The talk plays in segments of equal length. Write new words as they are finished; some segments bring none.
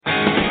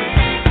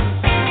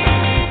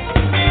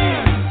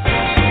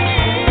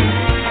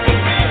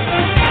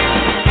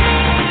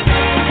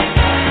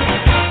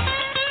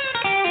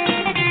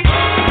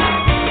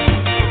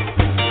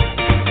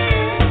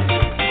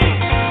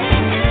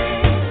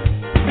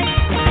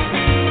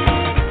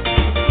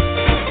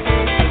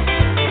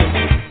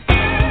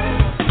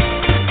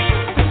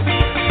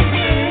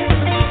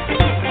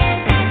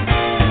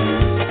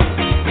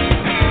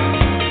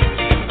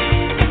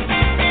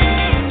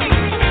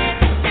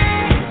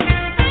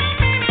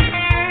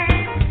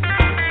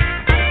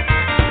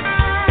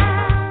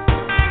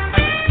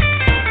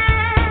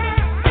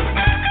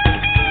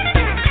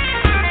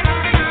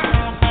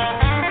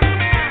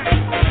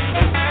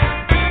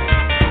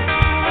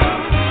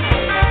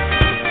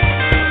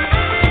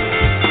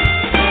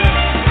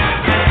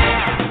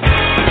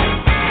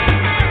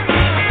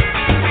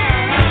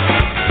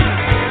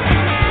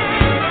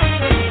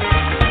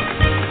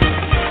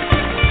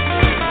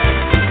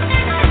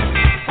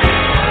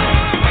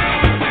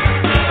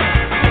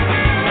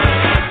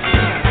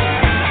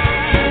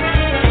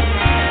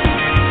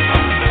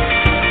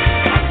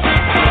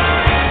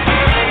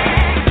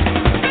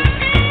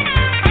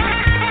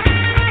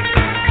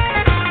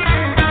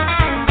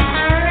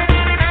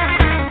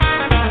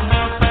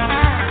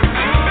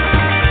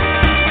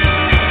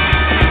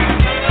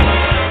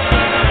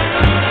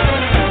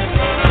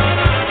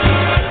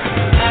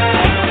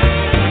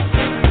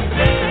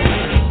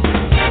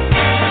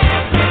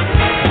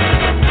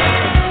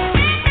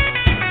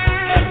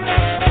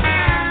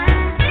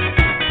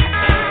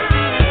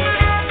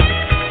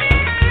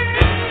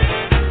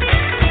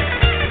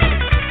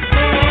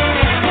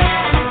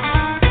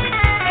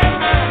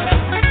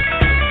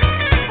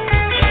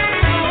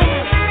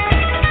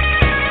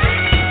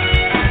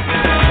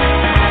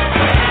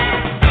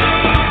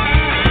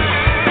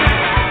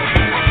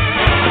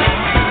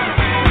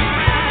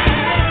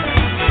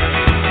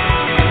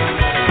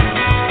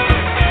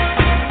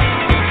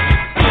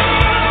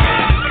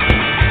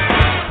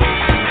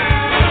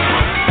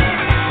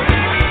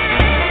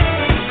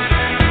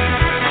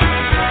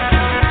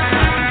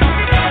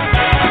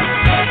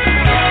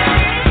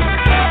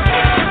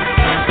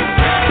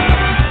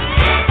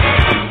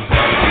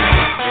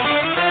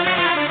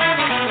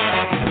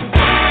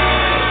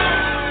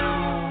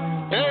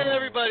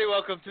everybody.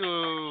 Welcome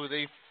to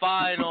the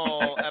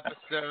final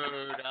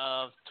episode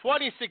of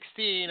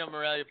 2016 of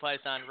Morelia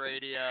Python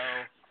Radio.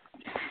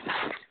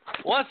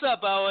 What's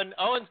up, Owen?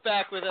 Owen's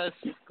back with us.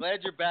 Glad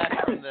you're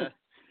back from the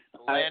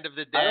land of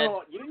the dead.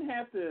 You didn't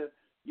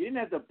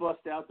have to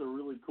bust out the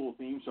really cool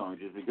theme song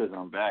just because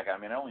I'm back. I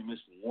mean, I only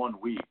missed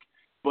 1 week,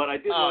 but I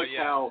did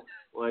how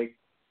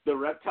the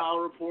Reptile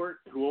Report,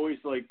 who always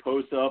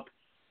posts up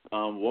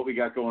what we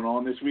got going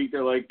on this week.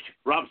 They're like,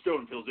 Rob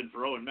Stone fills in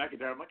for Owen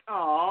McIntyre. I'm like,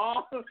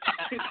 aw.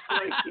 It's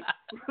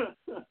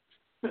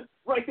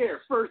right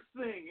there, first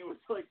thing. It was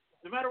like,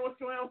 no matter what's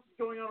going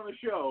on the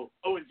show,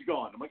 Owen's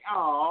gone. I'm like,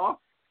 aw.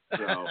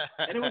 So,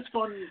 and it was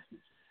fun.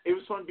 It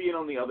was fun being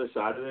on the other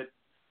side of it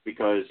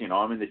because,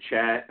 I'm in the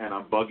chat and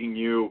I'm bugging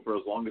you for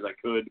as long as I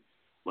could,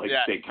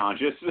 stay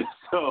conscious.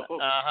 So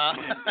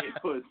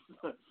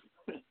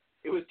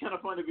it was kind of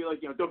fun to be like,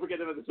 don't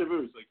forget about the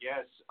Savus. Like,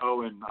 yes,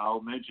 Owen,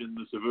 I'll mention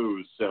the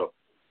Savus. So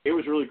it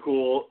was really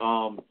cool.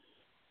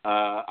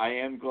 I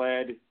am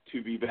glad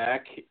to be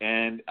back,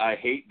 and I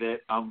hate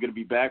that I'm going to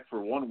be back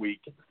for 1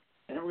 week,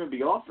 and I'm going to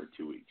be off for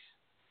 2 weeks.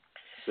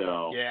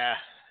 So yeah.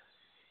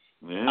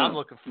 I'm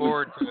looking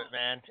forward to it,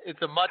 man.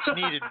 It's a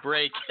much-needed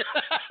break.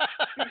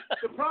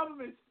 The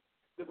problem is,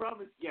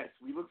 yes,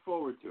 we look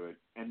forward to it,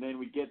 and then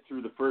we get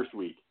through the first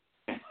week,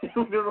 and we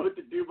don't know what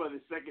to do by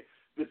the second.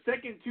 The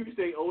second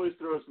Tuesday always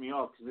throws me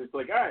off because it's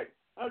like, all right,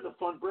 that was a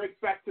fun break.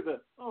 Back to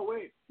the, oh,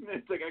 wait. And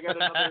it's like, I got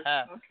another,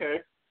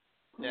 okay.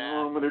 Yeah. I don't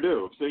know what I'm going to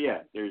do. So,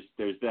 yeah, there's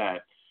that.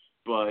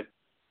 But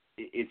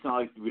it's not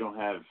like we don't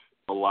have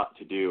a lot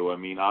to do. I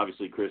mean,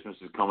 obviously, Christmas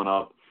is coming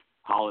up,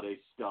 holiday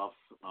stuff.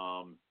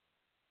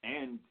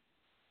 And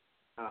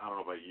I don't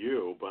know about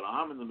you, but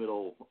I'm in the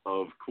middle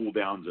of cool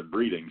downs and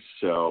breeding.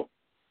 So,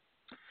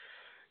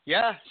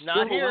 yeah,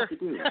 not here.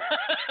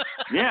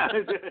 Yeah.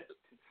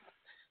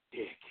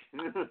 Dick.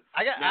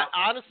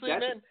 Honestly,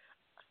 man,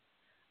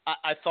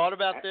 I thought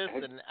about this,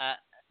 and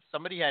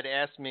somebody had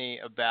asked me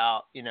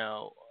about,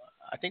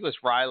 I think it was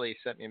Riley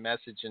sent me a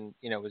message and,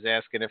 was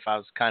asking if I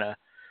was kind of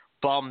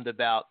bummed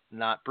about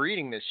not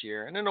breeding this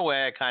year. And in a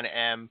way I kind of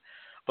am,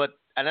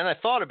 and then I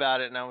thought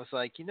about it and I was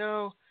like,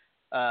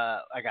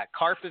 I got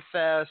Carpet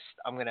Fest.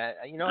 I'm going to,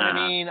 what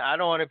I mean? I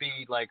don't want to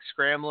be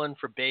scrambling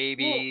for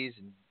babies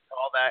and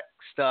all that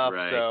stuff.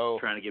 Right. So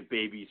trying to get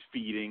babies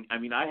feeding. I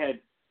mean, I had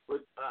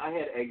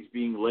eggs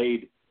being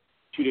laid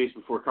 2 days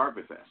before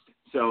Carpet Fest.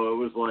 So it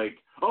was like,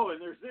 oh,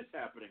 and there's this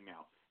happening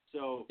now.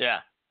 So yeah.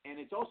 And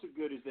it's also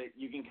good is that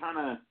you can kind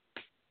of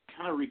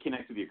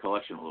reconnect with your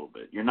collection a little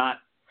bit. You're not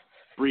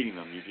breeding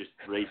them. You're just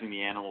raising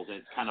the animals, and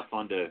it's kind of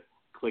fun to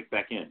click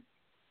back in.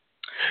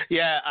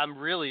 Yeah, I'm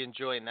really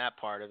enjoying that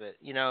part of it,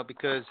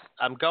 because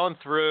I'm going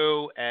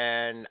through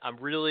and I'm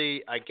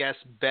really, I guess,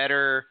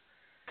 better,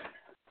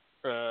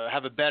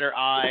 have a better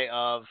eye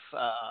of,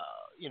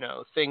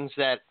 things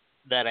that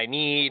I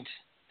need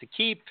to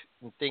keep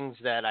and things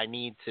that I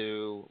need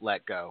to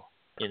let go,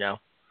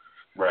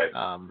 Right.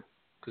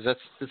 Because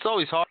it's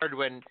always hard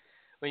when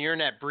you're in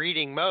that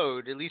breeding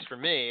mode, at least for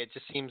me. It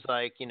just seems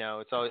like,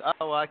 it's always, oh,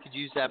 well, I could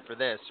use that for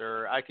this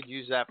or I could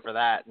use that for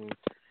that. And,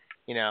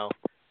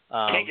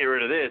 can't get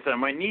rid of this. I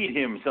might need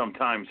him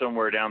sometime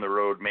somewhere down the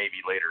road,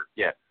 maybe later.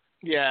 Yeah.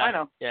 Yeah. I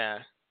know. Yeah.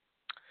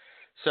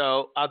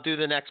 So I'll do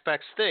the next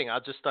best thing.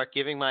 I'll just start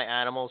giving my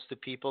animals to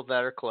people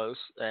that are close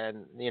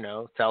and,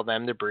 tell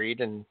them to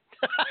breed and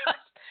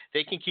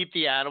they can keep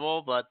the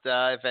animal. But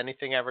if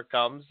anything ever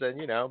comes, then,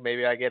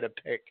 maybe I get a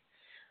pick,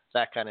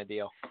 that kind of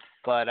deal.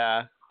 But,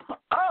 well,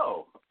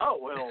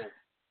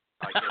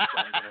 I guess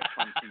I'm going to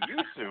come to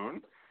you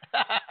soon.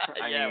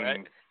 I mean,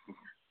 right.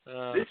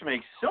 This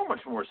makes so much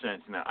more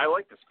sense now. I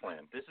like this plan.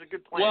 This is a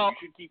good plan. Well, you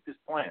should keep this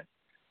plan.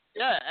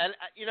 Yeah, and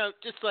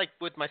just like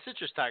with my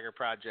Citrus Tiger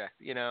project,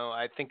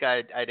 I think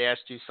I'd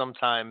asked you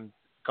sometime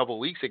a couple of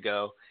weeks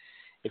ago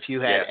if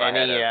you had any I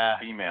had a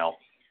female.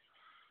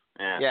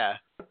 Yeah. Yeah.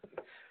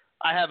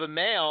 I have a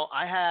male.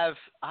 I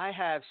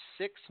have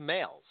 6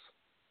 males.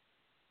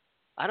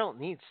 I don't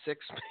need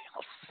 6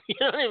 males. You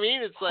know what I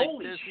mean? It's like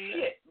holy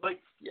shit.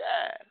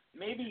 Yeah.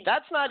 Maybe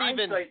that's not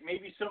even.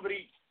 Maybe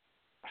somebody.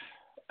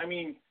 I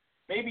mean,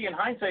 maybe in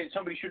hindsight,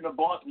 somebody shouldn't have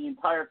bought the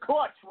entire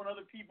clutch when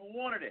other people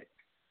wanted it.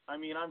 I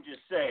mean, I'm just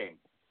saying.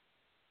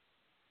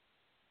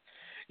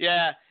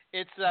 Yeah,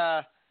 it's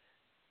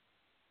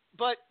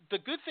but the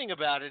good thing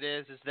about it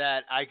is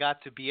that I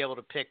got to be able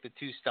to pick the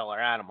 2 stellar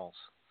animals.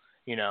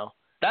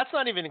 That's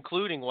not even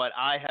including what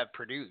I have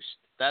produced.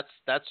 That's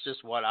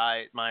just what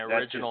my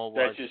original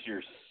was. That's just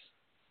your.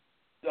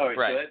 Oh,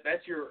 right. So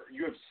that's your.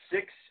 You have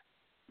 6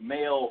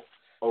 male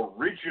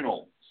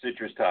original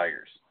Citrus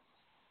Tigers,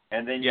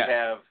 and then you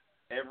have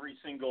every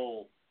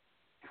single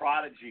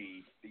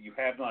prodigy that you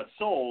have not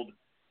sold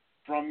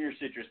from your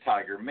Citrus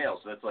Tiger male.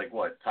 So that's like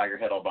what? Tiger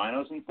head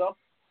albinos and stuff?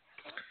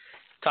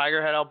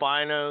 Tiger head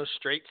albinos,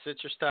 straight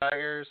Citrus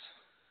Tigers.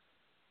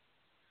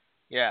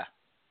 Yeah.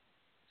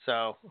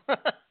 So,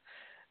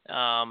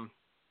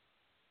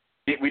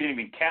 we didn't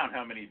even count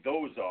how many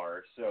those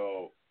are.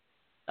 So,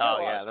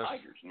 there's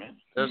tigers, man.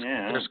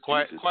 There's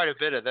quite a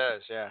bit of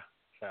those. Yeah.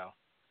 So,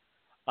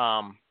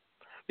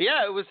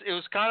 Yeah, it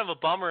was kind of a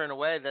bummer in a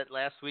way that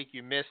last week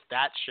you missed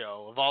that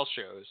show of all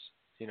shows.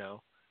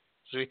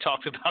 So we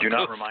talked about. Do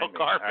not remind me.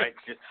 All right,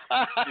 just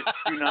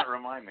do not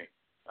remind me.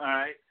 All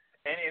right,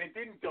 and it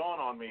didn't dawn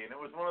on me, and it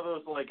was one of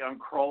those like I'm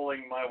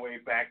crawling my way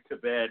back to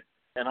bed,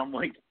 and I'm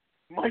like,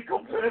 Michael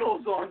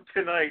Biddle's on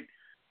tonight.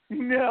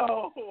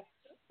 No.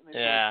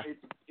 Yeah.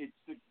 It's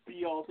the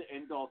be all to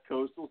end all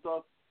Coastal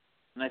stuff,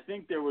 and I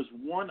think there was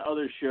one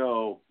other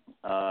show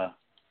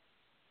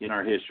in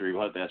our history.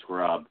 We'll have to ask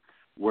Rob,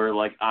 where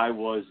like I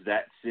was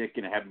that sick,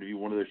 and it happened to be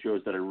one of those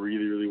shows that I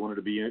really, really wanted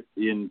to be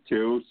in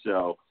too.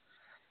 So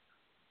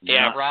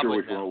yeah, not Rob sure would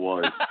which know.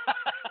 one it was.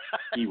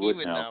 He would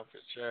know for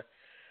sure.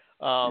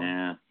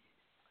 Yeah.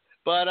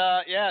 But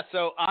yeah,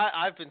 so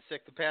I've been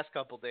sick the past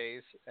couple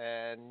days,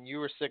 and you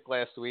were sick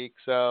last week,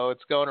 so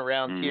it's going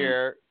around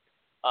here.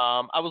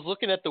 I was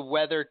looking at the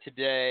weather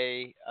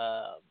today,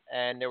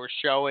 and they were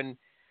showing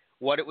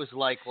what it was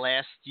like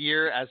last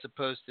year as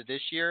opposed to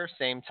this year,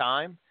 same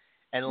time.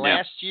 And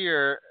last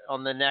year,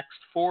 on the next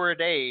 4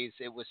 days,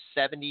 it was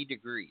 70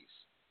 degrees.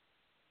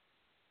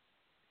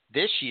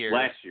 This year.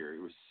 Last year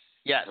it was.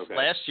 Yes, okay.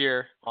 Last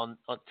year on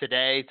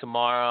today,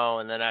 tomorrow,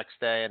 and the next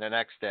day, and the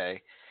next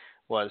day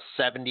was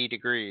 70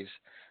 degrees.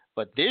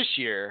 But this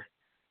year,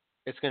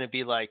 it's going to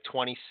be like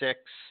 26.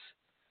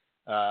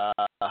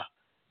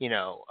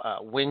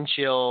 Wind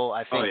chill,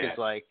 I think, is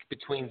like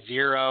between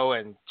 0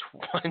 and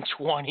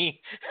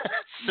 20.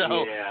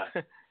 So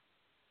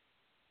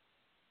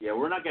yeah,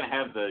 we're not going to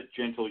have the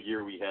gentle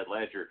year we had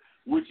last year,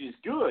 which is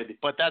good.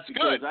 But that's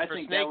good I for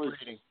think snake that was,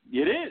 breeding.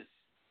 It is.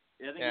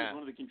 I think it was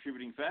one of the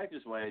contributing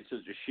factors why I had such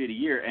a shitty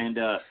year. And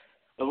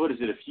what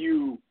is it? A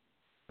few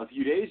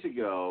days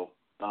ago,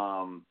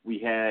 we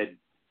had,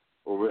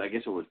 or I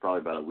guess it was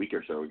probably about a week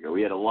or so ago,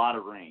 we had a lot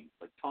of rain,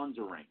 like tons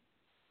of rain,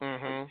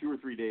 like 2 or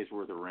 3 days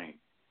worth of rain.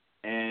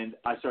 And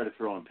I started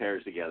throwing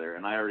pairs together,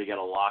 and I already got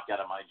a lock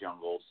out of my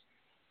jungles,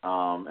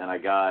 and I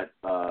got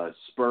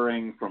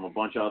spurring from a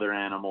bunch of other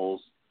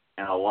animals,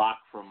 and a lock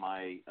from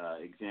my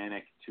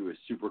Xanic to a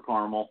super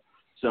caramel.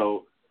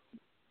 So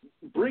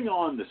bring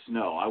on the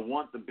snow. I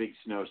want the big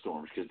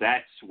snowstorms because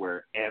that's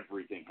where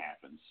everything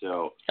happens.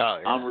 So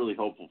I'm really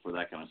hopeful for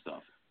that kind of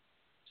stuff.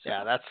 So.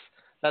 Yeah,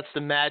 that's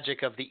the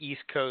magic of the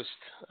East Coast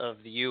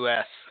of the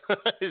U.S.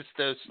 is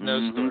those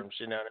snowstorms.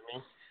 You know what I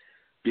mean?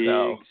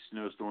 Big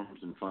snowstorms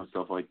and fun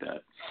stuff like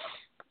that.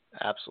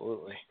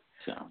 Absolutely.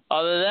 So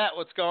other than that,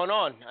 what's going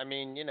on? I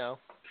mean,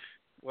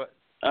 what?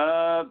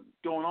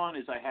 Going on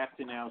is I have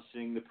to now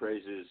sing the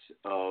praises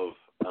of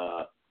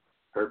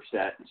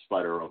Herbstat and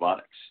Spider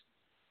Robotics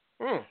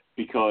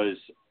because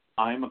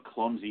I'm a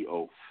clumsy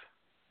oaf,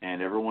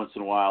 and every once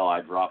in a while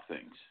I drop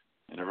things,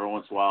 and every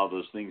once in a while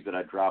those things that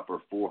I drop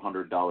are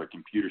 $400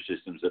 computer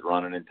systems that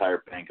run an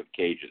entire bank of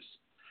cages.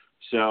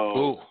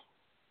 So.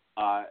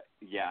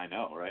 Yeah, I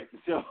know, right?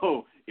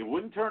 So it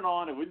wouldn't turn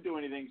on, it wouldn't do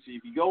anything. So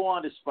if you go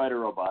on to Spider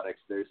Robotics,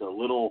 there's a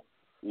little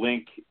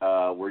link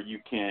where you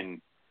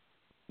can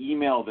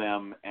email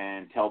them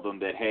and tell them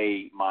that,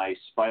 hey, my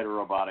Spider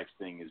Robotics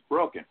thing is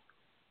broken,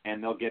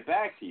 and they'll get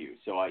back to you.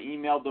 So I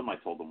emailed them, I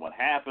told them what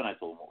happened, I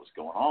told them what was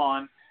going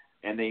on,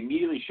 and they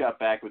immediately shot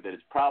back with that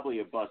it's probably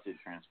a busted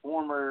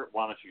transformer.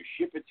 Why don't you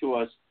ship it to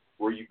us?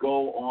 Where you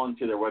go on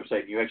to their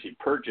website and you actually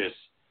purchase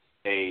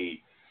a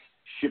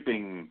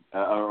shipping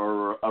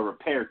or a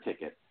repair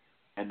ticket,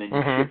 and then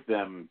you ship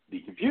them the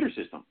computer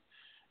system.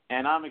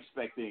 And I'm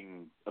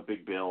expecting a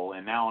big bill,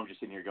 and now I'm just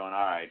sitting here going,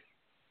 all right,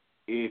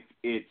 if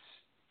it's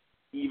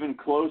even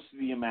close to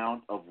the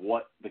amount of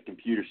what the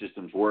computer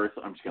system's worth,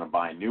 I'm just going to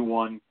buy a new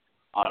one.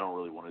 I don't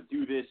really want to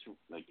do this.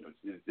 Like,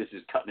 this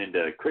is cutting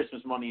into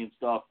Christmas money and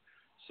stuff.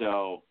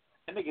 So,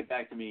 and they get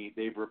back to me.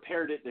 They've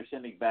repaired it. They're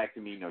sending it back to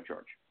me, no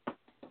charge.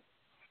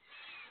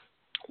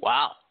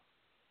 Wow.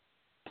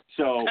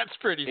 So that's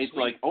pretty it's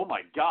sweet. like, oh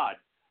my God.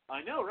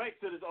 I know, right?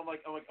 So I'm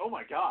like, oh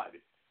my God.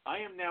 I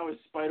am now a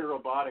Spider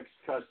Robotics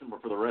customer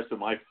for the rest of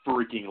my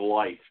freaking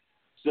life.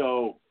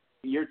 So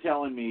you're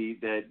telling me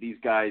that these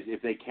guys,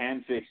 if they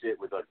can fix it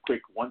with a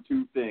quick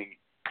 1-2 thing,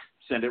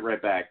 send it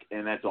right back,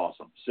 and that's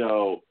awesome.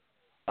 So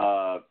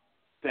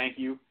thank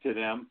you to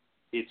them.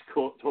 It's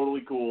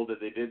totally cool that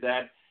they did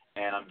that,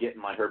 and I'm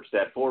getting my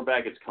Herbstat 4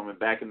 back. It's coming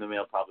back in the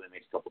mail probably the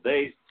next couple of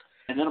days.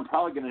 And then I'm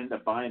probably going to end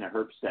up buying a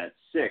Herbstat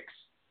 6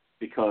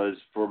 because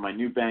for my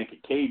new bank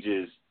of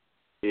cages,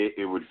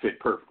 it would fit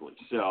perfectly.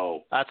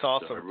 So that's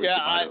awesome. So yeah,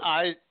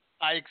 I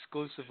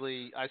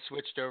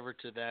switched over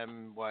to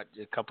them a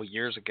couple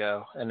years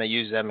ago, and I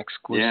use them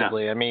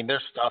exclusively. Yeah. I mean,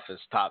 their stuff is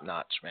top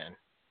notch, man.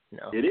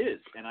 It is,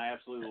 and I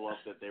absolutely love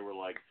that they were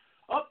like,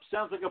 "Oh,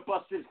 sounds like a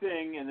busted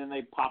thing," and then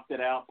they popped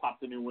it out,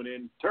 popped the new one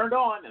in, turned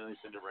on, and they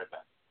send it right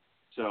back.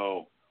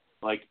 So,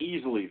 like,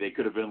 easily they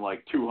could have been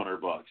like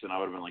 $200, and I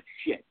would have been like,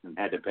 shit, and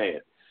had to pay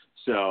it.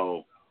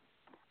 So,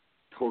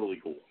 totally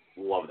cool.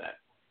 Love that.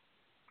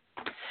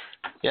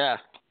 Yeah,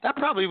 that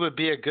probably would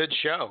be a good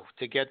show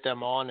to get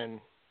them on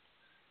and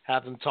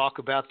have them talk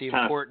about the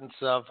importance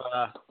of,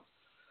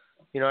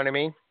 you know what I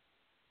mean?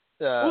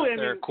 How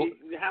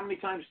many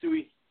times do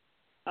we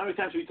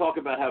talk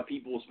about how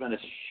people will spend a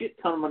shit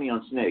ton of money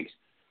on snakes,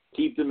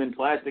 keep them in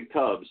plastic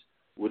tubs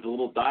with a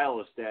little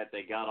dial-a-stat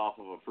they got off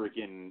of a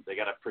freaking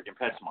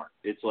PetSmart.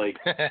 It's like,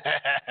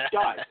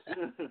 guys,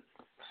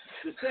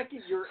 the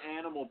second your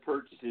animal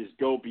purchases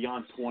go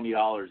beyond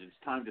 $20, it's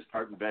time to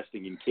start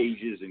investing in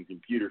cages and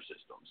computer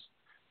systems.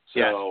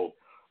 So,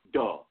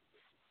 duh.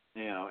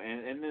 You know,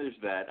 and there's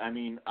that. I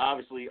mean,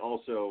 obviously,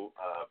 also,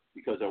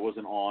 because I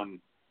wasn't on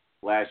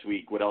last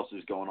week, what else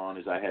is going on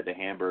is I had the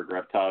Hamburg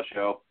Reptile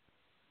Show,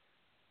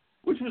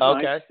 which was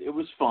nice. It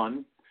was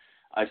fun.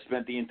 I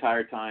spent the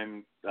entire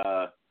time,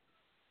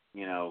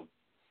 you know,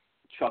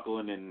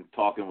 chuckling and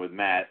talking with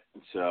Matt.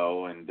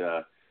 So, and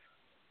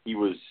he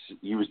was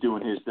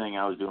doing his thing,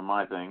 I was doing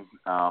my thing.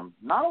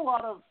 Not a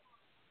lot of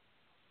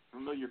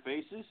familiar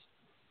faces,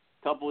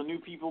 a couple of new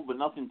people, but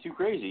nothing too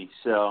crazy.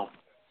 So,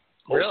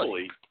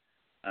 hopefully.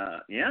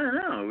 Yeah, I don't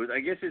know. I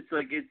guess it's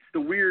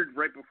the weird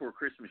right before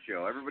Christmas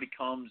show. Everybody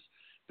comes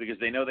because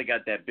they know they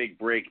got that big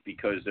break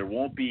because there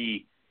won't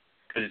be,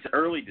 because it's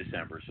early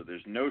December, so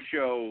there's no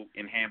show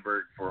in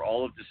Hamburg for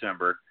all of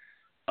December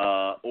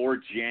or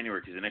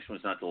January because the next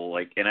one's not till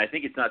and I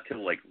think it's not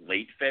till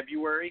late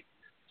February.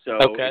 So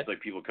it's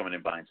like people coming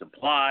in buying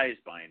supplies,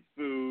 buying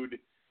food,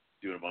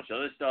 doing a bunch of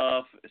other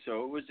stuff.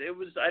 So it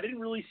was. I didn't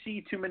really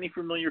see too many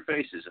familiar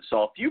faces. I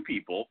saw a few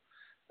people.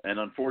 And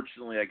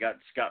unfortunately, I got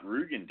Scott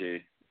Rugen to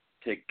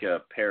take a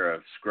pair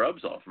of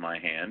scrubs off my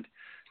hand.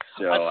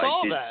 So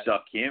I did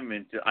suck him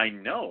into. I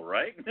know,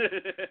 right?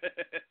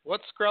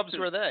 What scrubs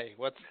were they?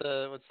 What's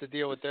the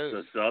deal with those?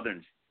 The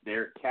Southerns.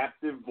 They're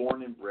captive,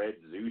 born and bred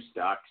zoo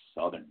stock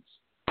Southerns.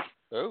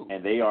 Oh.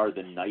 And they are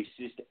the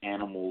nicest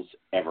animals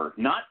ever.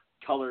 Not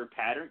color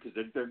pattern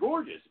because they're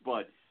gorgeous,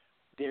 but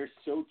they're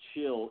so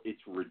chill.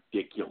 It's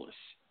ridiculous.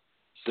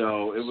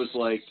 So it was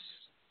like.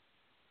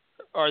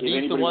 Are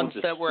these the ones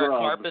that were at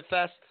Carpet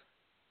Fest?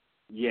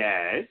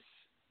 Yes.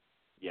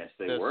 Yes,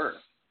 they were.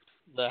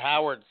 The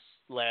Howard's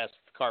last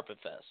Carpet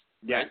Fest.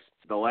 Yes, right?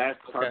 The last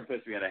Carpet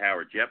Fest we had at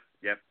Howard. Yep.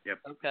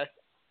 Okay.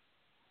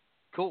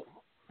 Cool.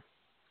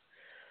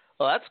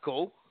 Well, that's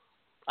cool.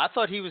 I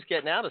thought he was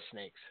getting out of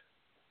snakes.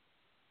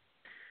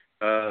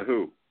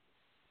 Who?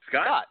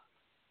 Scott?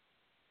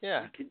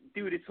 Yeah.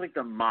 Dude, it's like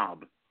the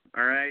mob.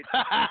 All right?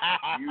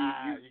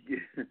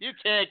 you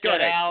can't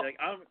get out.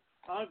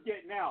 I'm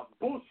getting out.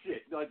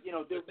 Bullshit.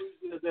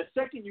 The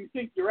second you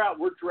think you're out,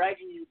 we're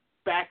dragging you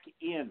back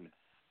in.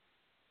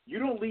 You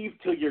don't leave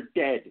till you're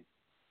dead.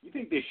 You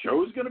think this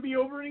show's going to be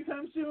over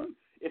anytime soon?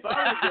 If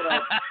I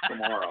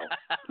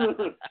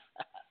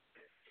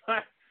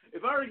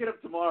were to get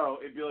up tomorrow,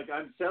 it'd be like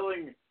I'm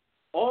selling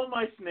all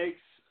my snakes,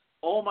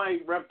 all my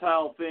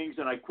reptile things,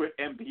 and I quit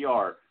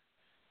NPR.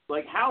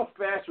 Like, how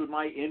fast would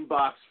my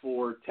inbox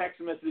for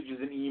text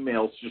messages and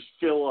emails just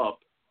fill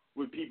up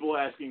with people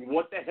asking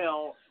what the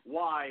hell,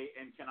 why,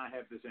 and can I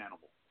have this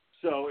animal?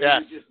 So it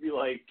would just be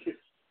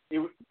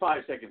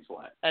 5 seconds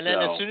flat. And then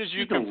as soon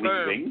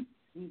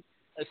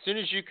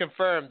as you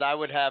confirmed, I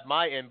would have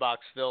my inbox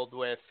filled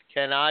with,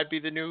 can I be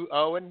the new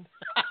Owen?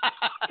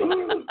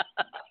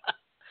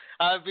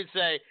 I would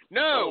say,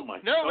 no,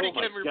 nobody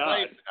can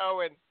replace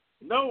Owen.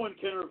 No one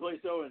can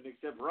replace Owen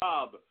except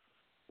Rob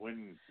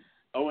when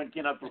Owen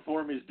cannot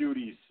perform his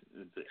duties.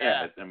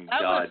 God.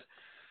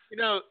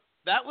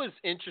 That was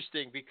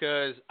interesting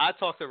because I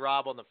talk to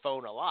Rob on the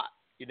phone a lot.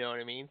 You know what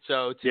I mean?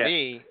 So to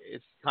me,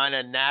 it's kind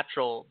of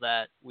natural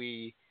that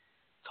we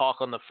talk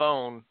on the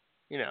phone,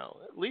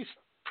 at least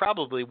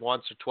probably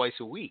once or twice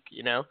a week,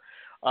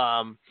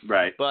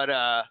 Right. But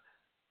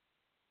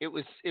it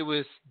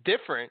was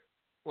different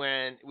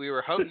when we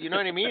were you know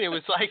what I mean? It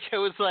was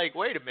like,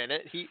 wait a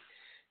minute,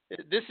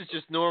 this is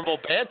just normal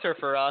banter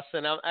for us,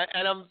 and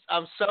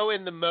I'm so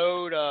in the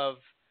mode of,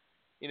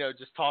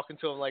 just talking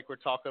to him like we're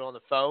talking on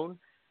the phone,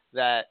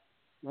 that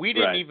we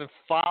didn't even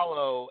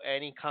follow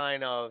any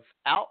kind of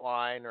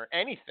outline or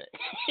anything.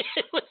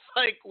 It was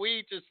like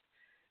we just,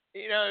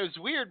 it was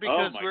weird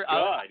because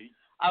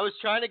I was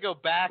trying to go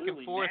back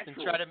and forth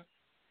natural.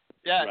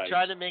 And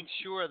try to make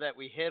sure that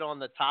we hit on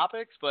the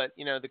topics, but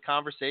the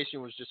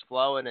conversation was just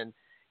flowing, and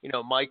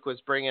Mike was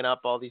bringing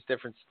up all these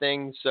different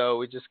things, so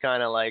we just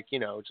kind of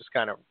just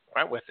kind of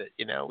went with it.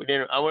 I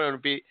didn't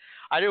want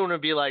to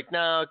be like,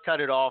 no, cut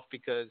it off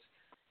because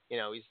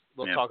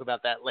we'll talk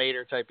about that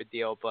later type of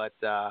deal. But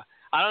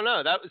I don't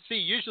know.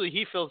 Usually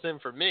he fills in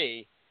for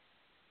me,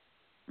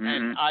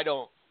 and I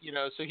don't.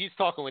 So he's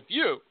talking with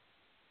you.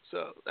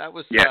 So that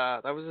was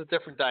a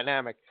different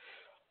dynamic.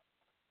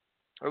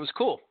 It was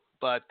cool,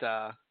 but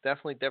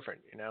definitely different.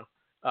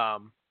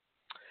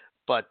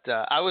 But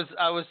I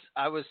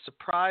was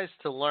surprised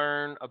to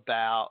learn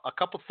about a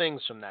couple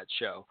things from that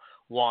show.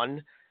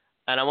 One,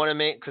 and I want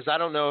to because I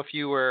don't know if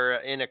you were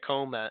in a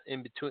coma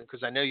in between,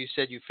 because I know you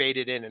said you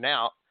faded in and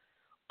out.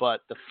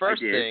 But the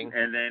first thing,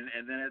 and then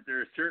at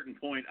a certain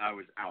point, I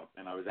was out,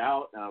 and I was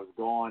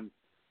gone,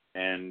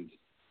 and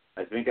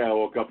I think I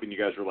woke up and you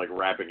guys were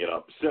wrapping it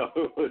up. So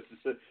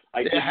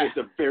I think it's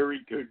a very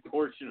good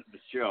portion of the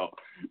show.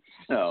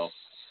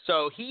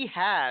 So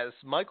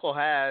Michael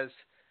has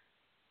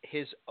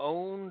his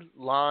own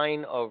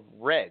line of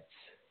reds.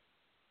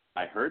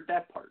 I heard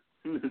that part.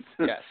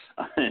 Yes.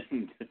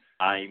 And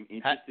I'm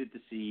interested to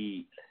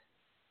see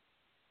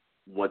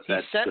what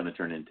that's going to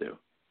turn into.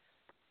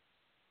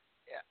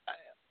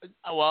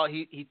 Well,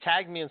 he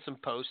tagged me in some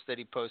posts that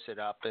he posted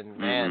up, and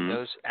man,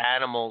 those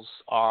animals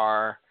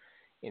are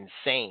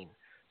insane.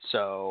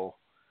 So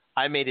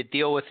I made a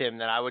deal with him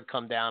that I would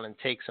come down and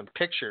take some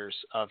pictures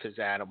of his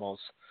animals.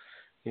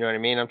 You know what I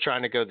mean? I'm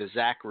trying to go the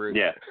Zach route.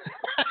 Yeah.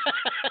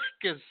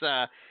 Because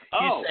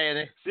he's saying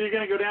it. So you're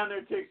going to go down there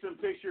and take some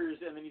pictures,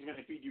 and then he's going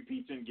to feed you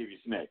pizza and give you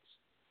snakes.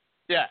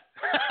 Yeah.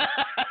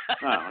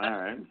 Oh, all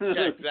right.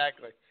 Yeah,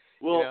 exactly.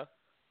 Well, you know?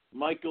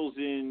 Michael's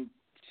in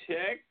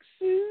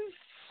Texas?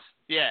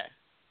 Yeah.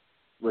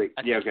 Wait,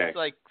 okay.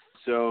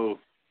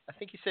 I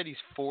think he said he's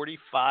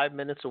 45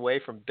 minutes away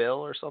from Bill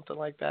or something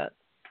like that.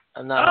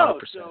 I'm not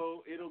 100%.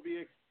 So it'll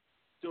be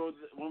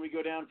when we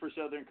go down for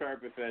Southern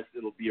Carpet Fest,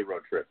 it'll be a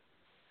road trip.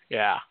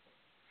 Yeah.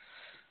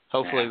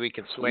 Hopefully we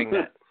can swing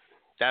that.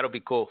 That'll be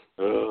cool.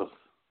 Ugh.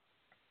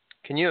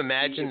 Can you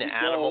imagine the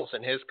animals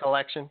in his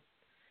collection?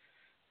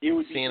 It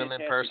would seeing them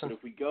in person. But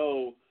if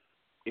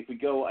we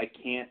go, I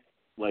can't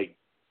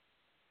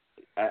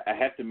I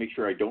have to make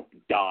sure I don't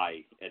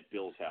die at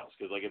Bill's house,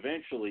 because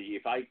eventually,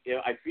 if I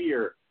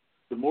fear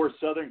the more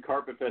Southern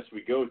Carpet Fest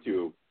we go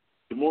to,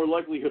 the more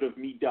likelihood of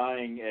me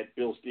dying at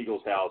Bill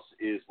Stiegel's house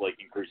is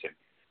increasing.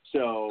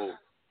 So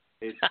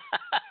it's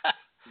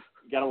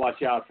got to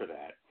watch out for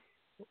that.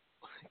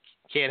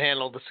 Can't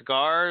handle the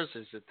cigars?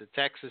 Is it the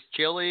Texas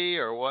chili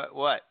or what?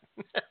 What?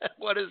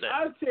 What is it?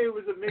 I would say it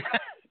was a mix.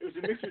 It was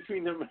a mix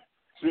between them.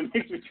 It was a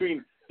mix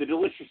between the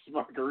delicious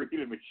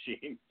margarita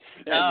machine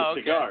and the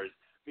cigars.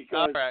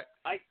 Because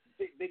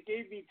they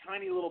gave me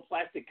tiny little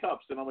plastic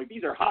cups, and I'm like,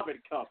 these are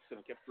Hobbit cups, and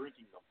I kept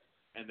drinking them,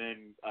 and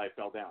then I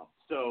fell down.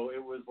 So it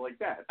was like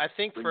that. I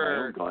think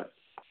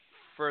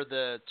for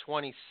the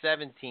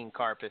 2017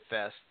 Carpet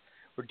Fest,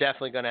 we're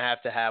definitely going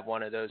to have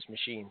one of those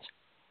machines.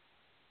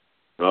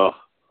 Oh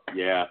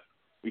yeah,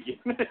 we can.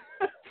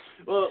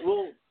 Well,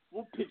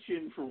 we'll pitch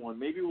in for one.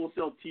 Maybe we'll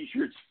sell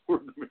T-shirts for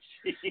the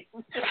machine.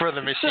 For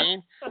the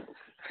machine.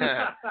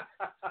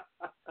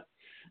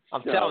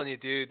 I'm telling you,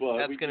 dude,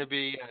 that's going to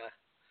be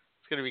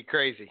it's going to be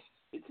crazy.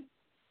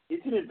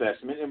 It's an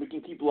investment, and we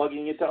can keep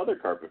lugging it to other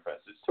Carpet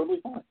Fests. It's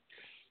totally fine.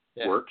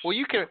 Yeah. Works. Well,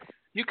 you can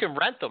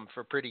rent them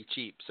for pretty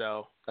cheap,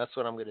 so that's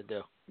what I'm going to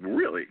do.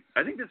 Really?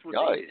 I think that's what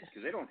they did,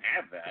 because they don't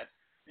have that.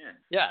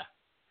 Yeah.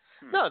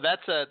 No,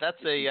 that's a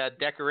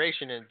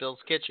decoration in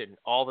Bill's kitchen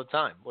all the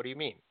time. What do you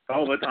mean?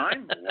 All the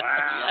time?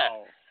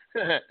 Wow.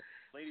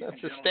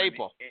 That's a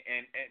staple.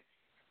 And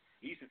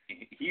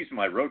he's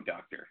my road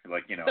doctor.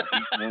 When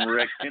we're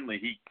at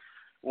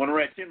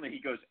Tinley, he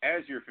goes,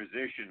 as your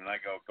physician, and I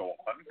go on,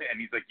 and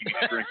he's like, you need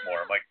to drink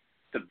more. I'm like,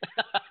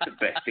 the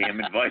best damn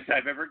advice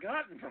I've ever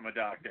gotten from a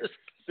doctor.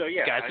 So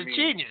yeah, guy's a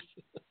genius.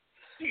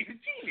 He's a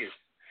genius.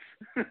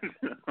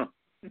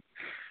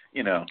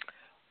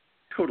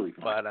 Totally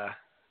fine. But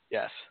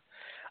yes.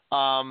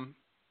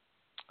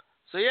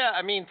 So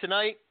yeah,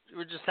 tonight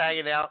we're just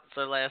hanging out. It's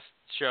our last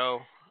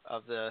show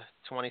of the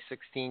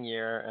 2016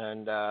 year,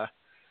 and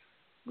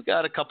we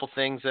got a couple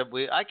things that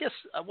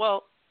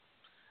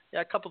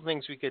a couple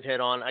things we could hit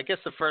on. I guess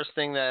the first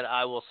thing that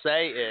I will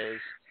say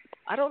is,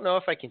 I don't know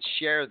if I can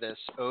share this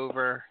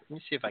over. Let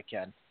me see if I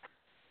can.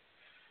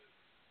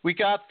 We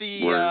got the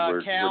calendar.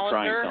 We're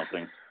trying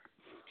something.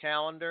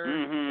 Calendar.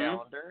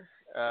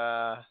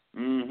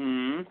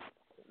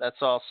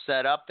 That's all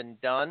set up and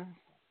done.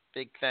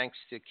 Big thanks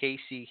to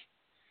Casey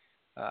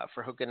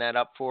for hooking that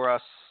up for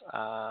us.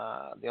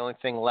 The only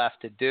thing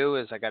left to do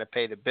is I got to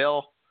pay the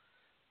bill,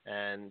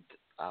 and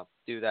I'll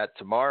do that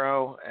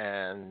tomorrow,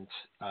 and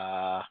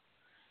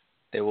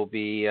they will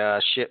be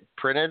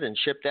printed and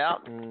shipped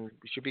out, and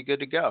we should be good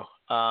to go.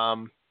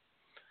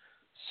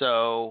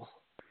 So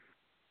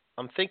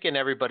I'm thinking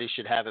everybody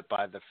should have it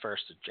by the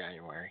 1st of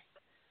January.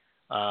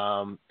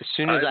 As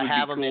soon as I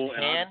have them in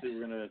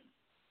hand.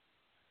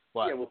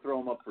 What? Yeah, we'll throw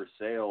them up for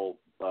sale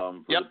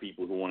for the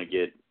people who want to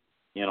get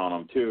in on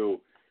them too,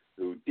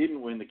 who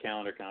didn't win the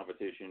calendar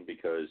competition,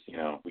 because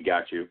we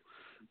got you.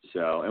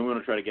 So, and we're going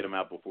to try to get them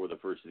out before the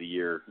first of the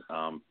year.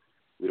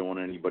 We don't want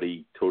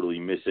anybody totally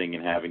missing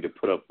and having to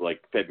put up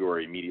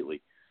February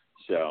immediately.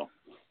 So,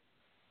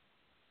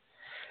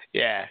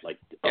 yeah,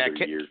 other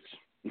years.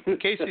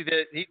 Casey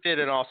did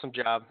an awesome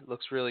job.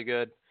 Looks really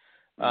good.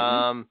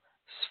 Mm-hmm. As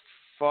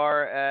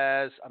far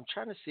as I'm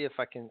trying to see if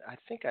I can.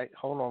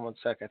 Hold on one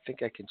sec. I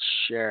think I can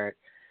share it,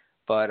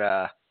 but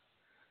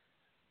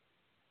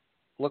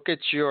look at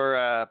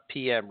your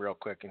PM real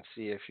quick and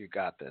see if you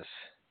got this.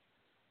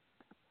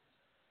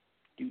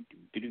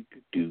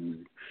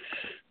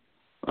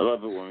 I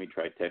love it when we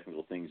try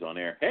technical things on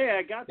air. Hey,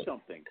 I got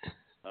something.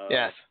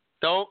 Yes.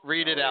 Don't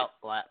read it out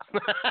loud.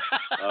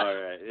 All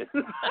right.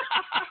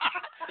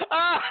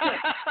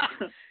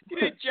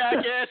 You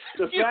jackass.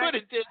 You would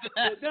have did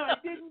that. No, I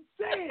didn't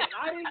say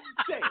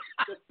it.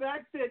 The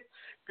fact that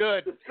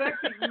good. The fact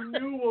that you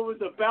knew what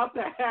was about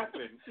to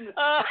happen.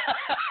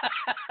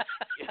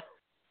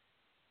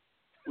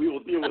 We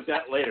will deal with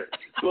that later.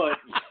 But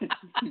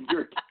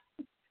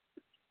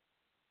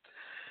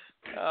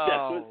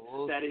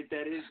Oh, that is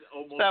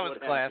almost that was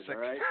what classic.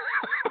 Happened, all right?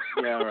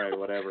 Yeah, all right,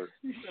 whatever.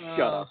 Shut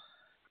up.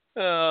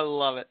 I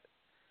love it.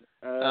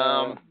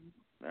 All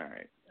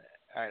right.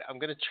 All right, I'm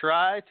going to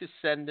try to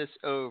send this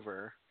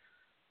over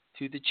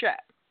to the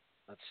chat.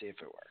 Let's see if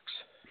it works.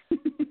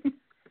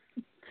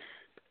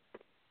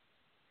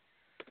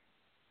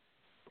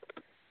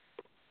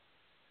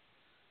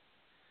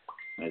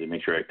 I had to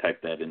make sure I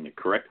typed that in the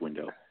correct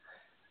window.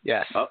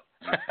 Yes. Oh,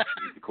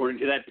 according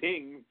to that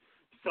ping,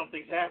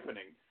 something's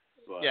happening.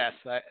 But yes,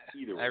 I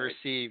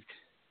received.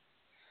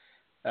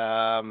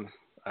 All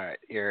right,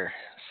 here,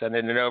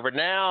 sending it over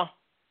now.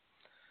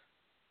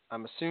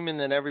 I'm assuming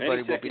that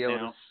everybody will be able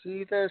to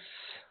see this,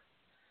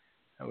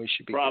 and we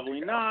should be probably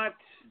not,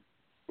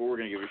 but we're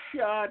gonna give it a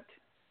shot.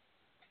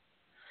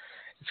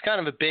 It's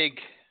kind of a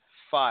big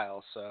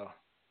file, so.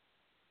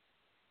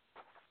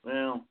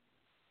 Well,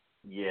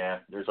 yeah,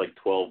 there's like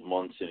 12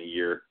 months in a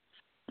year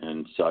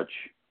and such.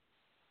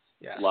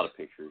 Yes. A lot of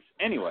pictures.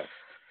 Anyway,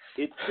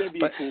 it's going to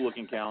be a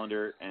cool-looking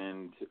calendar,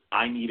 and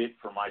I need it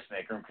for my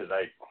snake room because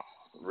I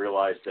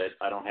realized that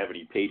I don't have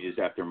any pages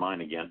after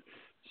mine again.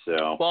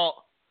 So.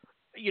 Well,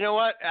 you know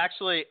what?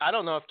 Actually, I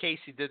don't know if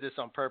Casey did this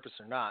on purpose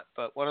or not,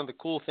 but one of the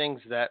cool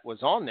things that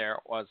was on there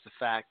was the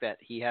fact that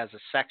he has a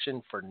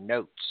section for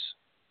notes.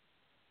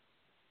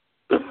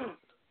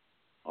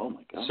 Oh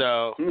my God!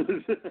 So, you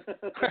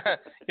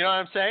know what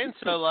I'm saying?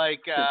 So,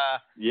 like,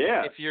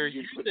 yeah, if you're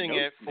using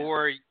it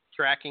for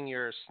tracking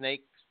your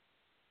snake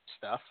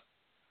stuff,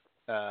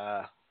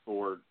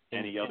 or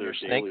any other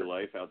daily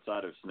life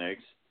outside of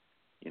snakes,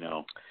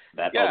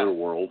 that other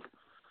world,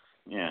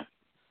 yeah.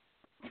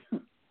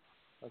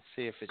 Let's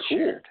see if it's cool.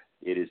 shared.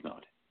 It is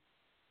not.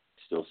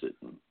 Still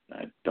sitting.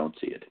 I don't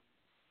see it.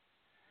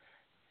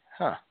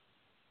 Huh.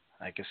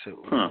 I guess it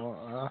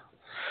will.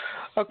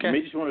 Okay. You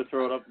may just want to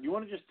throw it up. You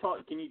want to just toss?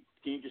 Can you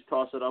just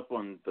toss it up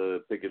on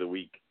the pick of the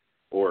week,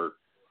 or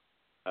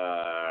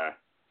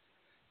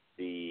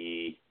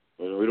we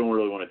don't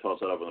really want to toss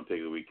it up on the pick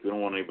of the week. We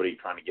don't want anybody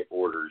trying to get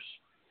orders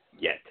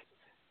yet.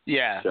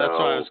 Yeah, so, that's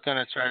what I was going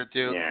to try to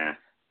do. Yeah.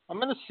 I'm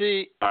going to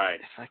see. All right.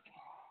 If I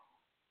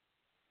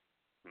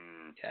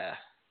can. Yeah.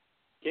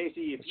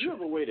 Casey, if you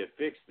have a way to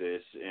fix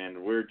this and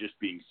we're just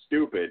being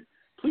stupid,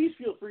 please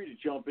feel free to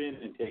jump in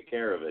and take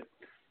care of it.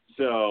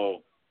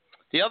 So.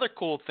 The other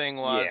cool thing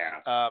was,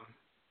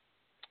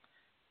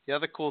 the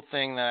other cool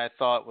thing that I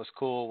thought was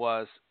cool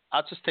was,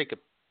 I'll just take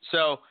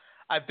so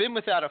I've been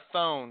without a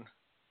phone.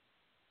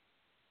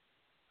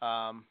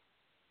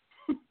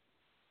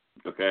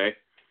 Okay.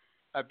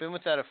 I've been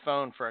without a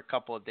phone for a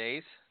couple of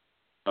days.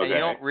 Okay. And you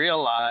don't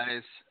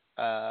realize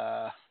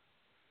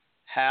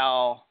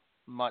how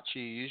much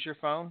you use your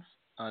phone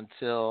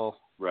until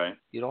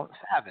you don't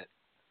have it.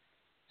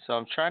 So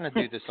I'm trying to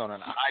do this on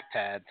an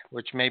iPad,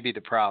 which may be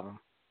the problem.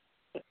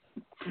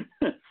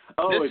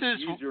 It's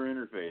user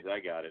interface. I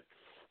got it.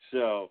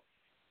 So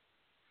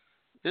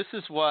this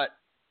is what.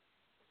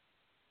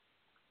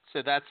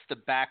 So that's the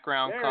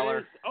background color.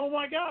 It is. Oh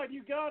my God,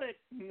 you got it.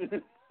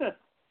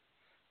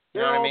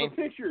 There are all the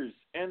pictures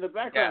and the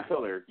background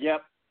color.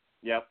 Yep.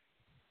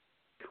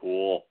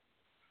 Cool.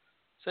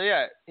 So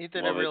yeah, he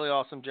did a really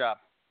awesome job.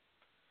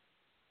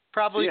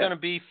 Probably going to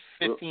be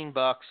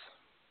 $15.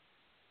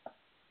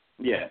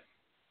 Yeah,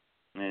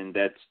 and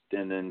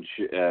then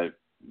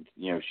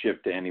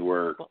shipped to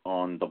anywhere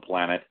on the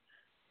planet.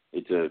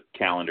 It's a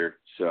calendar,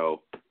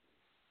 so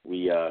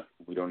we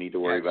don't need to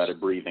worry about it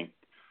breathing.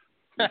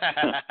 Yeah,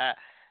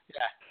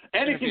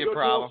 and it can go to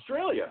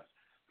Australia.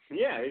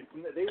 Yeah,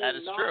 they that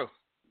is true.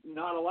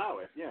 Not allow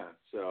it. Yeah,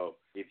 so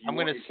if you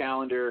want your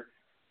calendar,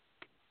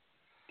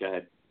 go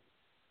ahead.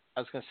 I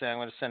was going to say I'm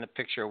going to send a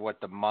picture of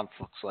what the month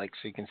looks like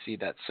so you can see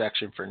that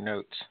section for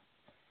notes.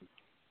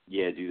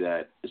 Yeah, do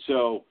that.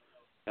 So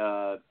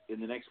in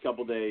the next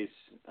couple days,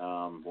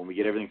 when we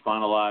get everything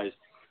finalized,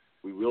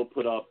 we will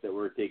put up that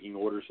we're taking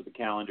orders for the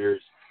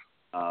calendars.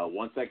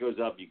 Once that goes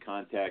up, you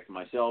contact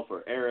myself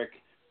or Eric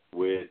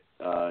with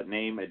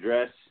name,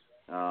 address,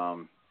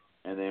 and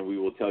then we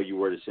will tell you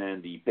where to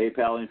send the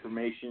PayPal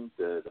information,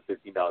 the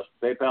 $15 for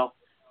PayPal,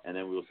 and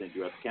then we will send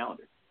you out the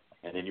calendar.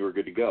 And then you are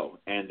good to go.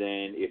 And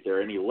then if there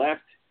are any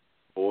left,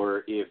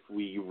 or if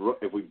we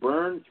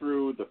burn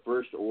through the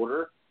first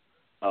order,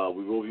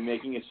 we will be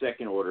making a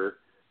second order.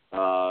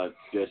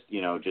 Just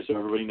so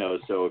everybody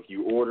knows. So if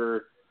you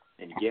order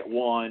and you get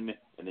one,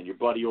 and then your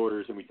buddy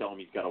orders, and we tell him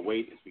he's got to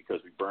wait, it's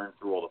because we burned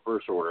through all the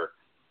first order.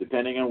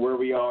 Depending on where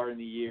we are in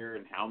the year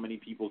and how many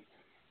people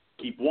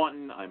keep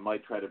wanting, I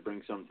might try to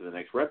bring some to the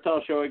next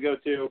reptile show I go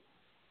to.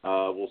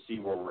 We'll see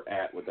where we're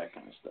at with that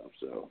kind of stuff.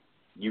 So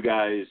you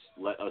guys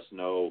let us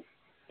know,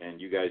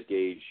 and you guys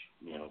gauge,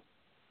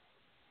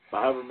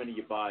 however many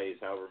you buy is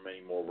however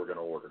many more we're going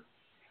to order.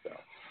 So.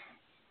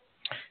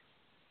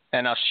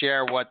 And I'll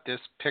share what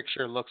this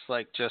picture looks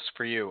like just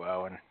for you,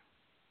 Owen.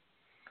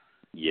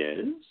 Yes.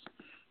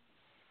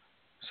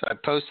 So I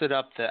posted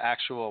up the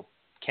actual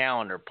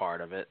calendar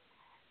part of it.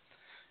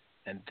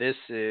 And this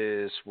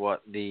is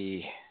what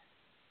the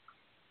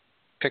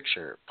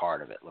picture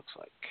part of it looks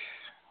like.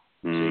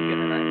 So you get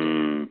an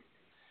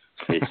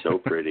idea. It's so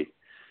pretty.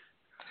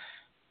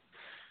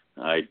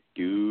 I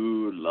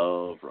do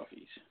love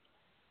roughies.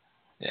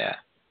 Yeah.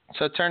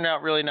 So it turned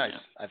out really nice,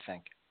 I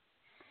think.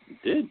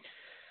 It did.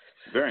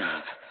 Very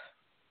nice.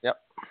 Yep.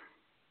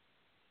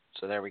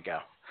 So there we go.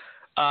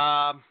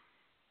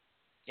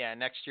 Yeah,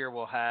 next year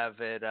we'll have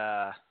it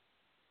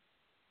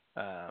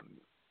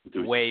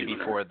way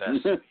before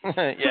this.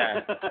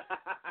 Yeah.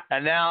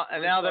 And now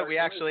that we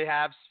actually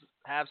have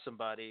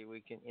somebody,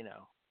 we can,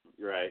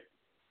 Right.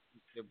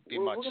 It'll be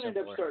we're much going to end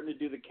simpler. up starting to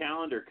do the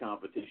calendar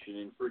competition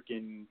in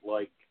freaking,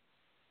 like,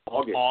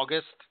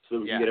 August.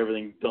 So we can get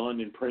everything done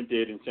and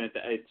printed and sent.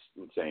 It's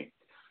insane.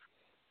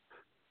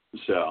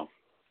 So.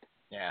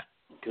 Yeah.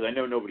 Because I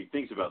know nobody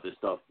thinks about this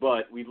stuff,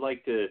 but we've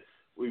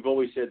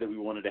always said that we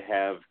wanted to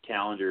have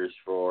calendars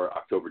for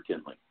October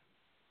Tinley.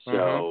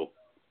 So,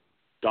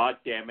 God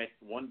damn it,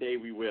 one day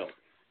we will.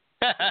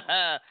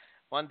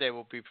 One day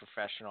we'll be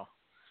professional.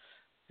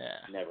 Yeah.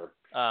 Never.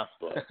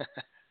 But.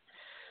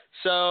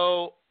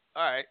 So,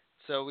 all right.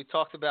 So we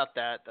talked about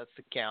that. That's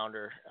the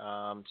calendar.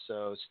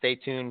 So stay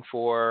tuned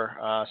for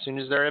as soon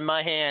as they're in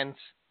my hands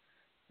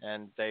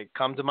and they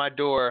come to my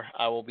door,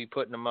 I will be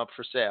putting them up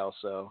for sale.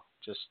 So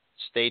just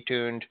stay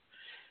tuned.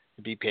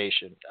 Be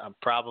patient. I'm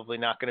probably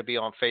not going to be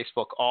on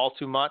Facebook all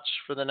too much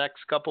for the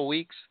next couple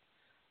weeks.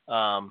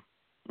 But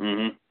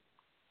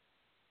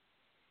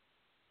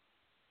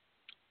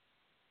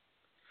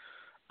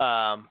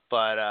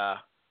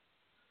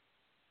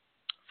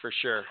for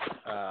sure,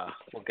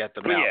 we'll get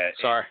them out. Yeah,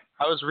 sorry,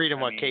 I was reading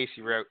what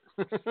Casey wrote.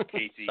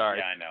 Casey, sorry.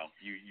 Yeah, I know.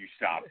 You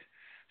stopped.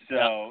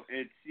 So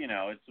it's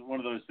it's one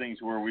of those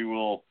things where we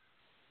will,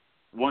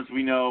 once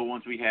we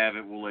have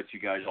it, we'll let you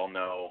guys all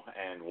know,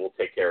 and we'll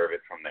take care of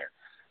it from there.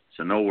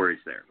 So no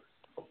worries there.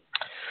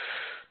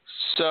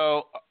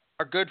 So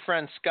our good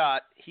friend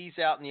Scott, he's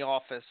out in the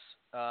office.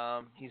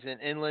 He's in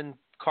inland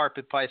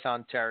carpet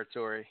python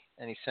territory,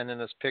 and he's sending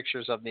us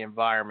pictures of the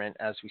environment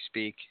as we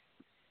speak.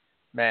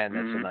 Man,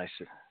 that's a nice.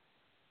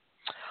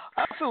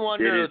 I often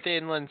wonder with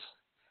inlands,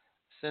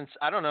 since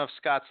I don't know if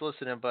Scott's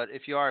listening, but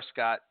if you are,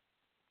 Scott,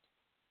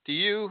 do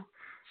you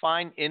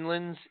find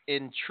inlands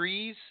in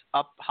trees,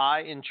 up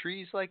high in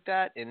trees like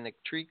that, in the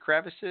tree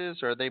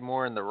crevices, or are they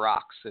more in the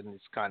rocks in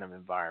this kind of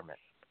environment?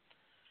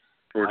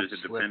 Or does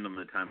it depend on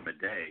the time of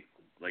day?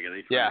 Like, are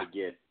they trying to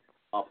get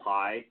up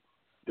high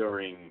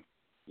during,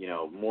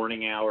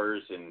 morning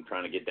hours and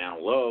trying to get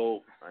down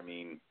low? I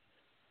mean,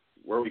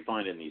 where are we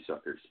finding these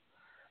suckers?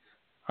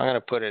 I'm going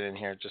to put it in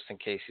here just in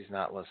case he's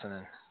not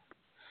listening.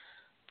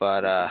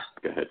 But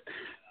go ahead.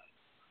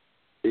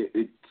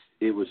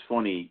 It was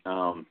funny.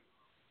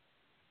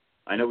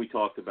 I know we're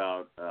talking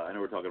about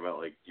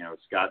like,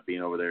 Scott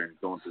being over there and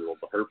going through all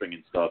the herping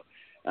and stuff.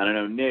 And I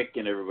know Nick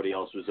and everybody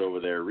else was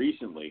over there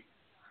recently.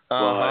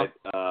 But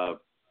I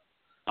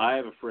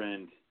have a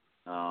friend,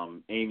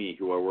 Amy,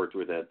 who I worked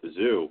with at the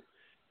zoo,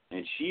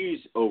 and she's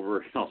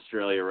over in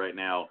Australia right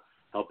now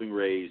helping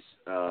raise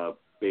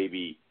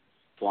baby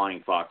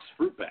flying fox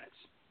fruit bats.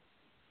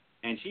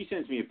 And she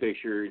sends me a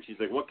picture, and she's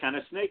like, "What kind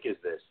of snake is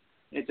this?"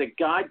 And it's a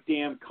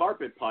goddamn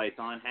carpet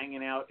python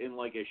hanging out in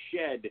like a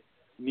shed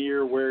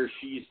near where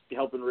she's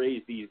helping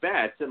raise these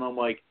bats. And I'm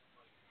like,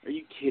 are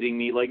you kidding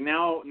me? Like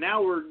now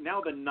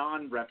the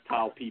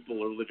non-reptile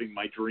people are living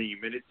my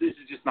dream, and this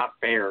is just not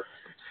fair.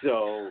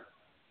 So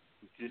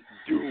just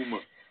doom.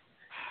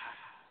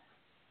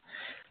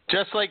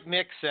 Just like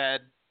Nick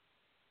said,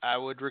 I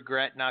would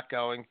regret not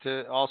going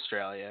to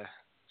Australia.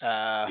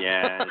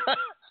 Yeah.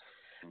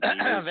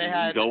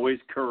 He's always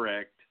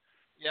correct.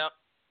 Yep.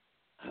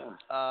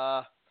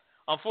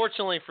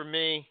 Unfortunately for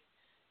me,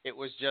 it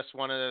was just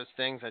one of those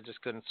things. I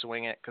just couldn't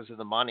swing it because of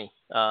the money.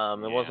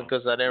 It wasn't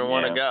because I didn't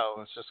want to go. It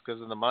was just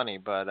because of the money.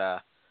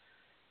 But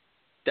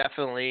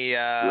definitely.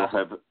 You'll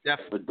have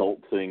adult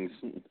things.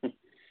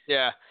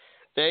 Yeah,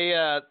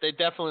 they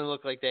definitely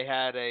look like they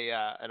had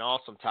an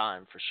awesome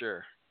time for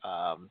sure.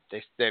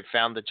 They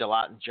found the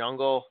gelatin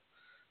jungle,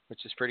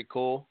 which is pretty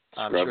cool.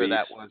 I'm sure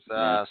that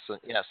was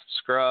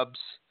scrubs,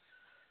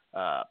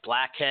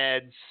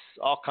 blackheads,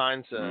 all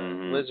kinds of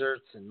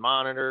lizards and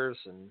monitors.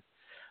 And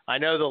I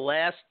know the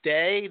last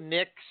day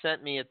Nick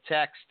sent me a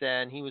text,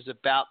 and he was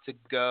about to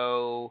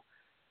go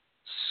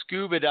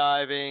scuba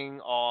diving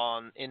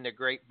in the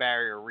Great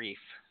Barrier Reef.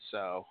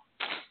 So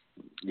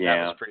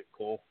that was pretty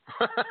cool.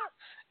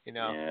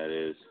 Yeah, it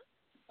is.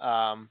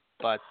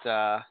 But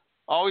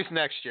always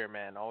next year,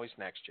 man. Always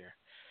next year.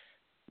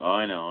 Oh,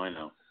 I know.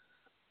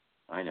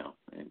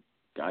 And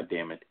God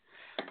damn it.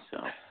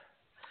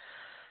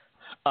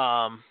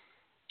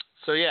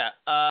 So yeah.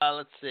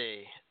 Let's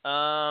see.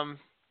 All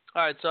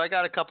right. So I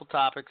got a couple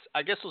topics.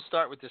 I guess we'll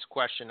start with this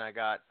question I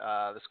got.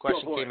 This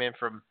question came in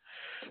from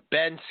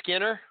Ben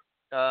Skinner.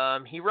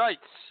 He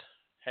writes,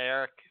 "Hey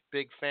Eric,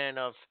 big fan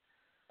of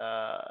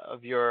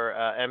your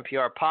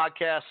NPR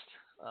podcast.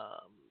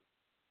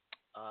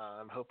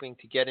 I'm hoping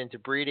to get into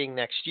breeding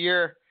next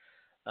year.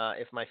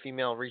 If my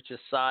female reaches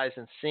size,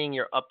 and seeing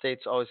your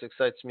updates always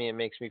excites me and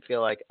makes me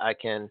feel like I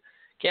can't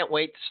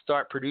wait to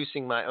start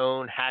producing my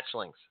own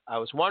hatchlings. I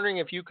was wondering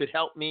if you could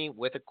help me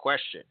with a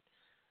question.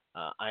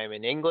 I am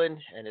in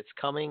England, and it's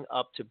coming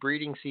up to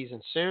breeding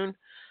season soon.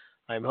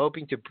 I'm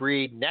hoping to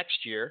breed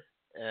next year,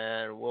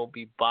 and we'll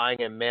be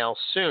buying a male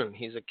soon.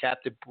 He's a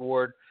captive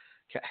born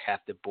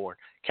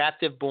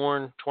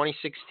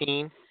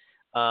 2016,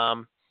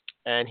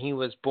 and he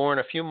was born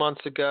a few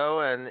months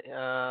ago, and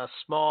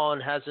small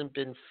and hasn't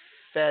been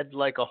fed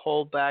like a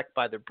holdback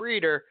by the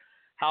breeder.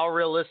 How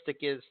realistic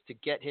is to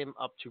get him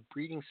up to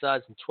breeding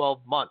size in 12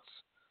 months?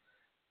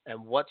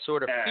 And what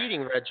sort of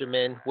feeding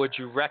regimen would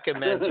you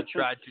recommend to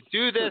try to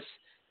do this?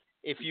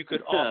 If you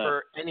could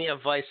offer any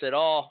advice at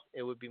all,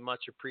 it would be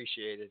much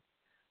appreciated.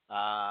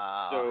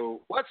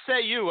 So, what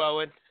say you,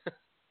 Owen?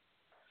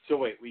 So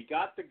wait, we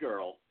got the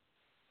girl,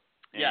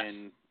 yes.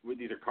 And with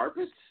these are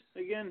carpets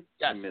again?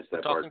 Yes, I missed we're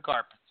that talking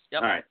part. carpets.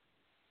 Yep. All right.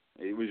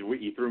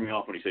 He threw me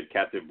off when he said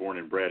captive born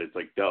and bred. It's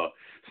like duh.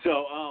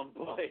 So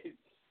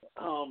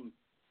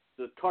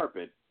the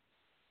carpet,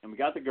 and we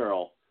got the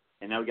girl,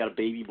 and now we got a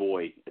baby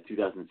boy at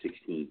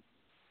 2016,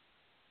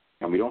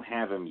 and we don't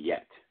have him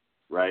yet,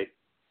 right?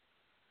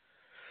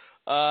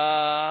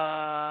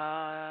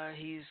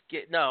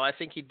 No, I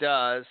think he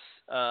does,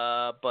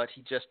 but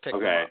he just picked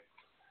him up.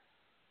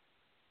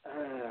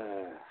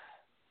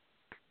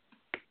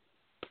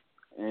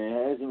 And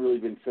it hasn't really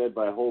been fed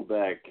by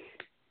holdback.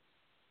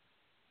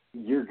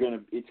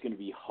 It's gonna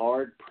be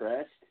hard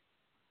pressed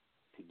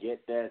to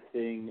get that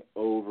thing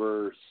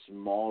over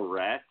small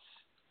rats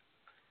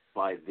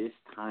by this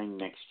time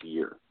next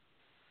year.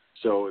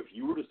 So if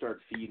you were to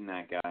start feeding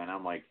that guy, and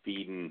I'm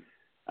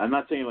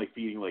not saying like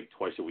feeding like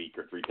twice a week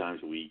or 3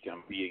 times a week.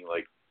 I'm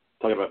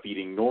talking about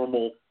feeding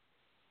normal,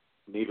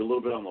 maybe a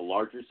little bit on the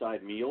larger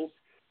side meals.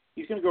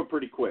 He's going to go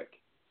pretty quick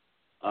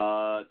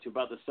to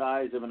about the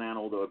size of an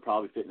animal that would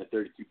probably fit in a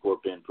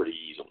 32-quart bin pretty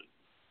easily.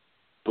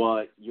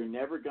 But you're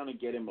never going to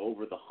get him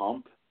over the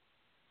hump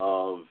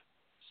of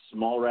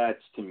small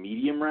rats to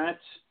medium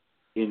rats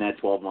in that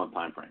 12-month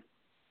time frame.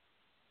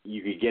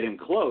 You could get him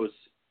close,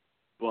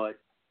 but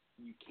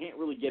you can't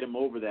really get him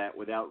over that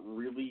without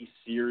really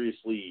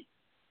seriously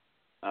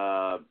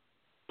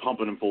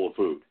pumping him full of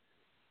food.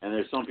 And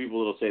there's some people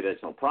that will say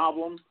that's no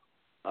problem.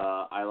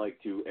 I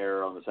like to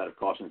err on the side of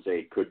caution and say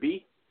it could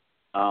be.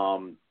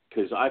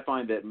 Because I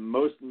find that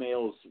most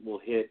males will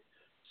hit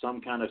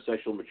some kind of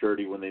sexual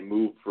maturity when they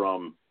move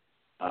from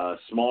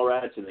small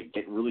rats and they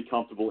get really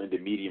comfortable into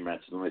medium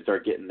rats. And when they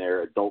start getting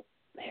their adult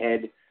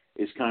head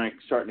is kind of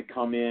starting to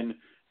come in,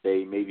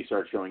 they maybe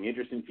start showing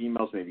interest in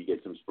females, maybe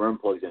get some sperm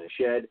plugs in a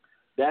shed.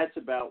 That's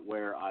about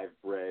where I've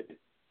bred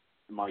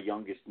my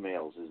youngest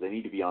males, is they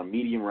need to be on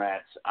medium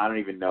rats. I don't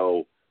even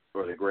know,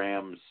 or the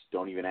grams,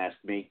 don't even ask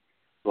me.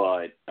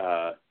 But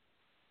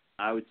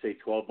I would say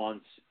 12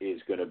 months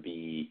is going to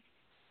be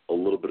a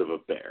little bit of a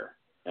bear.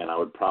 And I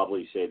would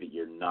probably say that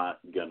you're not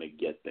going to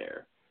get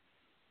there.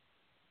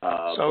 But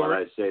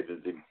I say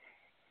that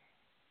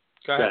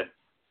Go ahead.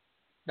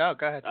 No,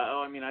 go ahead.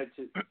 I'd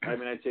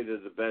say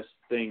that the best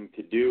thing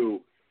to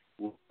do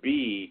would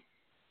be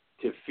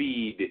to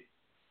feed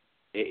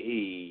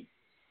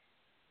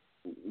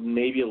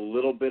maybe a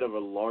little bit of a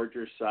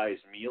larger size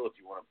meal if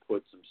you want to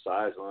put some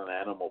size on an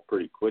animal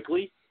pretty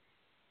quickly,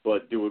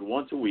 but do it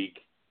once a week.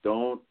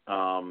 Don't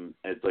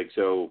it's like,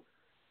 so,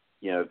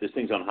 if this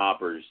thing's on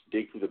hoppers,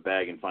 dig through the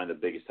bag and find the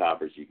biggest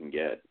hoppers you can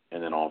get,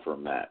 and then offer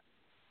them that.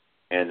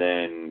 And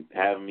then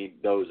have them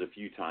eat those a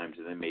few times,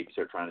 and then maybe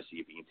start trying to see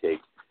if you can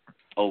take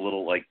a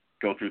little,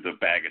 go through the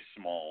bag of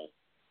small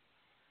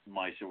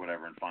mice or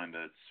whatever and find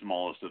the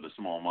smallest of the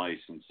small mice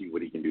and see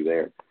what he can do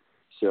there.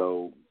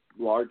 So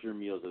larger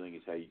meals, I think,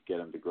 is how you get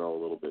them to grow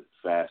a little bit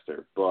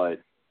faster.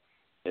 But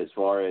as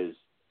far as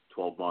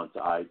 12 months,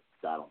 I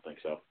don't think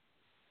so.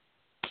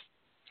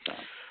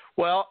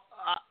 Well,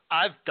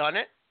 I've done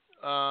it.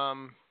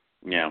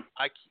 Yeah.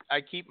 I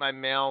keep my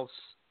males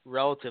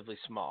relatively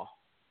small.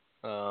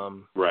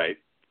 Right.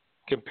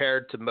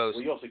 Compared to most.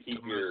 Well, you also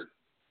keep your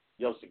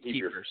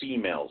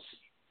females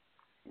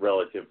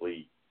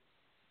relatively,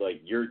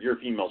 your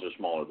females are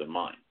smaller than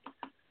mine.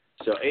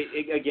 So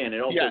again,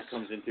 it also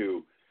comes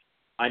into,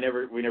 we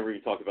never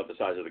even talked about the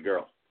size of the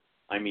girl.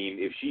 I mean,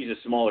 if she's a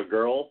smaller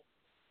girl,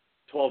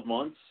 12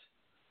 months,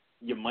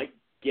 you might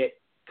get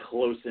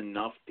close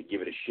enough to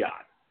give it a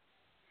shot.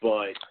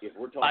 But if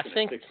we're talking a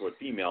 6-foot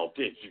female,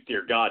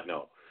 dear God,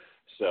 no.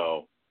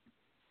 So.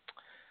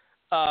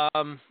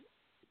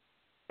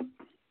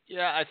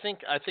 Yeah, I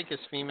think his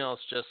female is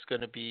just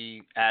going to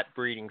be at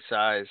breeding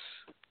size,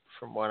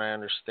 from what I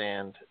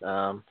understand.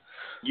 I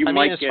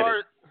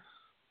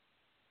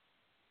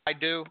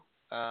do,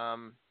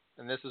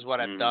 and this is what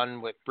I've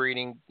done with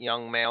breeding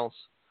young males.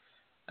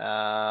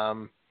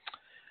 I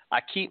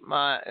keep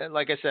my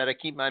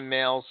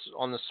males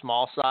on the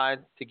small side.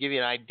 To give you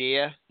an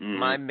idea,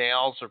 my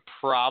males are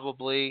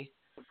probably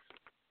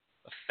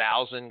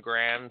 1,000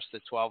 grams to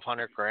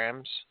 1,200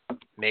 grams,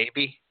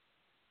 maybe.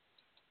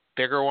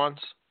 Bigger ones.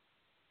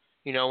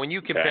 When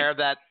you compare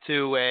that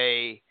to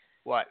a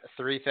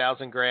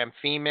 3,000 gram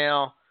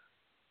female,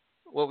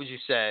 what would you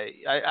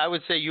say? I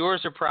would say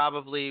yours are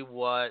probably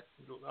what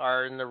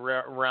are in the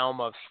realm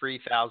of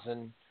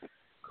 3,000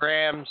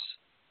 grams.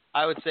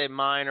 I would say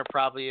mine are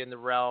probably in the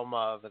realm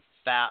of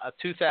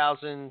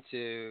 2,000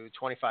 to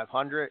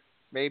 2,500.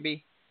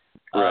 maybe.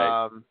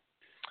 Right.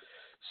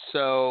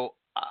 So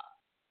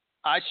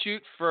I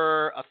shoot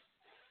for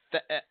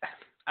that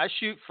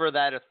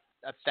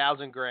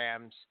 1,000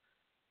 grams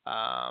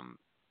by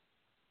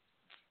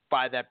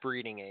that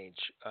breeding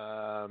age.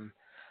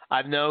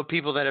 I've known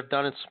people that have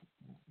done it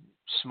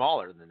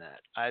smaller than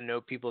that. I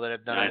know people that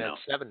have done it at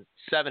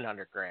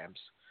 700 grams.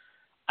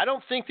 I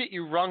don't think that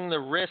you run the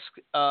risk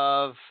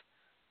of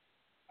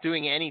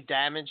doing any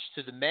damage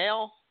to the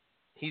male.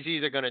 He's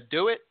either going to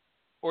do it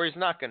or he's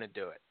not going to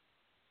do it.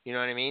 You know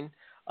what I mean?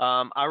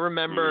 I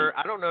remember,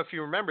 I don't know if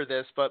you remember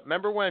this, but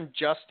remember when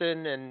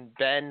Justin and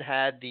Ben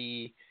had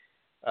the,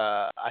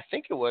 I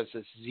think it was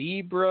a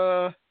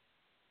zebra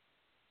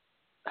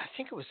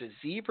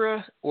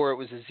or it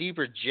was a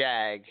zebra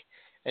jag,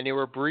 and they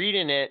were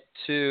breeding it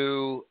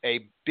to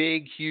a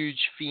big, huge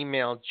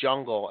female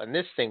jungle, and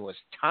this thing was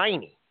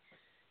tiny,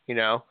 you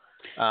know?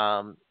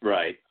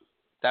 Right.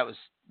 That was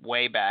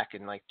way back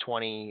in like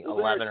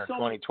 2011 or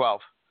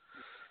 2012.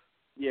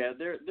 Yeah,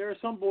 there are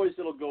some boys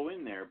that'll go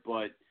in there,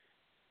 but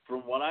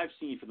from what I've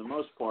seen, for the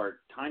most part,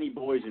 tiny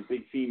boys and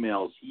big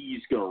females,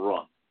 he's going to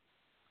run.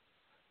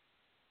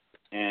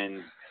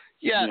 And,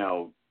 yeah. You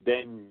know,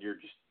 then you're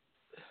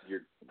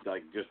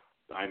like,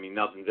 I mean,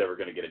 nothing's ever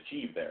going to get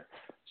achieved there.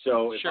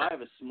 So if Sure. I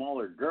have a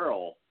smaller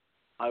girl,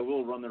 I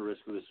will run the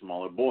risk with a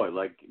smaller boy.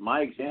 Like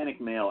my Xanic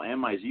male and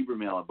my zebra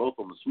male are both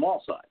on the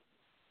small side.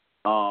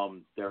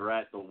 They're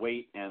at the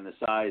weight and the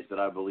size that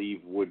I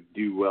believe would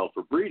do well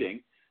for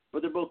breeding,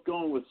 but they're both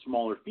going with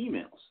smaller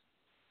females.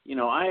 You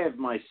know, I have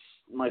my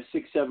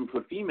 6-7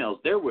 foot females.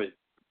 They're with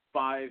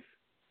 5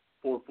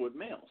 4-foot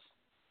males.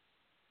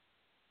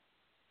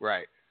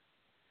 Right.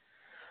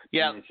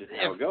 Yeah. And it's just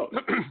how it goes.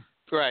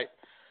 Right.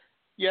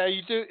 Yeah,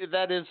 you do.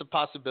 That is a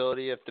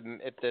possibility. If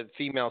the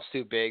female's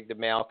too big, the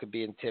male could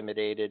be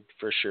intimidated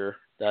for sure.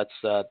 That's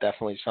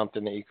definitely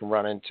something that you can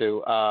run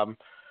into.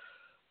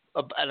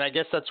 And I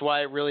guess that's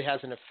why it really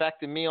hasn't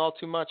affected me all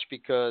too much,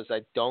 because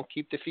I don't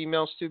keep the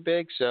females too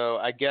big. So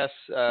I guess,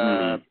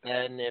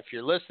 and if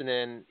you're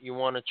listening, you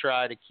want to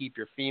try to keep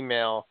your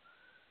female,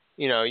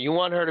 you know, you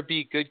want her to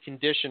be good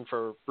condition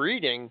for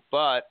breeding,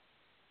 but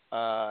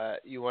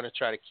you want to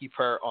try to keep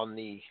her on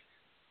the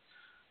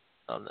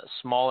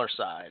smaller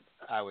side,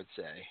 I would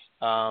say.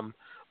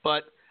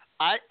 But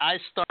I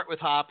start with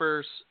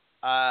hoppers.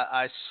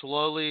 I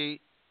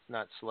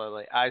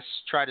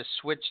try to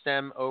switch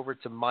them over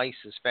to mice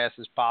as fast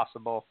as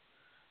possible.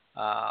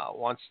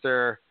 Once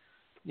they're,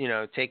 you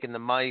know, taking the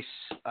mice,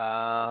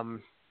 I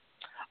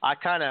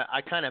kind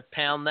of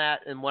pound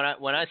that. And when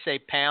I say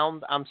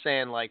pound, I'm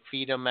saying like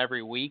feed them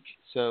every week.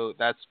 So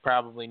that's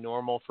probably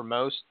normal for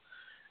most.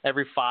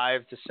 Every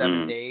 5 to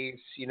 7 days,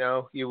 you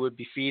know, you would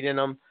be feeding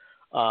them.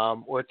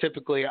 Or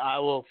typically I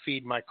will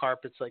feed my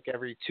carpets like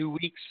every 2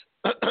 weeks.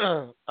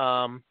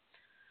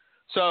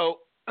 So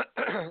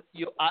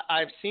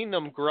I've seen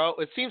them grow.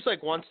 It seems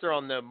like once they're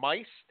on the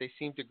mice, they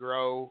seem to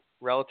grow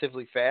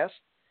relatively fast.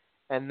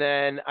 And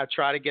then I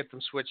try to get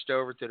them switched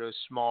over to those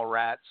small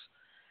rats.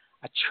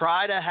 I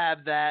try to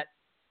have that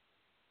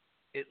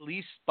at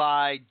least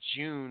by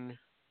June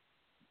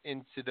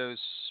into those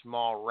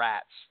small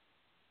rats,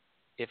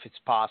 if it's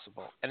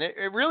possible. And it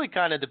really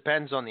kind of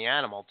depends on the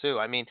animal too.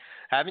 I mean,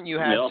 haven't you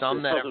had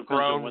some that have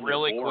grown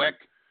really quick?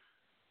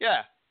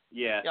 Yeah.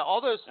 Yeah. Yeah,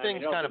 all those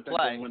things kind of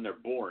play. When they're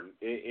born.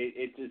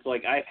 It's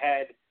like I've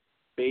had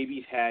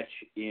babies hatch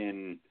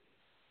in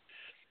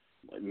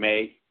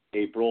May,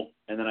 April,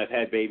 and then I've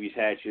had babies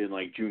hatch in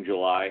like June,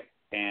 July,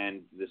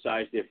 and the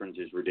size difference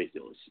is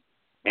ridiculous.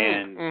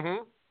 And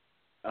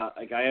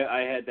like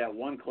I had that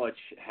one clutch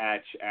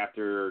hatch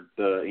after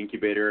the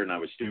incubator, and I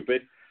was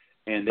stupid,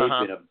 and they've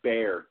been a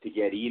bear to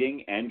get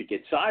eating and to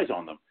get size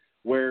on them.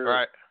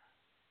 Where,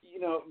 you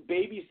know,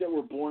 babies that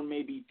were born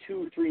maybe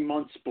 2-3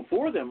 months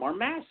before them are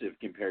massive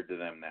compared to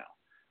them now,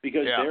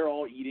 because they're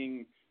all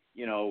eating,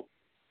 you know,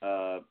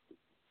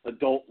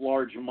 adult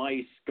large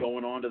mice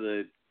going on to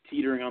the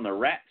teetering on the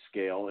rat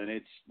scale, and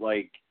it's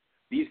like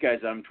these guys,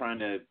 I'm trying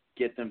to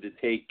get them to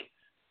take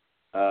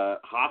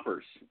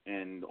hoppers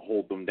and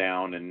hold them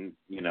down, and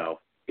you know,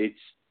 it's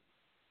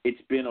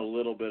been a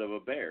little bit of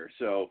a bear.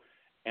 So,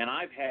 and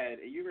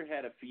you ever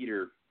had a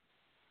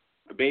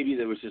baby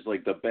that was just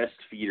like the best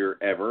feeder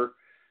ever,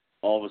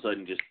 all of a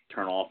sudden just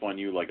turn off on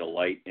you like a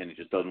light, and it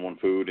just doesn't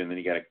want food, and then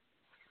you got to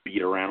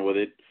beat around with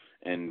it,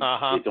 and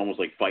it's almost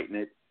like fighting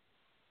it.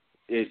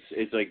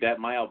 It's like that.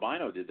 My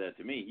albino did that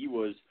to me. He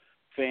was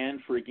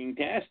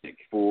fan-freaking-tastic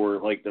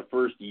for like the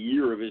first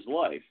year of his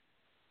life,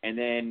 and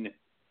then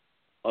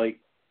like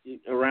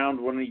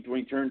around when he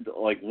turned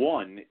like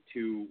 1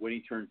 to when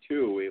he turned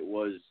 2, it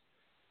was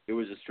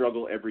a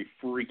struggle every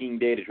freaking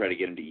day to try to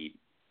get him to eat.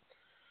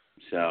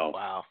 So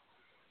wow.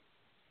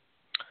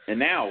 And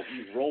now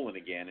he's rolling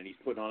again, and he's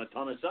putting on a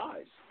ton of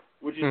size,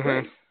 which is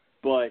great.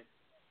 But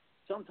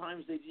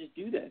sometimes they just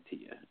do that to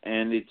you,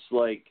 and it's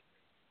like,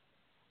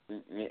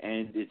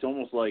 and it's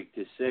almost like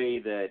to say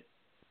that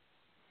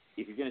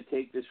if you're going to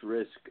take this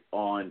risk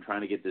on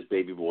trying to get this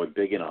baby boy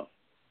big enough,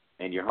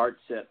 and your heart's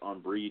set on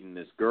breeding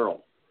this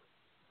girl,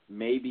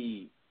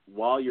 maybe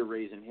while you're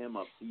raising him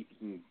up, see if you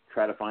can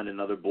try to find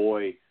another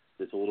boy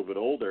that's a little bit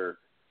older.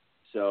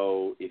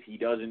 So if he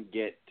doesn't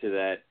get to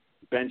that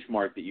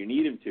benchmark that you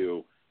need him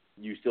to,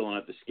 you still don't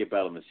have to skip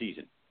out on the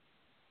season.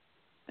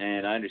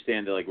 And I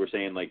understand that, like we're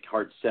saying, like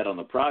heart set on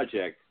the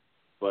project,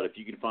 but if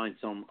you can find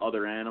some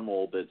other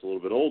animal that's a little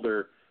bit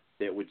older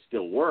that would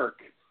still work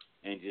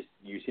and just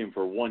use him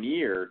for 1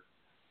 year,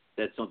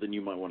 that's something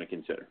you might want to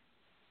consider.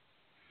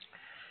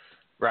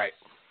 Right.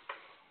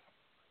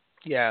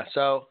 Yeah,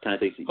 so kind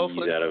of takes the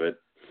ease out of it.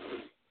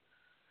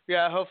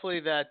 Yeah, hopefully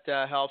that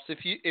helps.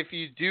 If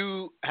you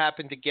do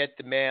happen to get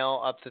the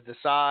male up to the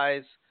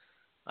size,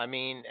 I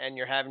mean, and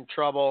you're having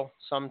trouble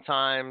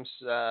sometimes,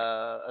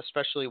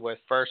 especially with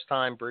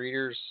first-time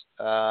breeders,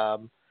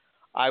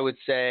 I would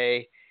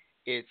say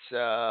it's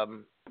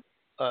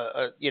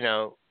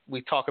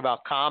we talk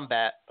about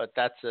combat, but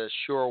that's a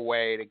sure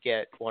way to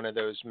get one of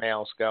those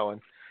males going.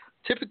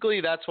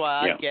 Typically, that's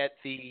why I get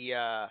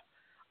I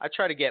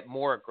try to get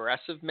more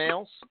aggressive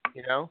males,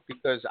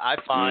 because I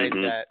find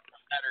that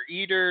better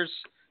eaters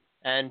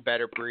and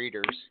better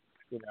breeders,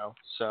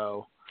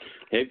 so.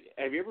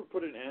 Have you ever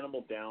put an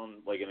animal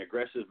down, like an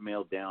aggressive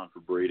male down for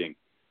breeding?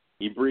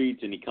 He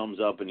breeds and he comes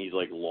up and he's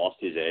like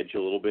lost his edge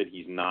a little bit.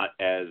 He's not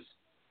as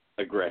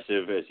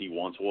aggressive as he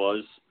once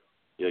was.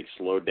 He like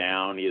slowed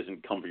down. He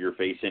doesn't come for your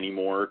face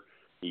anymore.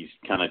 He's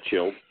kind of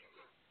chilled.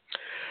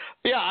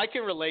 Yeah, I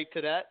can relate to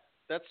that.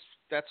 That's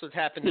what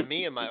happened to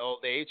me in my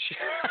old age.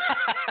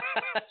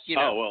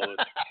 Oh, well,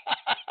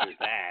 there's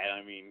that.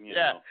 I mean,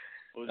 I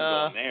wasn't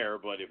going there,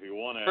 but if you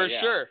want to. For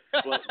sure.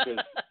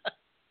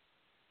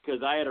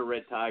 Because I had a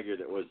red tiger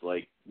that was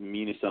like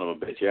meanest son of a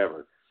bitch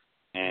ever.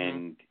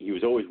 And he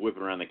was always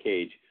whipping around the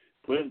cage.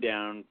 Put him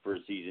down for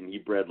a season. He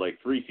bred like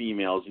 3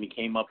 females, and he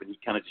came up and he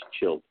kind of just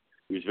chilled.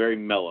 He was very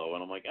mellow.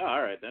 And I'm like,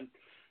 all right, then.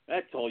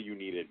 That's all you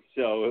needed.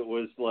 So it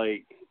was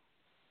like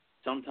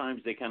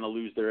sometimes they kind of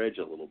lose their edge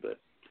a little bit.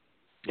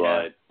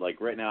 But like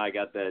right now I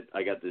got the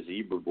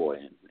zebra boy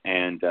in,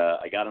 and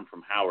I got him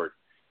from Howard.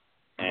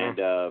 And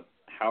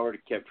Howard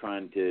kept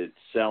trying to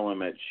sell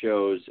him at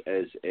shows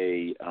as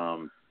a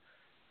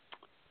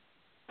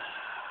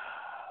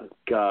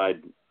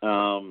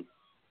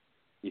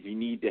if you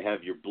need to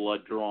have your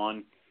blood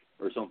drawn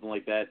or something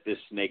like that, this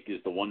snake is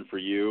the one for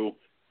you.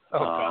 Oh,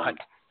 God.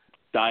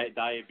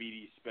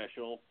 Diabetes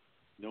special.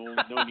 No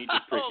need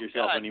to prick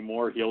yourself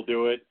anymore. He'll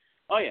do it.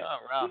 Oh, yeah. Oh,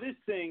 wow. So this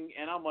thing,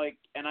 and I'm like,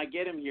 and I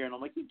get him here, and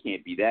I'm like, he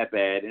can't be that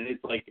bad. And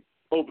it's like,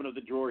 open up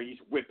the drawer, he's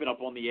whipping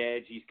up on the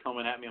edge, he's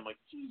coming at me. I'm like,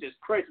 Jesus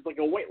Christ, it's like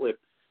a weight lift.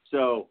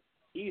 So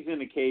he's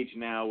in a cage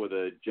now with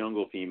a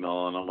jungle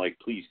female, and I'm like,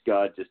 please,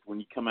 God, just when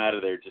you come out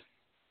of there, just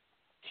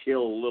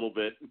chill a little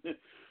bit.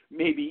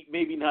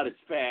 maybe not as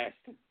fast.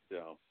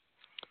 So.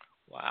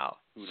 Wow.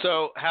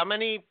 So how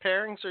many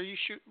pairings are you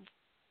shooting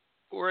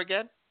for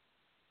again?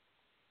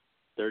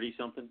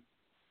 30-something.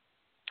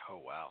 Oh,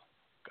 wow.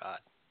 God.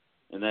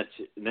 And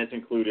that's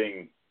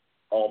including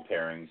all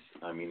pairings.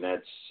 I mean,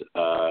 that's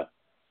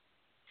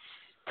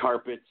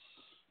carpets,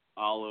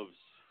 olives.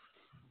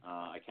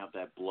 I count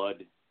that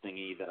blood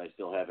thingy that I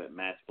still have at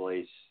Matt's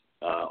place.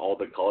 All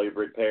the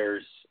colubrid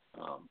pairs,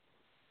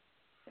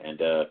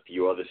 and a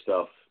few other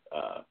stuff.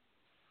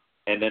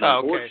 And then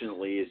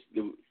unfortunately,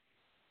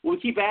 we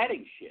keep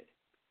adding shit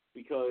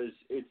because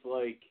it's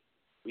like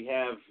we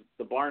have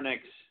the Barnecks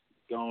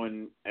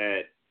going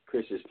at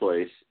Chris's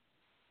place.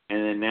 And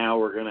then now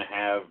we're going to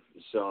have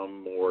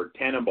some more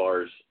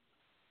Tannenbars.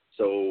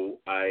 So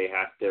I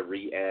have to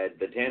re-add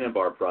the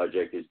Tannenbar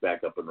project is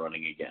back up and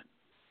running again.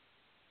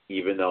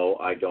 Even though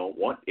I don't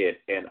want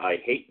it and I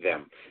hate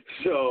them.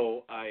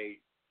 So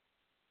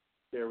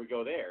there we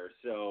go there.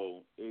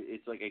 So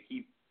it's like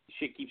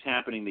shit keeps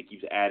happening that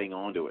keeps adding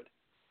on to it.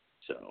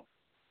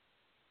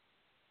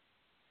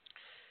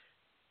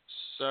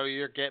 So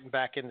you're getting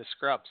back into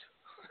scrubs.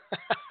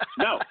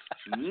 No,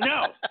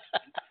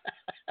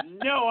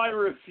 I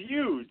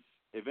refuse.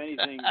 If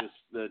anything,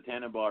 the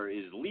Tannenbar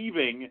is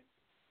leaving,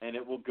 and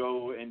it will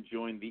go and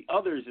join the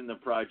others in the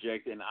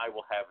project, and I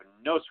will have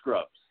no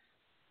scrubs.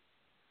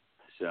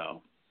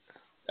 So.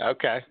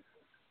 Okay.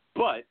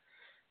 But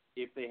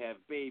if they have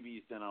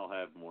babies, then I'll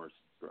have more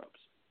scrubs.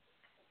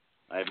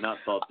 I have not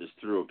thought this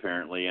through,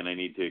 apparently, and I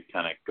need to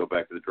kind of go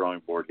back to the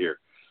drawing board here.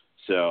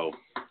 So.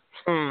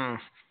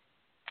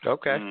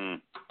 Okay.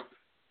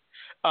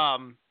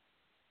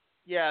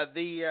 Yeah,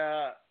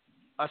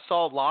 I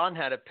saw Lon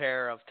had a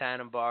pair of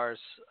Tannenbars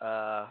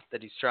that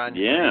he's trying to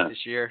breed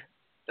this year.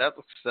 That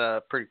looks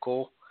pretty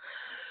cool.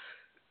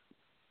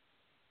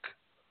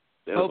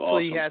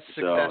 Hopefully awesome. He has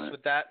success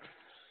with that.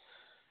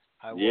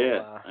 I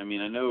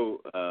mean, I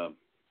know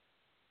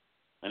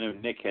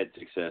Nick had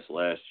success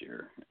last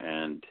year,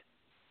 and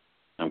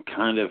I'm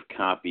kind of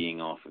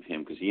copying off of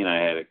him because he and I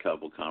had a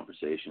couple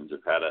conversations of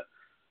how to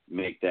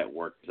make that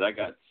work. Because I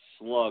got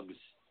slugs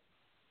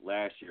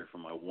last year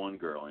from my one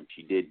girl, and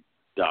she did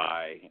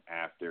die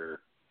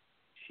after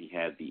she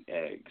had the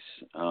eggs.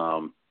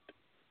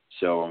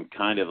 So I'm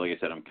kind of, like I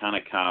said, I'm kind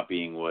of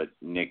copying what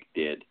Nick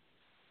did,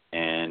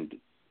 and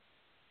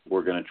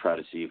we're going to try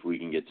to see if we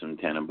can get some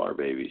Tannenbar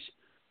babies.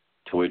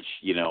 to which,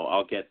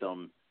 I'll get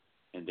them,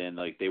 and then,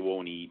 like, they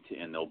won't eat,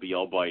 and they'll be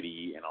all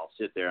bitey, and I'll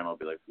sit there, and I'll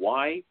be like,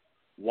 why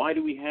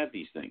do we have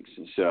these things?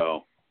 And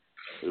so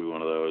it'll be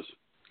one of those.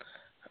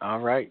 All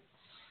right.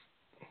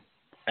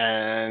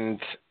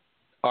 And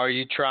are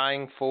you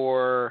trying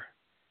for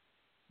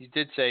 – you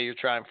did say you're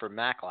trying for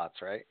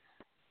Macklots, right?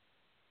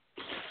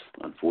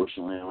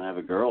 Unfortunately, I don't have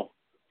a girl.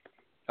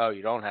 Oh,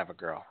 you don't have a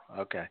girl.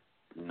 Okay.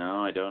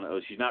 No, I don't.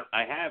 Oh, she's not –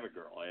 I have a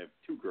girl. I have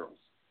two girls.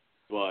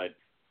 But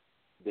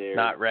they're –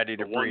 not ready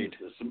to breed.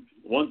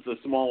 One's the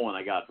small one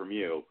I got from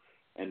you,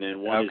 and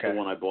then one is the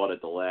one I bought at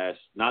the last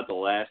 – not the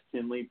last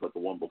Tinley, but the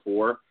one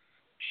before.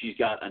 She's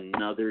got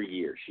another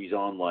year. She's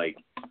on, like,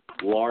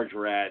 large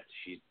rats.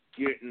 She's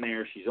getting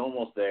there. She's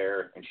almost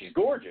there, and she's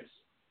gorgeous.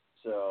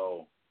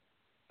 So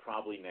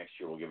probably next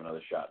year we'll give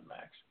another shot at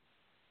Max.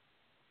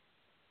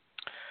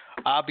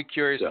 I'll be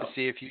curious to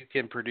see if you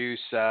can produce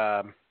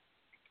what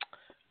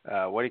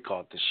do you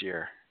call it this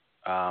year?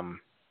 Olives?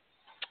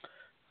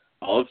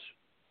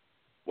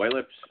 White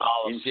lips?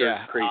 Olives,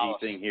 insert crazy olives.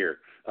 Thing here.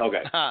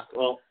 Okay.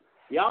 Well,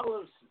 the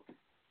olives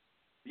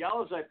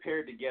I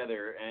paired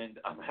together, and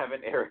I'm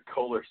having Eric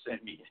Kohler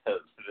send me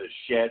the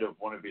shed of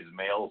one of his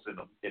males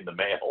in the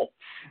mail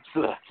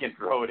so that I can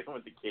throw it in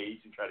with the cage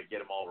and try to get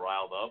them all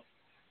riled up.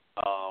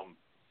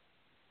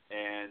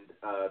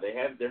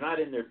 They're not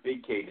in their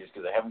big cages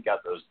because I haven't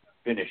got those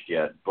finished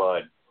yet,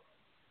 but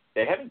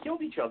they haven't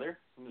killed each other,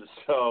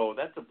 so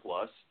that's a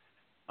plus.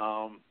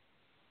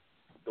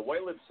 The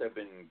white lips have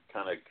been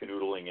kind of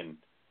canoodling and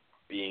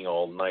being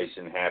all nice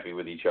and happy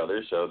with each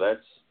other, so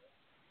that's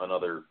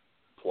another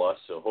plus.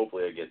 So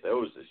hopefully I get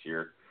those this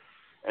year.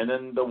 And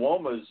then the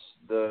Womas,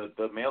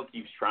 the male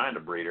keeps trying to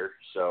breed her,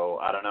 so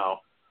I don't know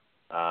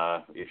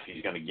if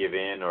she's going to give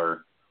in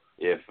or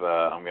if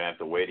I'm going to have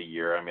to wait a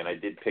year. I mean, I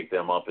did pick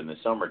them up in the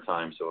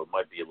summertime, so it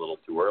might be a little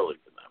too early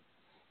for them.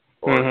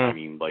 Or, I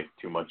mean, like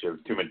too much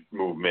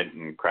movement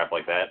and crap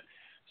like that.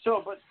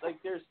 So, but like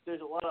there's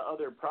a lot of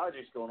other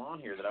projects going on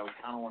here that I would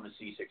kind of want to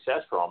see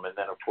success from. And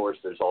then, of course,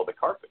 there's all the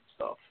carpet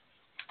stuff.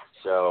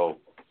 So,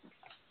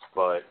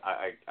 but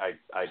I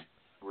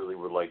really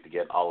would like to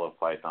get olive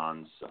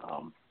pythons.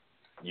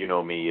 You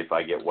know me, if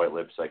I get white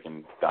lips, I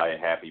can die a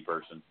happy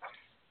person.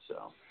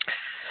 So.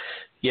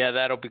 Yeah,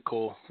 that'll be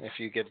cool if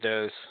you get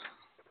those.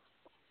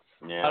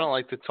 Yeah. I don't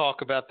like to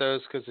talk about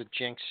those because it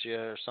jinx you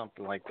or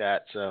something like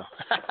that. So.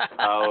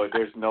 Oh,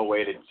 there's no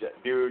way to,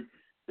 dude.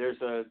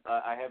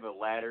 I have a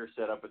ladder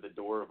set up at the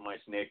door of my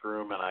snake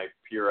room, and I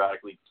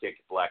periodically kick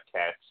black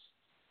cats.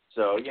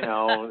 So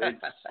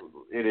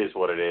it is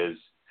what it is.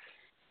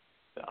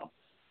 So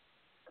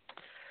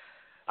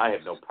I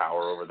have no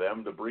power over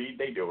them. The breed,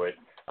 they do it.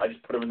 I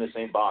just put them in the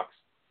same box.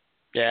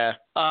 Yeah.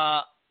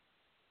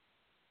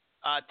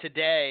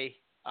 Today,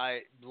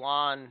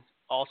 Lon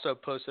also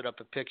posted up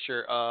a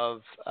picture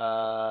of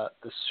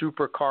the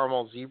Super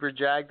Caramel Zebra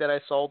Jag that I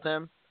sold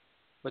him,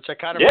 which I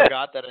kind of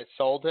forgot that I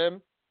sold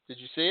him. Did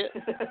you see it?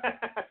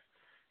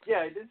 Yeah,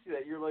 I did see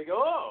that. You're like,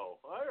 oh.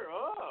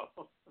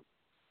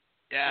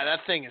 Yeah, that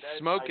thing is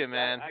smoking,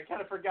 man. I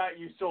kind of forgot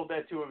you sold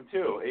that to him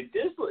too. It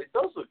does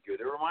look good.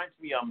 It reminds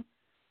me,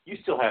 you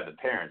still have the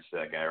parents to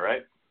that guy,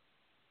 right?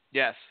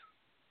 Yes.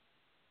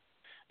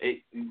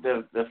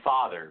 The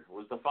father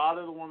was the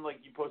father one like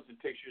you posted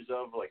pictures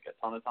of like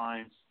a ton of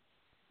times.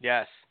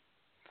 Yes.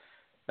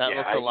 That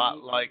looks a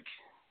lot like.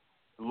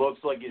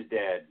 Looks like his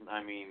dad.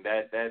 I mean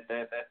that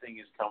thing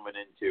is coming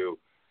into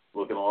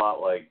looking a lot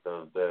like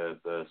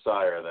the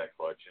sire of that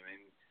clutch. I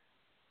mean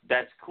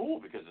that's cool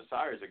because the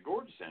sire is a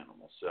gorgeous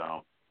animal.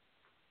 So.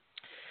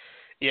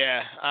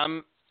 Yeah,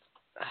 I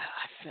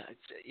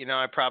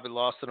probably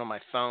lost it on my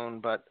phone,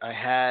 but I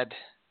had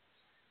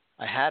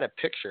a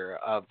picture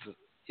of.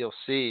 You'll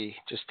see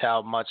just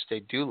how much they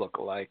do look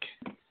alike.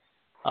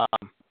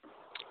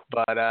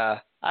 But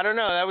I don't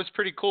know. That was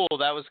pretty cool.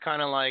 That was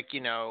kind of like,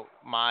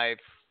 my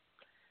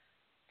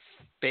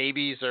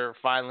babies are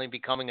finally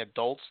becoming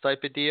adults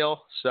type of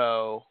deal.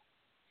 So,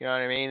 you know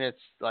what I mean?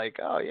 It's like,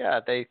 oh,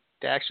 yeah, they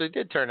actually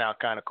did turn out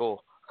kind of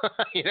cool.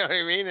 You know what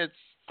I mean?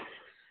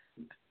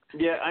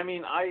 Yeah, I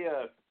mean,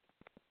 I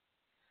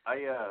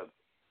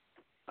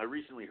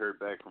recently heard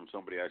back from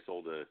somebody I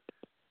sold a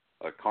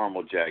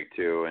caramel jag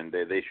to, and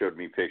they showed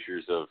me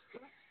pictures of,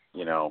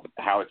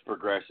 how it's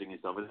progressing and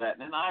stuff like that.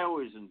 And I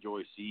always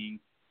enjoy seeing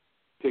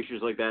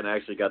pictures like that. And I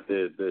actually got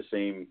the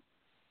same,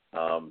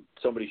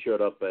 somebody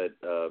showed up at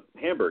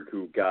Hamburg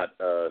who got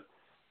a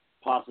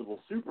possible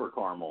super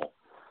caramel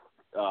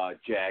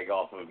jag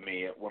off of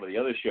me at one of the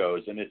other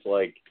shows. And it's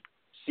like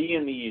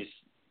seeing these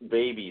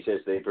babies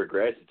as they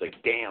progress, it's like,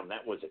 damn,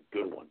 that was a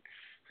good one.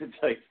 It's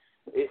like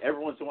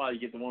every once in a while you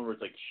get the one where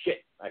it's like,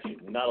 shit, I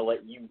should not have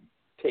let you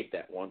take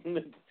that one.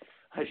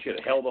 I should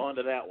have held on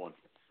to that one.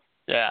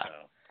 Yeah.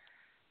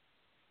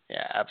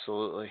 Yeah,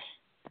 absolutely.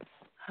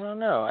 I don't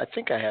know. I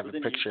think I have a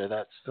picture of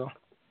that still.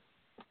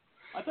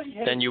 I thought you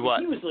had. Then you what?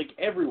 He was like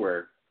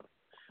everywhere.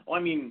 Well,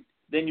 I mean,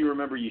 then you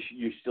remember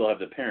you still have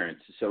the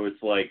parents, so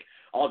it's like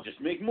I'll just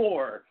make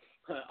more.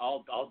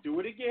 I'll do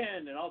it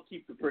again, and I'll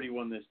keep the pretty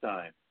one this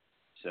time.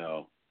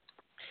 So.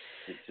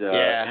 It's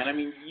yeah. And I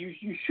mean,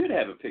 you should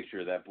have a picture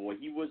of that boy.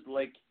 He was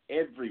like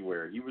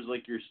everywhere. He was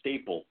like your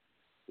staple.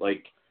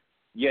 Like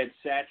you had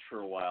Satch for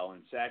a while,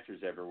 and Satch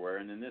was everywhere,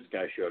 and then this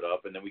guy showed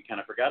up, and then we kind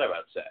of forgot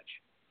about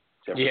Satch,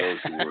 except for those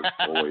who were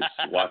always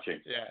watching.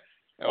 Yeah,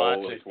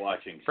 always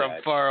watching from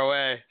Satch. far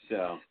away.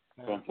 So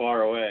from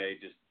far away,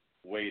 just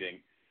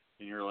waiting,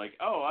 and you're like,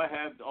 oh, I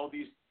have all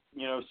these,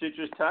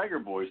 citrus tiger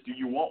boys. Do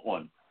you want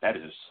one? That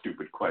is a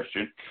stupid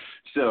question.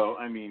 So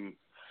I mean,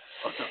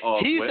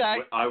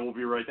 I will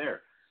be right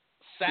there.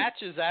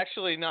 Satch is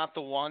actually not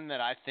the one that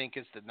I think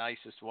is the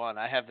nicest one.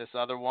 I have this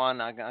other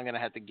one. I'm gonna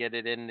have to get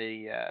it in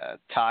the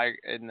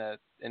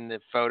in the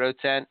photo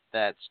tent.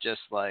 That's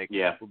just like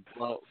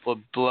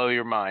will blow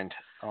your mind.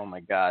 Oh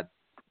my God,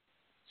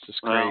 it's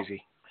just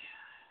crazy.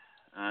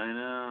 Well, I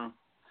know.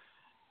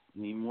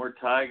 Need more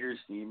tigers.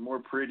 Need more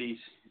pretties.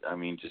 I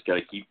mean, just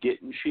gotta keep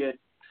getting shit.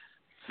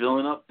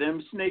 Filling up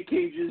them snake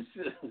cages.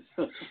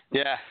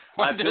 Yeah.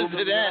 When does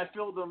it end? I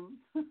filled them.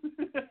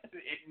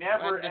 It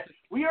never.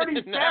 We already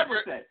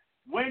established that.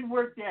 When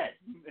we're dead.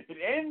 It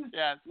ends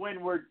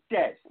when we're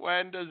dead.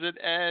 When does it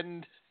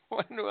end?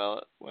 When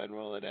will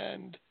it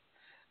end?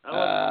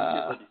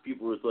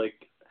 People was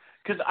like,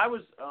 because I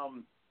was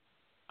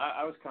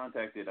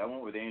contacted. I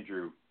went with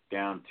Andrew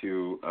down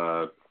to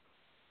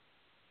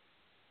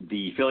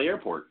the Philly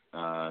airport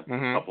a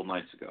couple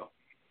nights ago.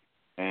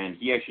 And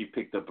he actually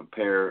picked up a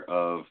pair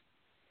of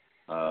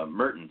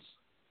Mertens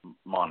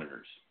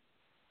monitors.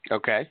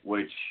 Okay.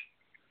 Which,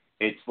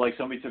 it's like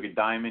somebody took a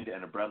diamond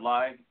and a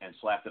breadlie and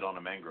slapped it on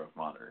a mangrove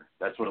monitor.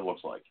 That's what it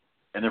looks like.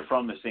 And they're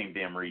from the same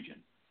damn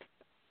region.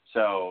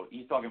 So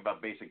he's talking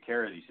about basic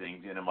care of these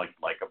things, and I'm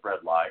like a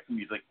breadlie. And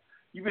he's like,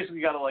 you basically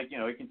got to it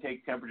can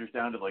take temperatures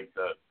down to like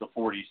the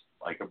 40s,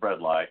 like a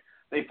breadlie.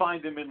 They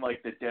find them in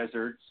like the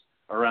deserts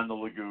around the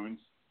lagoons.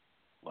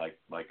 Like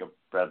a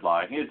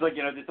breadlie. It's like,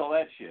 it's all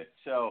that shit.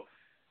 So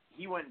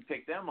he went and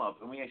picked them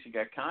up, and we actually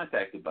got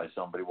contacted by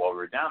somebody while we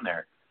were down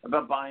there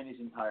about buying his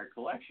entire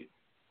collection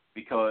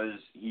because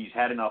he's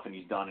had enough and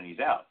he's done and he's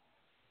out.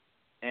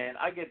 And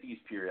I get these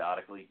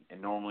periodically,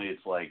 and normally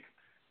it's like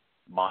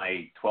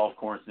my 12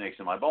 corn snakes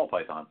and my ball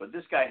python. But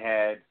this guy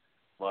had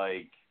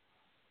like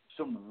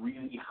some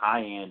really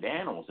high-end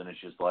animals, and it's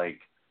just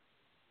like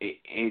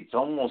it's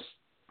almost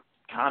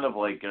kind of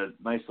like a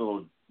nice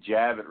little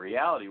jab at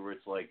reality where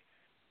it's like,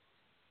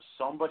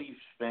 somebody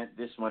spent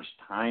this much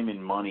time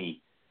and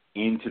money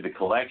into the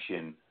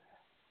collection,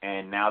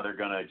 and now they're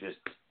gonna just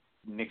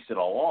nix it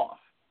all off.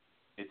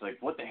 It's like,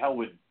 what the hell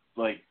would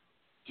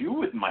do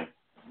with my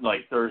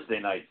Thursday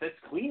nights? That's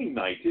cleaning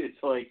night.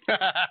 It's like to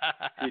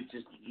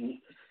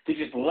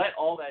just let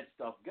all that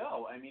stuff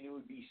go. I mean, it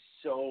would be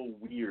so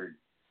weird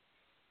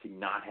to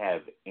not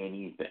have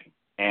anything.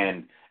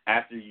 And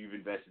after you've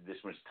invested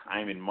this much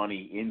time and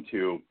money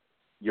into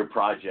your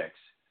projects,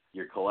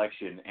 your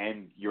collection,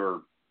 and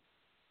your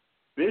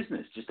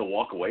business, just to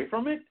walk away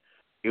from it,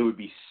 it would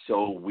be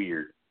so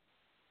weird.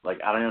 I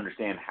don't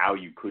understand how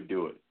you could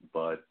do it,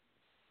 but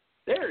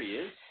there he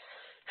is.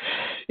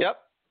 Yep.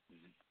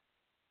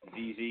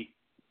 ZZ,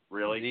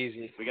 really?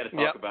 ZZ. We got to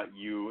talk about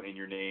you and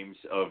your names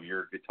of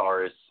your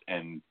guitarists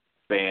and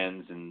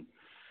bands and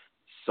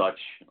such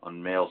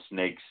on Male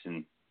Snakes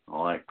and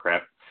all that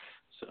crap.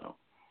 So.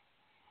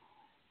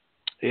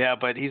 Yeah,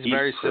 but he's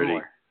very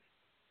similar.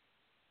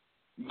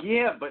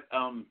 Yeah, but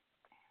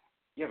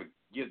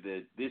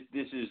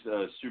this is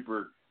a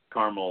Super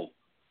Caramel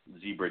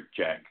Zebra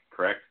Jag,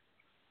 correct?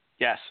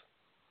 Yes.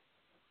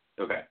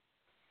 Okay.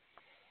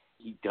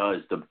 He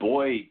does. The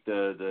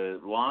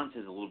Lance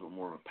has a little bit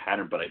more of a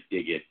pattern, but I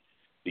dig it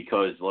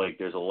because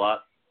there's a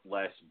lot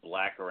less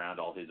black around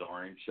all his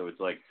orange, so it's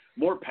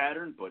more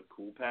pattern but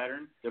cool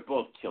pattern. They're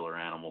both killer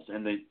animals,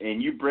 and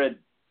you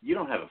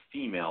don't have a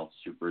female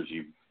Super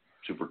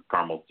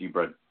Caramel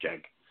Zebra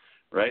Jag,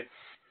 right?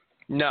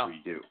 No. Or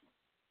you do.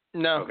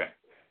 No. Okay.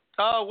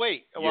 Oh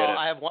wait. Well,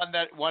 I have one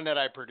that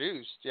I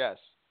produced. Yes,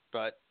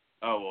 but.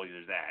 Oh well,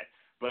 there's that.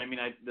 But I mean,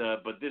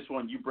 but this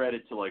one you bred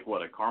it to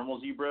what, a caramel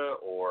zebra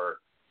or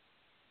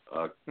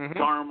a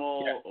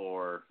caramel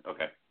or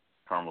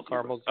caramel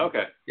zebra. Caramel zebra.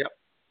 Okay. Yep.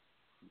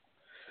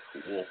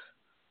 Cool.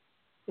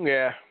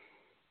 Yeah.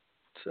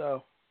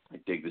 So. I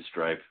dig the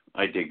stripe.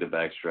 I dig the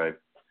back stripe.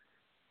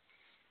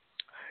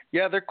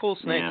 Yeah, they're cool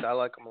snakes. Yeah. I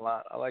like them a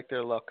lot. I like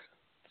their look.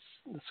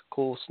 It's a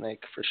cool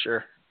snake for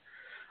sure.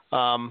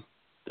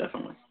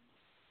 Definitely.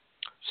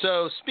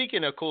 So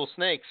speaking of cool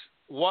snakes,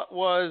 we're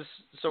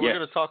going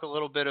to talk a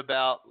little bit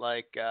about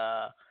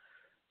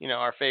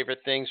our favorite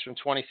things from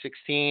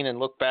 2016 and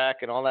look back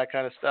and all that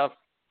kind of stuff.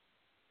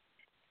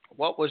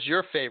 What was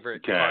your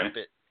favorite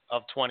carpet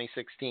of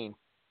 2016?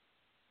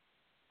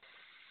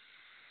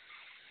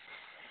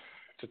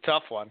 It's a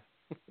tough one.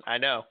 I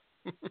know.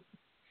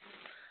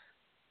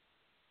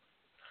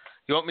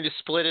 You want me to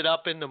split it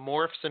up into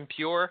morphs and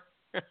pure?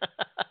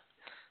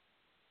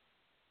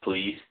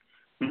 Please.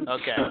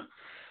 Okay.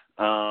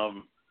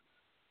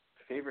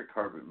 Favorite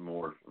carpet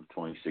morph of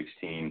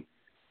 2016.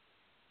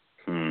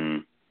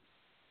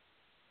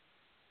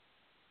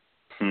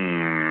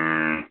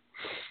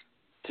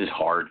 This is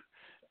hard.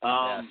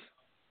 Yes.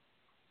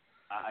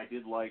 I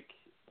did like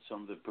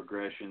some of the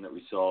progression that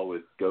we saw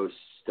with ghost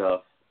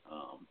stuff,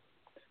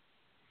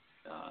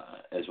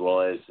 as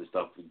well as the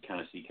stuff we kind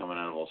of see coming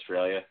out of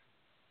Australia.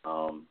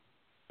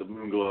 The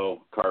Moonglow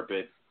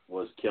carpet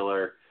was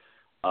killer.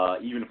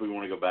 Even if we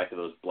want to go back to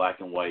those black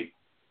and white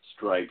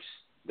stripes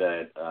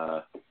that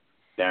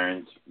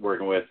Darren's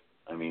working with,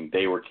 I mean,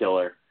 they were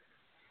killer.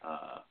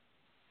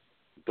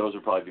 Those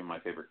would probably be my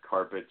favorite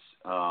carpets.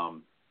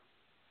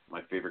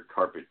 My favorite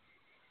carpet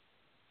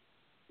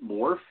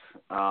morph.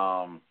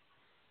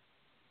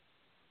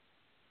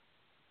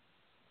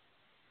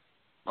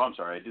 I'm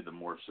sorry, I did the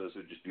morph, so this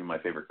would just be my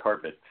favorite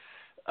carpet.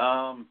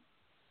 I'm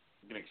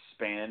going to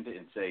expand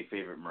and say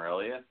favorite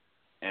Morelia,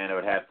 and it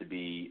would have to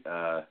be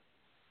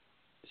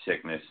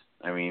Sickness.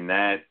 I mean,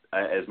 that,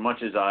 as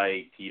much as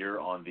I teeter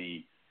on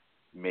the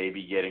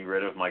maybe getting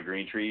rid of my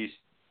green trees,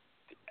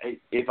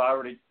 if I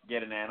were to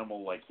get an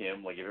animal like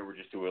him, like if it were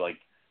just to like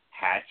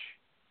hatch,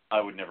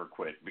 I would never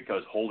quit,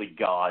 because holy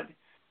God,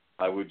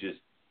 I would just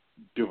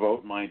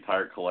devote my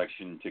entire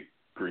collection to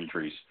green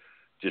trees,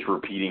 just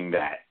repeating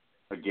that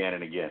again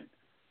and again.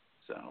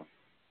 So,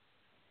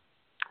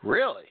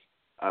 really,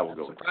 I will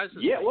go with that.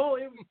 Yeah, well,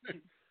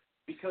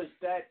 because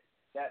that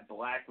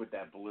black with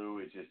that blue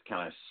is just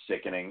kind of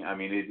sickening. I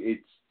mean,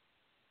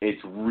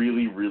 it's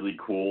really, really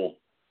cool,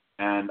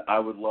 and I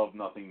would love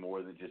nothing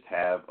more than just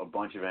have a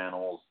bunch of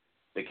animals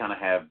that kind of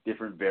have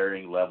different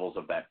varying levels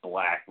of that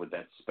black with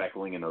that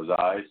speckling in those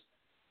eyes.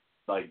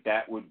 Like,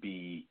 that would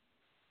be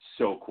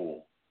so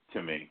cool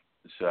to me.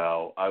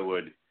 So I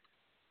would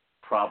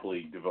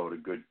probably devote a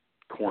good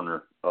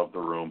corner of the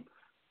room.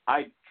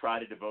 I try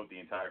to devote the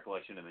entire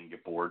collection and then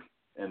get bored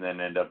and then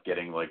end up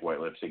getting like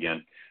White Lips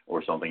again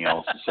or something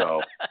else.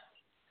 So,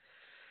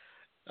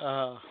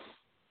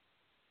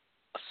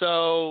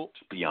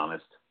 to be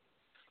honest.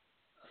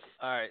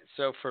 All right.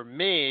 So for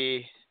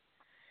me,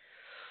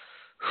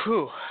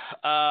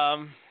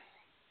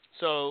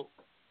 so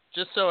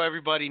just so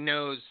everybody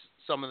knows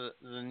some of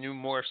the new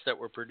morphs that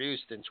were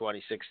produced in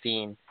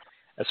 2016,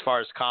 as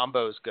far as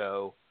combos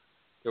go,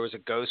 there was a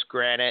Ghost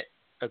Granite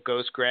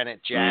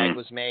Jag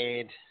was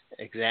made,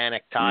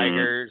 Axanthic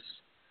Tigers,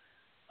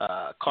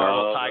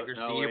 Carl Tiger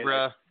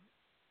Zebra.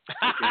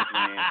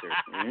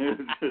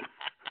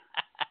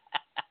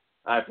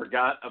 I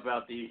forgot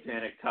about the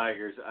Axanthic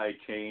Tigers. I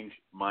changed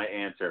my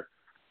answer.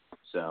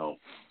 So,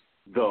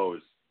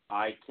 those.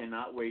 I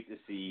cannot wait to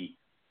see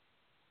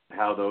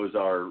how those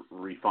are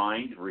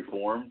refined,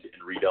 reformed,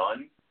 and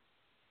redone.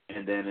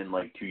 And then in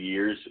like 2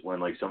 years, when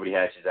like somebody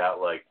hatches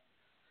out like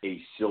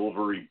a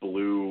silvery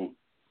blue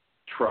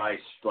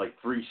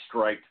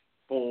three-striped,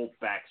 full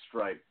back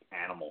striped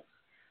animal.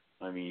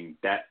 I mean,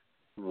 that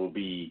will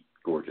be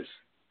gorgeous.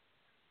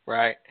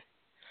 Right.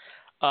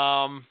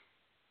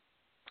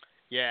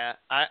 Yeah,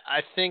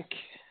 I think,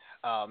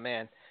 oh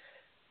man,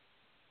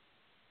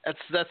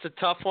 that's a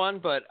tough one,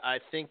 but I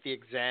think the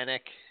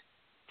Axanthic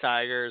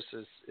Tigers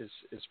is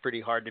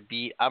pretty hard to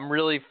beat. I'm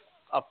really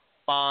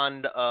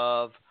fond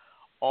of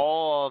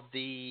all of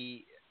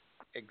the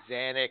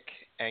Axanthic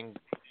and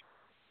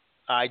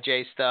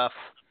IJ stuff.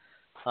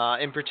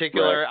 In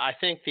particular, right. I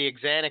think the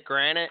Axanthic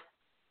Granite,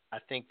 I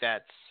think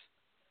that's,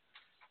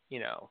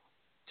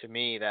 to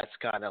me, that's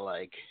kind of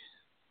like,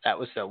 that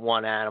was the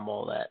one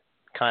animal that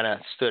kind of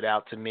stood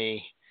out to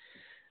me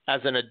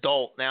as an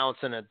adult. Now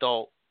it's an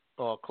adult,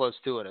 well, close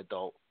to an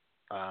adult.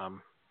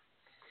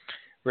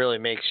 Really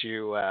makes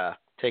you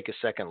take a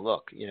second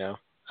look,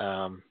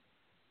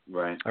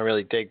 Right. I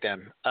really dig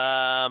them.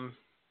 As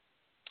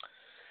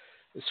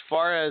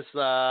far as,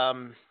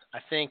 I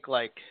think,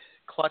 like,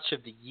 clutch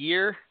of the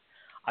year,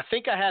 I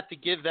think I have to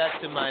give that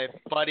to my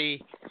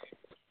buddy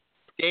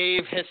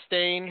Dave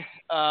Histane.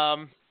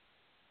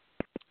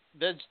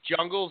 Those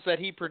jungles that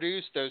he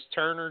produced, those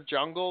Turner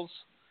jungles,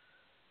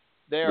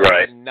 they're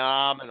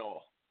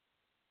phenomenal.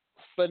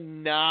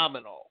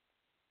 Phenomenal.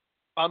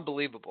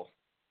 Unbelievable.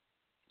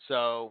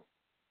 So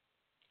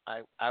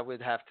I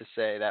would have to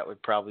say that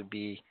would probably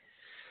be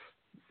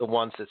the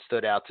ones that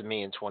stood out to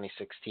me in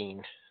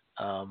 2016.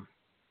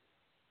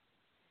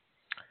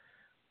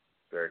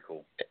 Very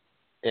cool.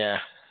 Yeah,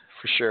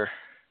 for sure.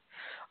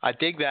 I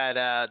dig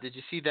that. Did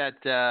you see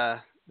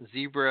that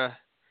zebra,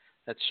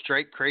 that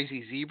straight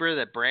crazy zebra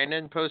that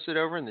Brandon posted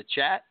over in the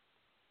chat?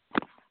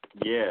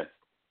 Yeah.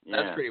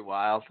 That's pretty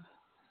wild.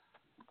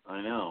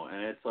 I know,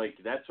 and it's like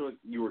that's what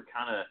you were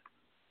kind of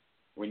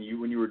when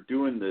you were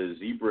doing the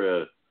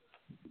zebra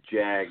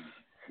jag,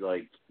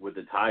 like with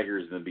the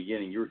tigers in the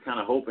beginning, you were kind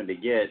of hoping to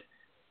get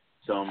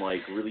some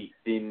like really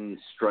thin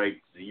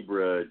striped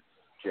zebra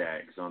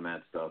jags on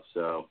that stuff.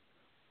 So,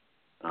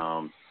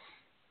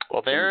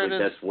 well, there it is.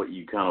 That's what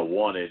you kind of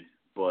wanted,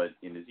 but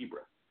in a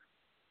zebra.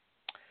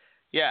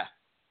 Yeah,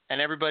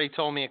 and everybody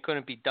told me it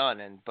couldn't be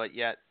done, but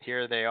yet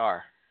here they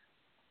are.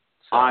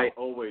 So. I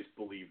always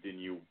believed in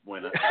you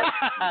when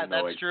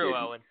that's true,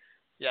 Owen.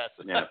 Yes.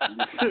 Yeah.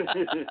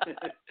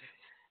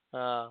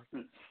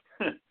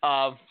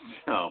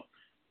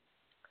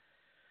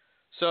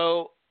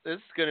 So this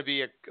is going to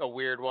be a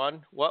weird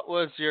one. What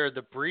was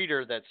the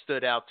breeder that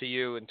stood out to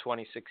you in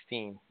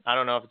 2016? I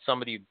don't know if it's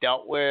somebody you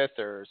dealt with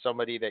or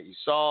somebody that you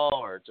saw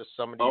or just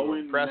somebody you were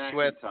impressed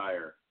with. Owen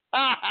McIntyre.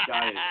 This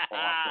guy is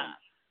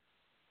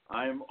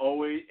awesome.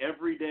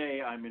 Every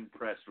day I'm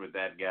impressed with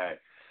that guy.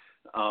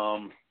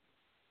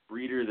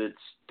 Breeder that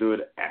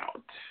stood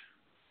out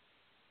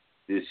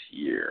this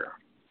year.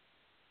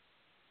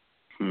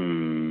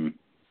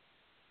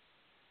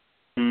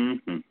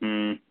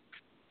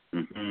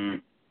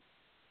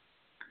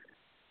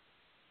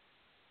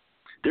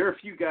 There are a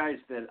few guys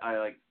that I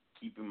like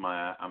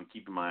I'm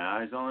keeping my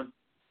eyes on.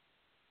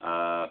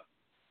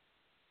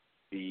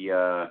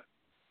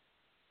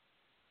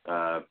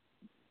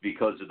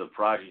 Because of the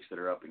projects that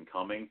are up and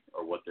coming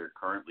or what they're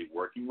currently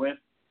working with.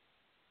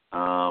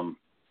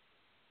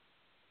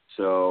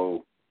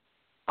 So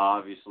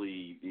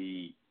obviously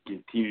the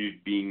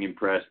continued being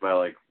impressed by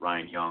like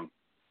Ryan Young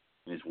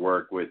and his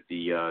work with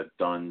the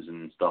Duns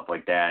and stuff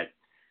like that.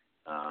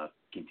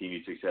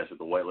 Continued success with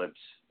the White Lips,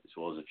 as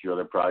well as a few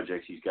other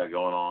projects he's got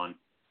going on.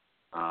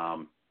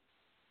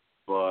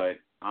 But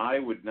I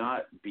would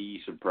not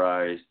be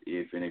surprised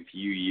if in a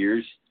few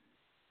years,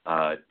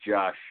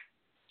 Josh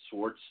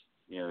Swartz,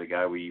 the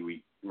guy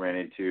we ran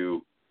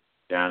into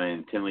down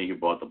in Tinley who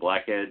bought the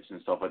Blackheads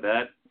and stuff like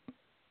that.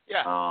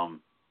 Yeah.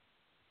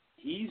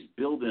 He's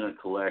building a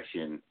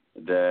collection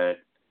that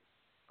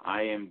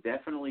I am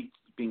definitely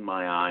keeping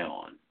my eye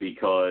on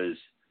because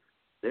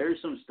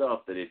there's some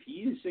stuff that if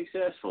he is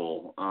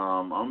successful,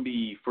 I'm going to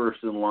be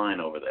first in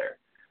line over there.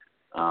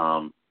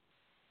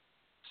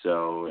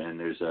 And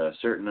there's a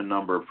certain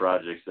number of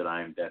projects that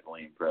I am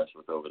definitely impressed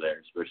with over there,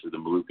 especially the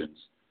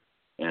Moluccans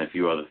and a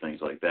few other things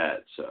like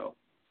that. So,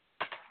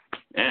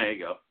 there you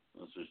go.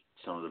 Those are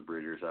some of the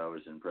breeders I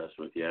was impressed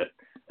with yet.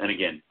 And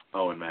again,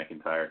 Owen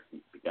McIntyre,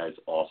 the guy's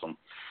awesome.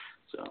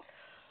 So,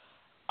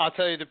 I'll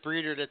tell you the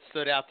breeder that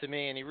stood out to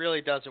me, and he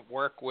really doesn't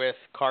work with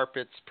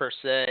carpets per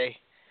se,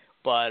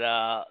 but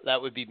that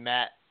would be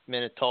Matt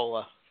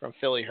Minatola from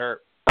Philly Herp.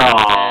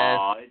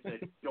 Oh,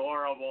 it's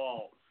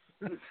adorable.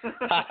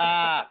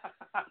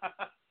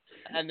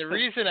 And the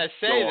reason I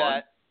say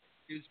that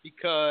is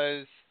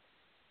because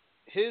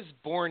his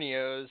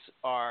Borneos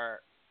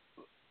are,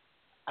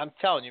 I'm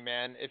telling you,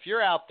 man, if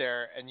you're out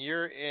there and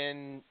you're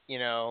in,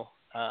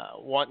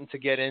 wanting to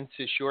get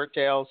into short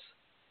tails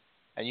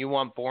and you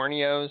want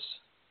Borneos,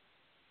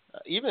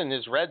 even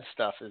his red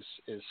stuff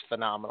is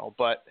phenomenal.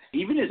 But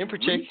even his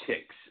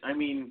retics, I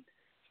mean,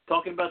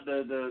 talking about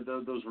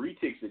those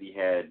retics that he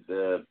had,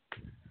 the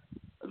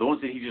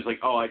ones that he just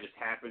I just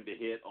happened to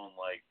hit on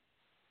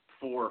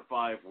 4 or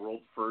 5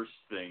 world first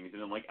things,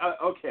 and I'm like, oh,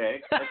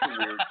 okay, that's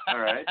weird. All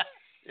right,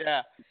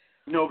 yeah,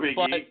 no biggie.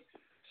 But,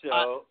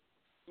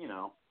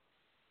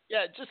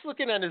 yeah, just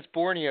looking at his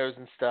Borneos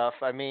and stuff,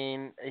 I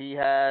mean, he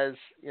has,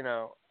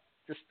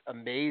 just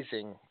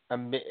amazing. I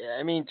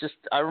mean,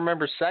 I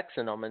remember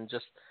sexing them and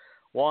just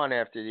one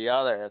after the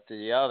other.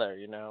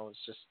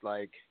 It's just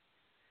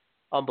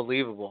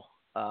unbelievable.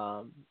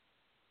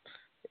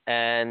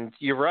 And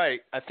you're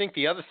right. I think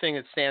the other thing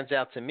that stands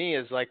out to me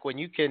is when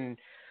you can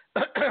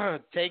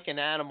take an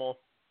animal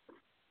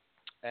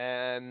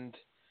and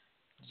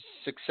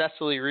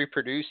successfully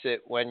reproduce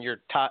it when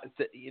you're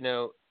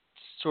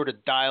sort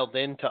of dialed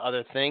into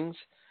other things.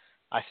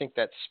 I think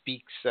that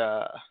speaks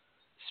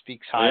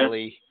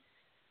highly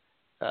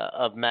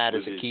of Matt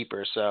as a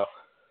keeper. So,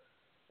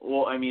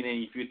 well, I mean,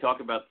 and if you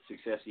talk about the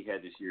success he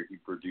had this year, he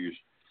produced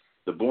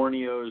the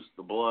Borneos,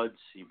 the Bloods,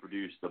 he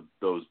produced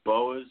those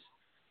Boas,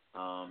 he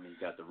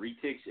got the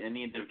retics, and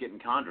he ended up getting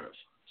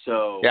Chondros.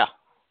 So yeah,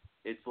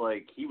 it's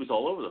he was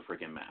all over the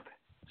freaking map.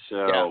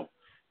 So,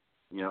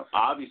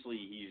 obviously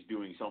he's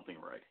doing something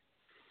right.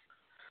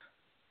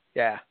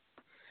 Yeah.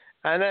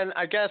 And then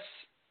I guess,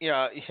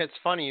 it's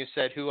funny you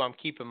said who I'm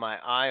keeping my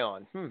eye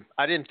on.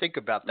 I didn't think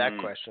about that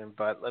question,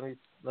 but let me.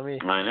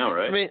 I know,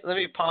 right? Let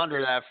me ponder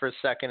that for a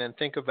second and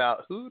think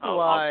about who do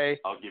I'll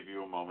give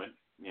you a moment.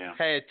 Yeah.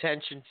 Pay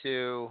attention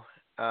to,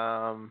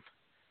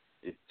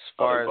 as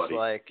far as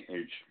you're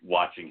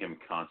watching him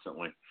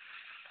constantly.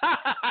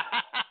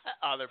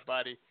 Other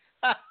buddy.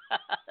 That's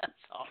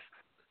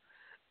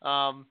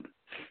awesome.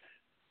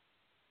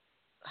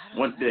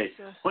 One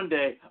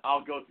day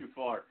I'll go too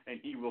far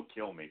and he will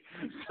kill me.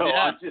 So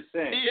yeah. I'm just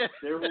saying,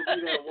 there will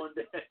be that one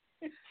day.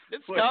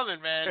 It's coming,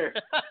 man.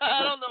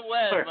 I don't know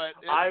when, but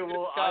I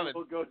will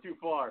go too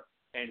far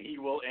and he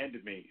will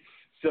end me.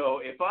 So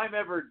if I'm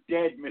ever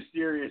dead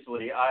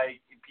mysteriously,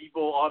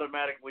 people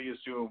automatically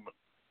assume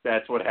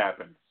that's what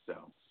happened.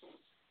 So,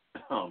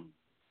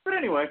 but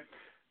anyway,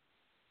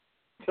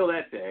 till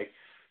that day.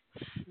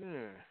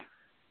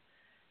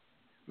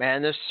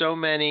 Man, there's so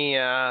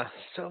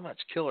much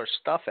killer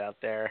stuff out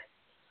there.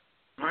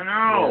 I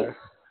know.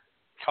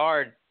 It's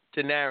hard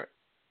to narrow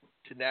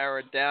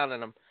it down,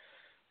 and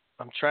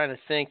I'm trying to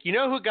think. You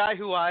know guy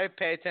who I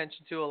pay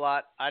attention to a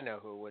lot? I know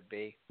who it would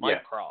be.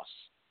 Mike Cross.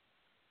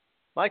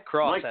 Mike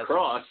Cross has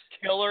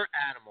killer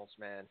animals,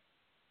 man.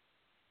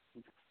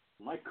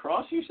 Mike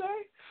Cross, you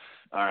say?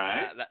 All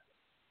right.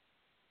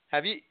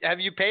 Have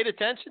you paid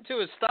attention to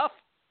his stuff?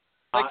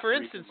 like for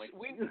instance,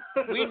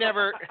 we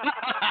never.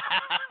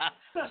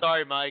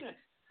 Sorry, Mike.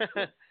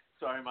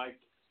 Sorry, Mike.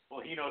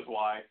 Well, he knows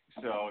why.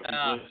 So if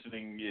he's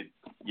listening,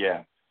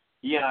 yeah.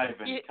 He and I have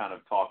been kind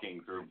of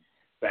talking through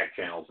back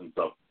channels and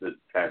stuff this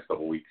past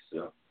couple weeks.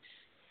 So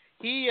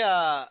he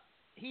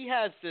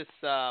has this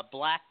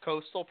Black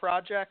Coastal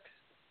project.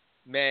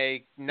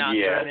 May not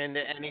turn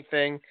into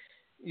anything.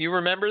 You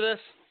remember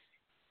this?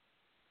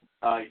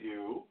 I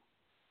do.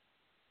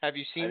 Have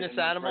you seen this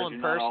animal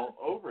in person? All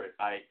over it.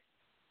 I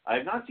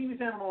have not seen this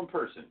animal in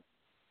person.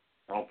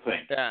 I don't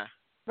think. Yeah.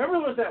 Remember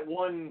there was that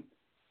one,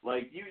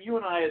 like, you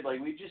and I had, like,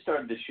 we just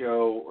started the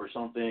show or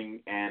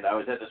something, and I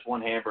was at this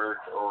one Hamburg,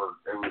 or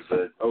it was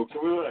a Oaks,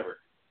 or whatever,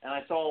 and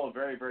I saw a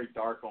very, very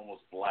dark,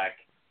 almost black,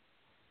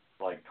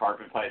 like,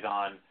 carpet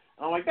python,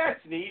 and I'm like,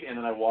 that's neat, and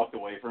then I walked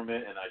away from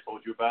it, and I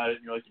told you about it,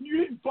 and you're like, you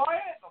didn't buy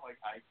it? And I'm like,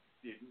 I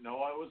didn't know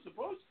I was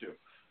supposed to.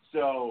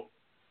 So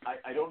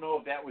I don't know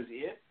if that was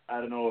it. I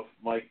don't know if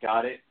Mike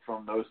got it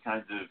from those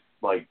kinds of,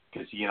 like,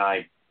 because he and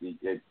I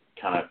it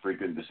kind of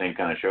frequent the same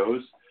kind of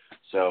shows.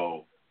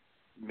 So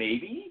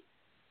maybe,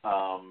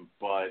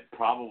 but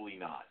probably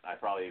not. I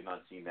probably have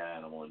not seen that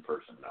animal in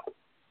person, no.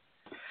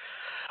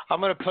 I'm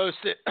going to post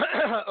it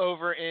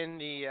over in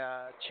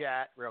the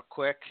chat real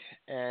quick,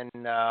 and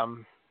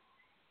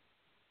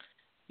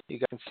you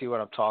guys can see what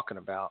I'm talking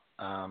about.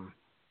 Are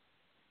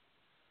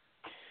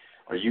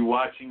you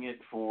watching it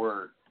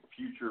for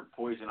future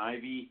poison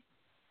ivy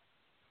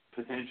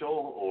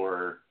potential,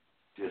 or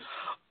just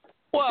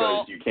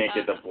because you can't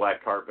get the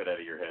black carpet out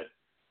of your head?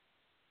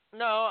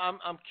 No,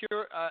 I'm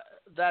curious.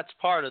 That's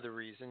part of the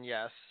reason,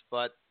 yes.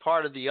 But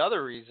part of the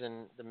other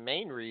reason, the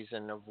main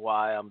reason of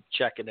why I'm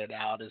checking it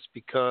out is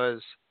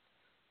because,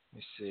 let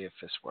me see if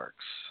this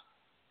works.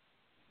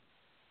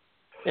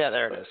 Yeah,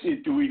 there it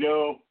is. Do we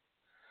know?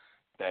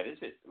 That is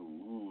it.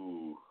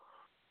 Ooh.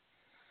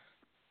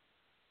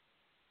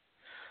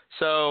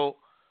 So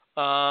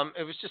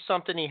it was just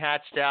something he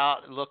hatched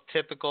out. It looked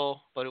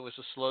typical, but it was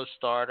a slow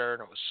starter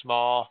and it was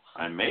small.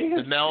 I may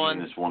have seen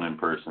this one in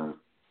person.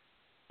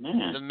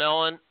 Yeah. The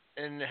melon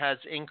has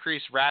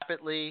increased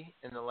rapidly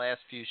in the last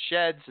few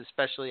sheds,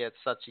 especially at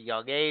such a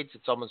young age.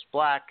 It's almost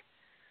black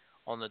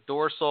on the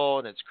dorsal,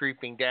 and it's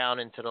creeping down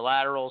into the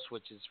laterals,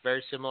 which is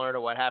very similar to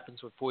what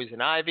happens with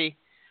poison ivy.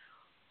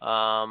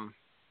 I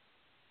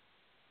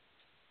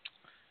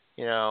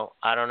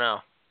don't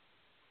know.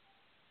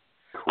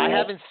 Cool. I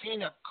haven't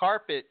seen a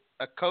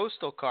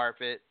coastal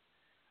carpet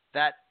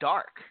that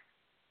dark.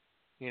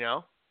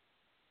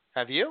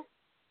 Have you?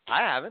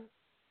 I haven't.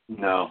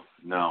 No.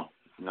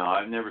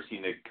 I've never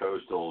seen a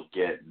coastal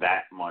get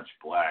that much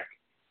black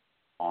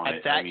on it.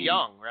 At that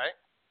young, right?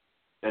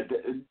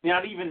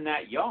 Not even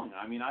that young.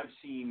 I mean, I've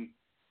seen,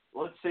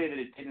 let's say that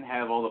it didn't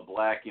have all the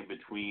black in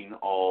between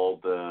all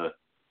the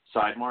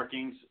side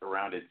markings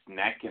around its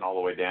neck and all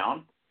the way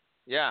down.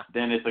 Yeah.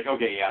 Then it's like,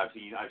 okay, yeah,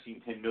 I've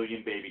seen 10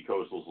 million baby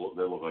coastals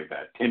that look like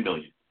that. 10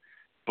 million.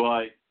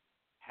 But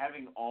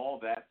having all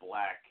that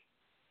black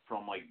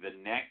from like the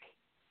neck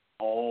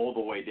all the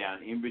way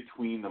down in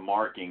between the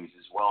markings,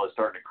 as well as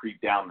starting to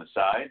creep down the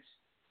sides,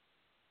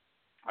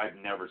 I've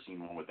never seen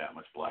one with that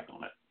much black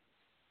on it.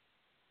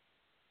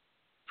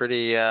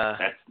 Pretty.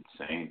 That's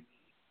insane.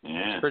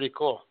 Yeah. It's pretty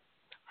cool.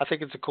 I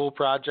think it's a cool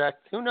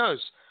project. Who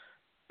knows?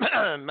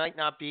 It might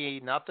not be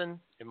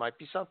nothing. It might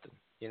be something.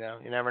 You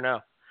never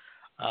know.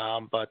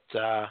 But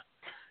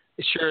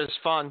it sure is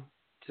fun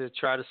to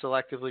try to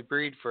selectively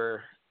breed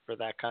for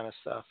that kind of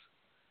stuff.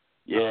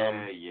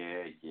 Yeah.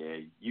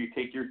 You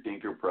take your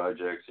dinker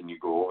projects and you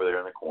go over there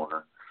in the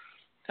corner.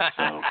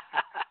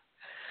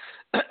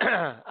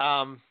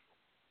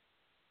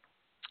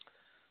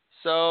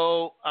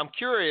 So I'm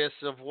curious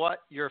of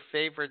what your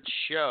favorite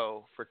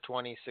show for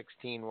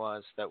 2016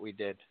 was that we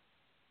did.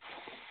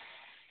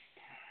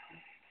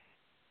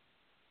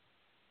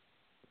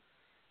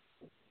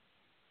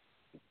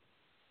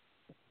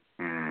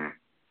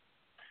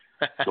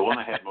 The one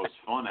I had most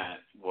fun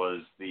at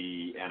was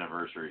the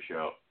anniversary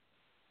show.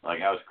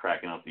 Like, I was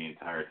cracking up the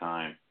entire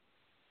time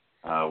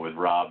with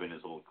Rob and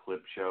his little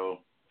clip show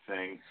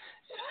thing.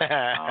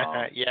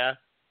 Yeah.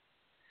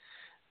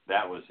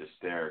 That was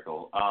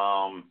hysterical.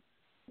 Blah,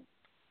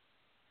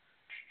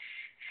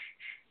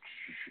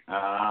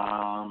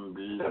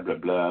 blah,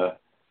 blah.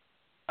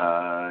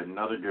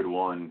 Another good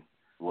one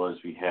was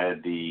we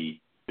had the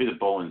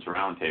Bowen's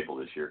Roundtable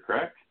this year,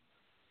 correct?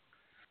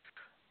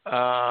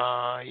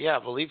 Yeah, I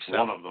believe so.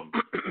 One of them.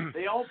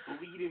 They all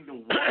bleed into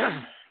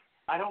one.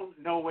 I don't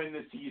know when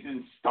the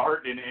seasons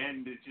start and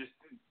end. It's just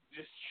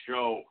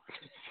show.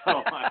 So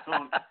I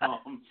don't.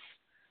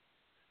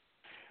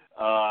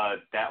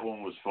 That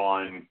one was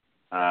fun.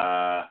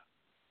 I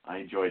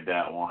enjoyed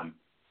that one.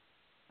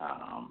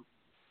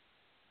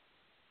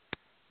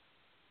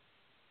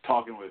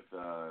 Talking with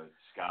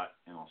Scott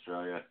in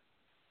Australia,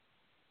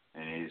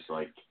 and he's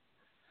like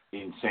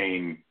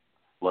insane,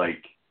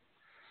 like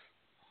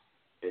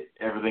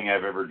everything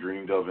I've ever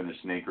dreamed of in a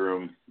snake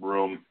room,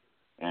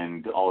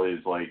 and all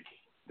his like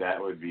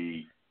that would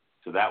be.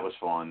 So that was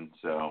fun.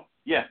 So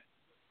yeah,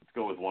 let's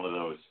go with one of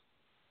those.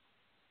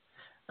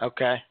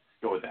 Okay.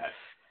 Go with that.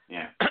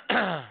 Yeah.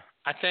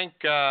 I think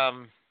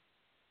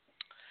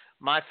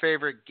my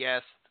favorite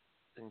guest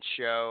and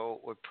show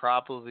would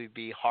probably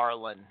be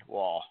Harlan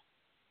Wall.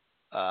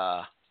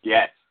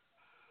 Yes.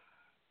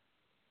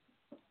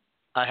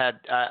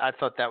 I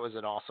thought that was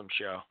an awesome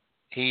show.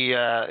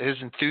 His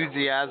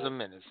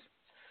enthusiasm and his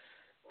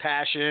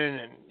passion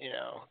and,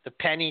 the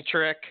penny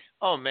trick.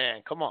 Oh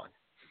man, come on.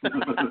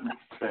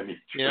 Penny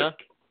trick. Yeah.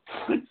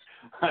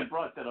 I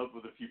brought that up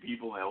with a few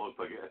people and it looked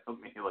like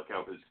I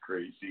was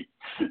crazy.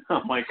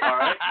 I'm like, all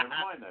right, never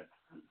mind that.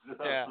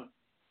 So, yeah.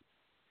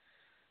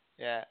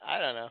 Yeah, I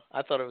don't know.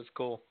 I thought it was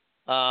cool.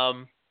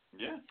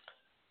 Yeah.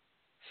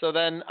 So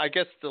then I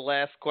guess the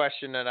last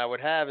question that I would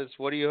have is,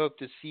 what do you hope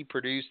to see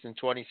produced in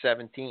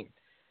 2017?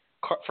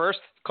 First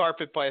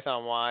Carpet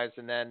Python wise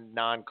and then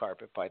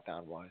non-Carpet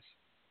Python wise.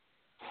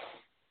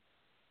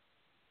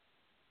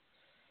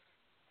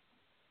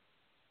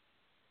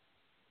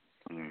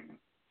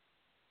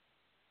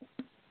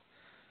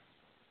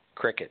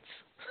 Crickets.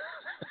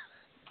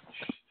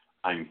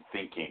 I'm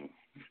thinking.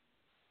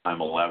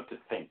 I'm allowed to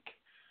think.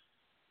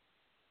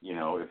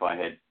 If I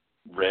had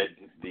read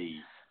the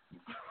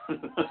the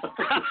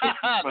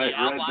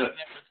outline that was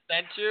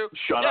sent you?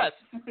 Shut yes.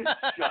 up.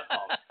 Shut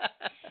up.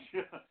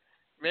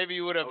 Maybe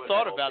you would have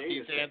thought about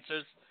these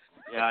answers.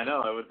 Yeah, I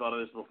know. I would have thought of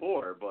this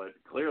before, but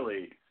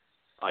clearly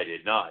I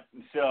did not.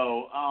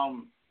 So,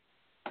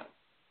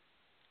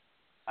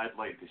 I'd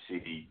like to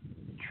see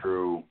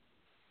true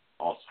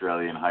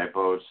Australian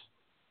hypos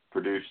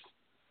produced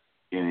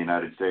in the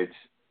United States,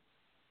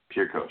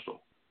 pure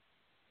coastal.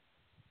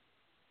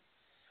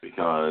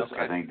 Because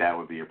I think that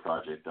would be a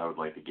project I would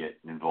like to get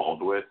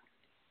involved with.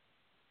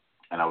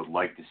 And I would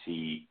like to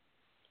see,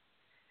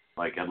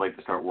 I'd like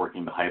to start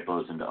working the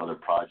hypos into other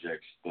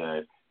projects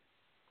that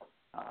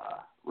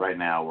right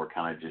now we're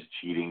kind of just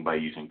cheating by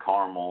using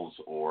caramels,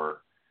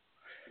 or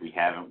we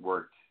haven't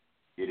worked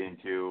it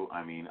into.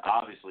 I mean,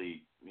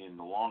 obviously, in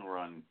the long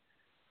run,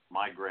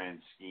 my grand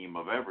scheme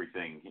of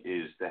everything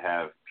is to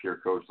have pure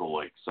coastal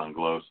like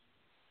Sunglows.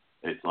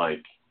 It's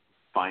like,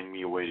 find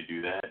me a way to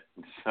do that.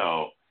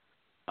 So,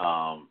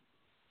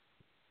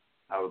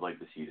 I would like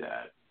to see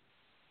that.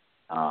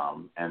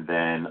 And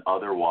then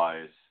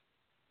otherwise,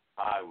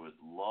 I would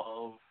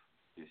love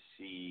to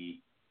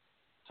see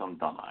some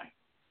Dunai.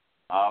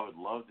 I would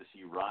love to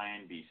see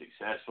Ryan be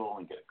successful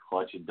and get a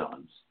clutch of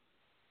Duns.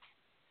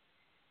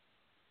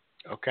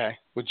 Okay.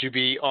 Would you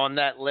be on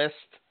that list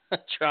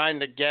trying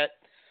to get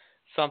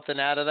something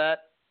out of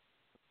that?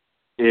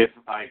 If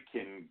I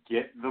can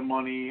get the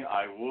money,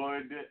 I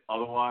would.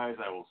 Otherwise,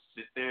 I will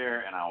sit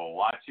there and I will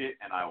watch it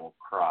and I will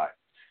cry.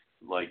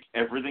 Like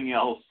everything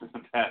else in the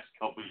past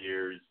couple of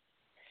years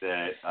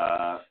that,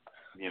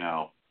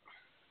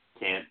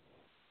 can't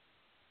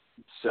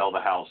sell the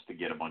house to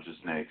get a bunch of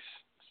snakes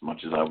as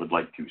much as I would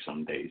like to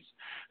some days.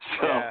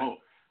 So, yeah.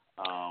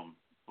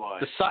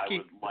 But I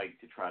would like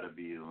to try to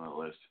be on the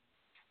list.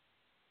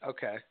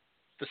 Okay.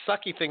 The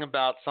sucky thing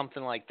about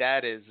something like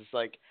that is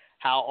like,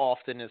 how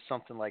often is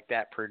something like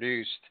that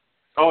produced?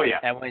 Oh, yeah.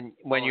 And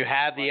when you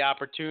have the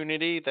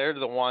opportunity, they're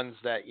the ones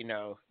that, you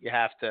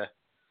have to.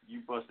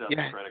 You bust out the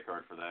credit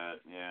card for that,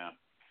 yeah.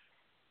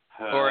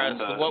 Or as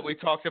what we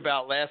talked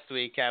about last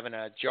week, having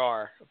a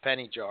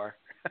penny jar.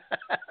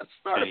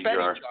 Start a penny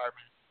jar.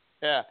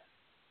 Yeah.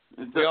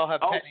 We all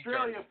have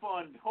Australia jars.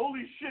 Fund.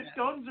 Holy shit,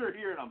 Duns are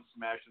here. And I'm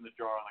smashing the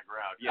jar on the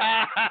ground.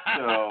 Yeah.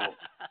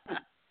 So.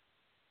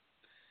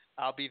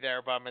 I'll be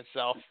there by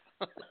myself.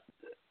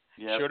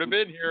 Yep. Should have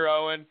been here,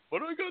 Owen. What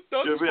do I got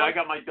Duns? I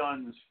got my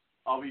Duns.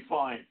 I'll be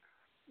fine.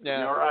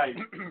 Yeah. All right.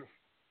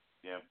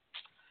 Yeah.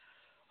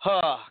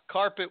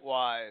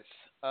 Carpet-wise.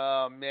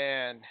 Oh,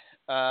 man.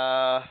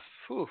 I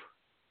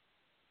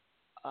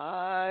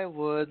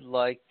would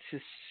like to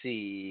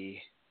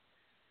see.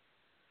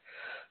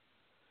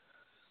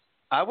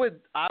 I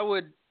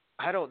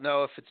don't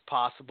know if it's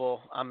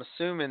possible. I'm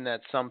assuming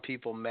that some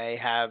people may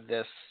have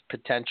this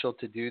potential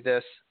to do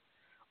this,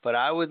 but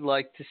I would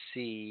like to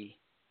see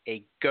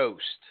a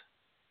ghost,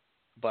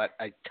 but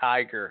a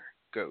tiger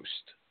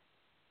ghost,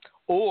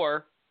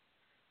 or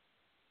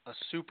a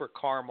super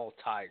caramel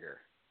tiger.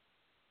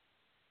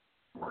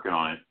 Working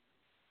on it.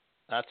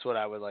 That's what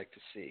I would like to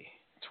see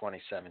in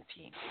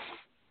 2017.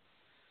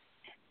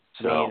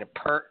 So, I mean, a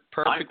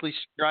perfectly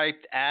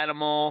striped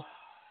animal.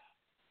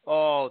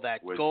 Oh,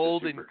 that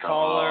golden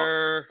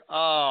color.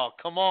 Oh,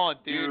 come on,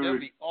 dude. That would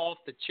be off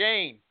the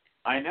chain.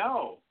 I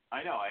know.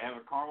 I have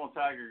a caramel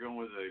tiger going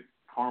with a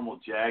caramel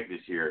jag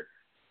this year,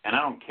 and I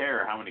don't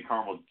care how many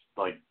caramel,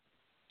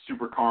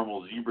 super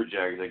caramel zebra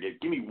jags I get.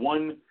 Give me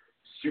one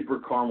super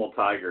caramel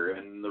tiger,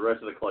 and the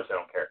rest of the clutch I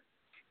don't care.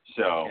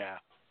 So, yeah.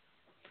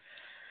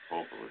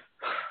 Hopefully.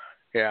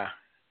 Yeah.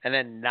 And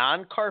then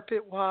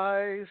non-carpet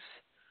wise,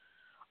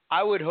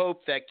 I would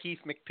hope that Keith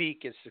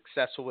McPeak is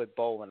successful with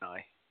Bowl and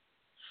I.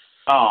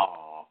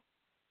 Oh,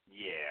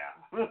 yeah.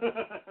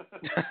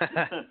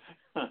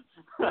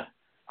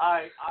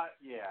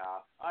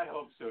 I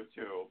hope so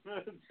too.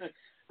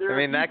 There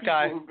are that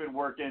guy who've been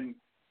working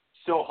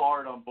so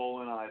hard on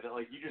Bowl and I that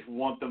you just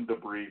want them to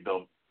breed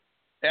them.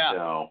 Yeah.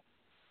 So.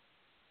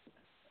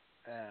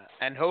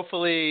 And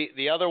hopefully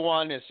the other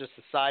one is just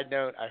a side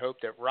note. I hope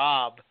that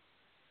Rob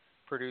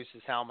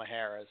produces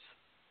Halmaheras.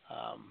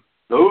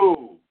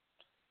 Oh,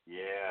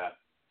 yeah.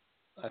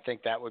 I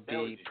think that would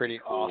be pretty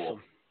cool.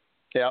 awesome.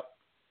 Yep.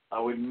 I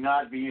would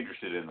not be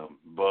interested in them,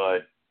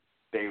 but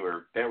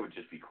that would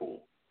just be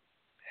cool.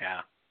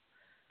 Yeah.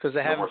 Because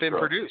they haven't been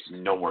produced.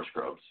 No more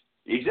Scrubs.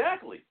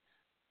 Exactly.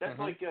 That's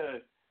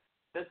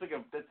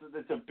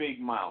that's a big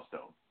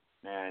milestone.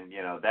 And,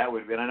 that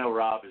would, and I know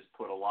Rob has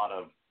put a lot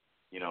of,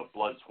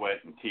 blood,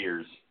 sweat, and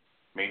tears,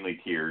 mainly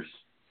tears,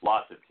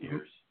 lots of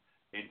tears,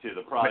 into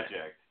the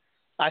project.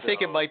 I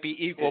think it might be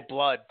equal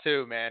blood,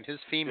 too, man. His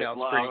female's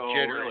pretty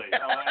jittery. Really?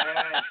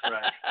 That's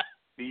right.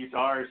 These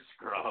are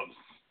Scrubs.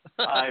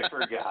 I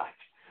forgot.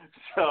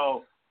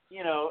 So,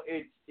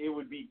 it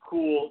would be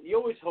cool. You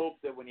always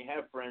hope that when you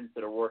have friends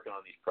that are working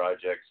on these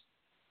projects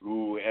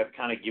who have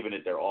kind of given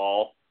it their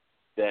all,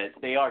 that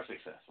they are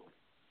successful.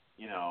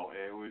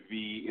 It would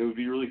be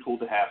really cool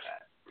to have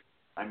that.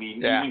 I mean,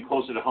 even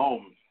closer to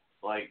home,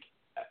 like,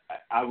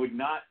 I would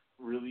not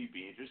really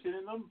be interested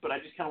in them, but I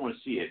just kind of want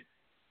to see it.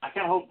 I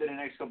kind of hope that in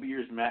the next couple of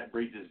years Matt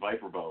breeds his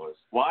Viper boas.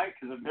 Why?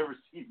 Because I've never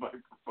seen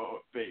Viper boa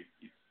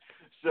babies.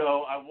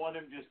 So I want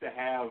him just to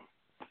have,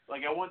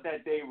 like, I want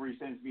that day where he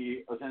sends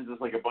us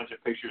like a bunch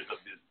of pictures of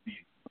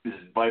this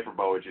Viper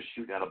boa just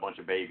shooting out a bunch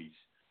of babies.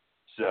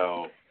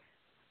 So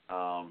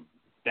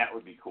that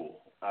would be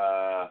cool.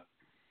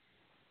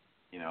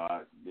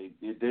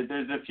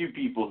 There's a few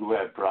people who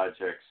have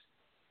projects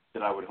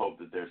that I would hope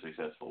that they're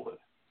successful with.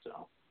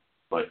 So,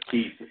 but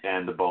Keith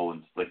and the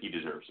Bolins, like, he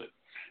deserves it.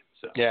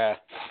 So. Yeah,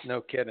 no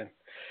kidding.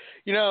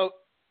 I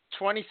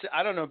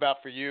don't know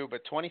about for you,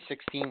 but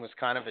 2016 was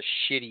kind of a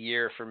shitty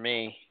year for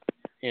me.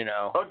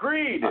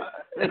 Agreed.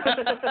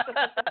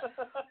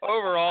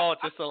 Overall,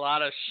 just a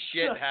lot of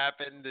shit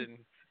happened, and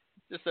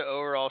just an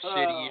overall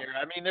shitty year.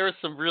 I mean, there were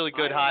some really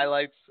good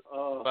highlights,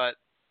 but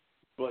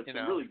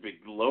some really big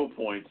low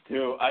points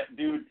too.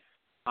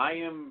 I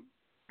am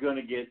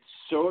gonna get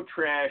so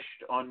trashed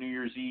on New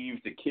Year's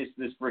Eve to kiss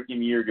this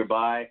freaking year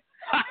goodbye.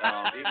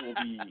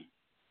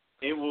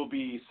 It will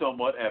be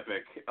somewhat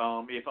epic.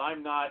 If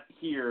I'm not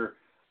here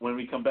when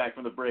we come back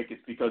from the break,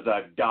 it's because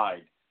I've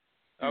died.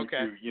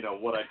 Okay. To,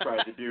 what I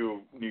tried to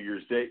do New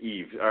Year's Day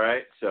Eve. All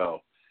right.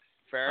 So.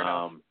 Fair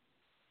enough.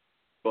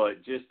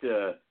 But just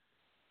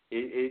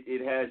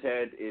it has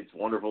had its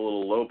wonderful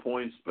little low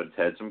points, but it's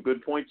had some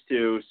good points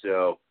too.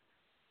 So,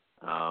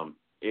 I'm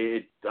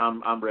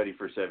ready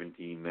for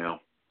 17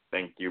 now.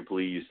 Thank you,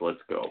 please.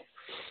 Let's go.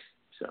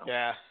 So.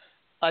 Yeah,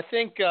 I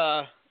think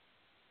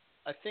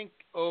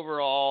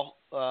overall,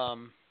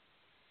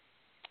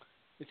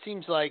 it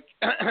seems like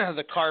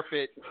the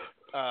carpet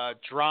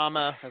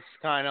drama has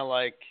kind of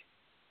like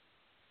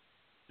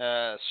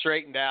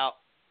straightened out.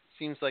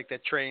 Seems like the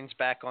train's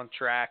back on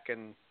track,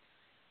 and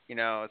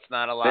it's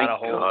not a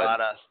lot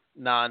lot of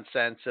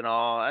nonsense and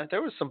all. And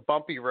there was some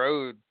bumpy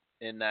road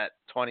in that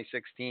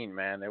 2016,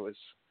 man.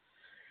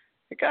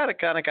 It kind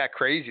of got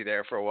crazy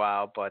there for a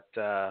while, but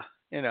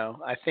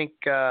I think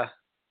I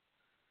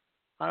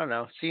don't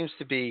know. Seems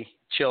to be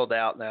chilled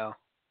out now.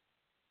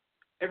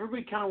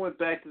 Everybody kind of went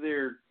back to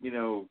their,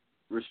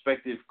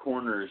 respective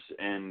corners,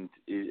 and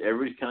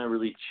everybody's kind of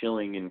really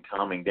chilling and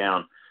calming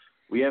down.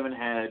 We haven't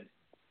had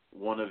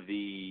one of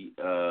the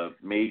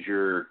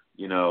major,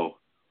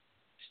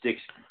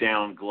 sticks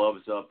down,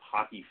 gloves up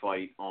hockey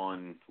fight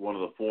on one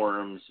of the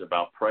forums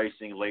about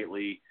pricing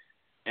lately.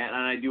 And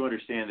I do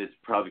understand it's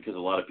probably because a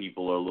lot of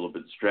people are a little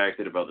bit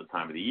distracted about the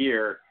time of the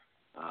year,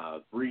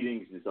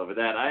 breedings and stuff like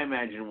that. I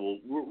imagine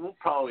we'll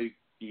probably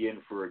be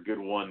in for a good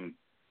one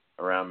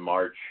around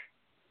March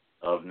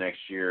of next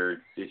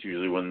year. It's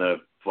usually when the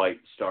fight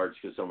starts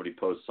because somebody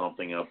posts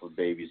something up with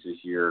babies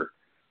this year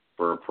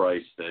for a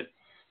price that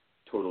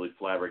totally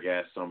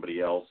flabbergasts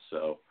somebody else.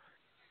 So,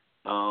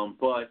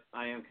 but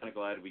I am kind of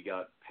glad we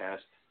got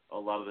past a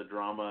lot of the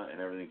drama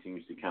and everything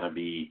seems to kind of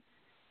be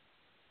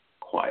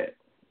quiet.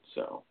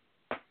 So,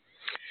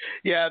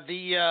 yeah,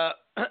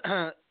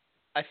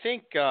 I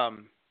think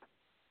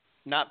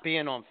not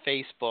being on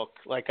Facebook,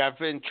 like I've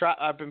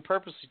been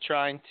purposely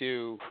trying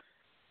to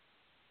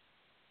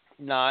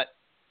not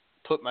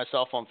put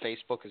myself on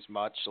Facebook as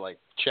much, like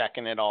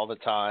checking it all the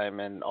time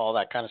and all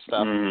that kind of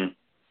stuff. Mm-hmm.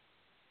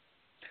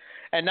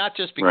 And not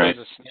just because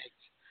of snakes,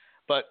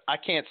 but I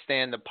can't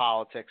stand the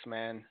politics,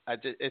 man.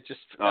 It just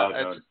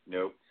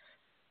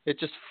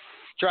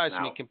drives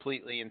me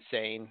completely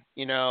insane.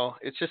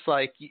 It's just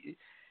like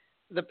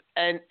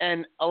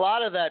and a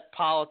lot of that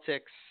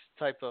politics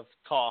type of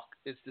talk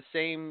is the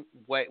same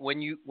way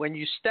when you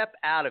step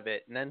out of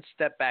it and then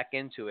step back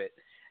into it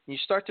and you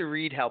start to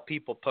read how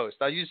people post.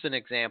 I'll use an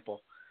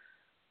example.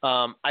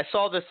 I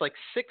saw this like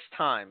 6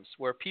 times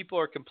where people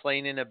are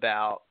complaining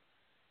about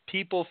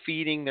people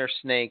feeding their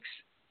snakes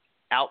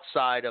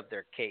outside of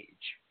their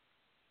cage.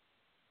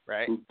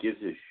 Right? Who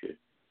gives a shit?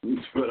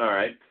 But all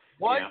right.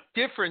 What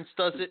difference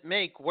does it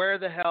make? Where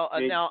the hell?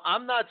 Now,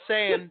 I'm not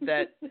saying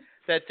that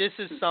this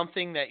is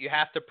something that you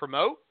have to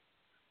promote,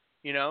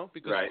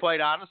 because quite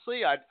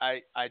honestly,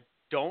 I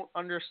don't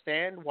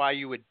understand why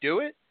you would do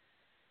it.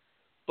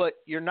 but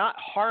you're not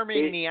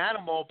harming the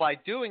animal by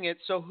doing it.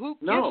 So who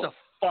gives a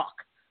fuck?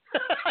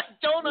 I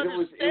don't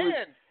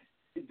understand.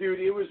 Dude,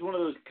 it was one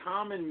of those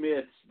common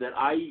myths that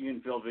I even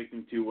fell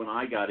victim to when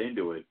I got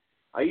into it.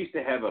 I used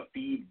to have a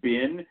feed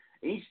bin.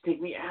 It used to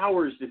take me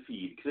hours to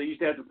feed because I used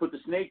to have to put the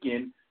snake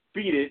in,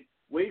 feed it,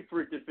 wait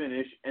for it to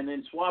finish, and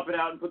then swap it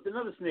out and put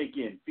another snake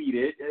in, feed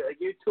it.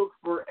 It took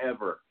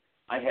forever.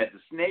 I had the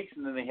snakes,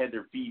 and then they had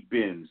their feed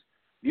bins.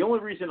 The only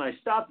reason I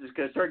stopped is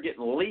because I started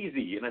getting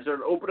lazy, and I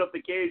started opening up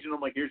the cage, and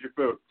I'm like, here's your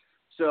food.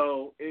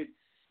 So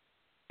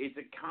it's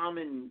a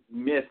common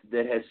myth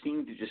that has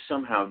seemed to just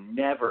somehow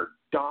never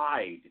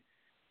died.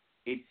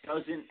 It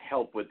doesn't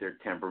help with their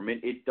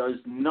temperament. It does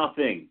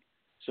nothing.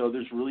 So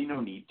there's really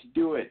no need to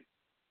do it.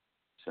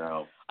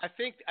 So I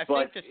think the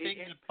thing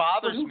that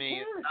bothers me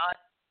is not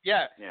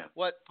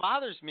what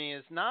bothers me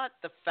is not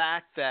the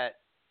fact that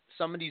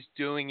somebody's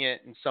doing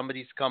it and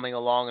somebody's coming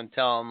along and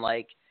telling them,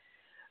 like,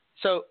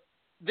 so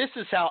this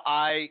is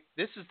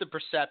the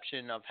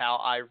perception of how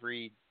I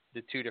read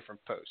the two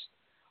different posts.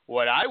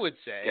 What I would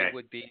say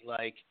would be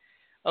like,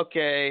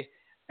 okay,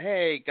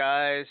 hey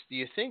guys, do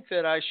you think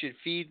that I should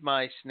feed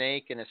my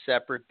snake in a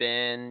separate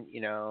bin,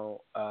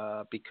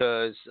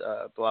 because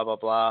blah, blah,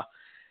 blah.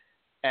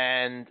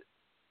 And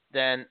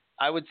then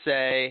I would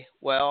say,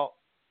 well,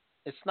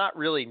 it's not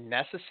really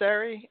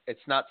necessary.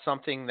 It's not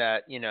something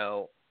that,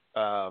 is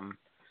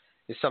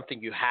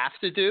something you have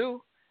to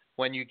do.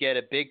 When you get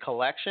a big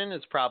collection,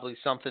 it's probably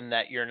something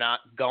that you're not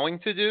going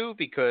to do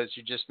because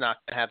you're just not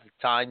going to have the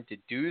time to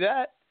do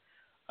that.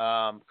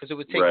 Because it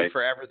would take you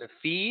forever to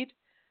feed.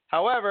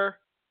 However,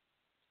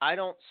 I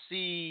don't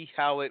see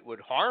how it would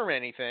harm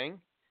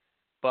anything,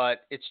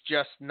 but it's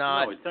just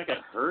not. No, it's not going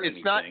to hurt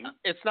anything.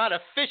 It's not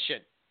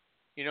efficient.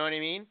 You know what I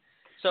mean?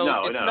 So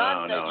it's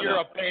not that you're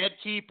a bad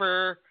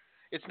keeper.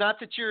 It's not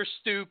that you're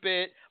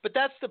stupid. But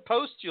that's the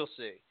post you'll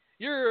see.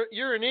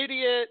 You're an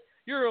idiot.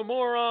 You're a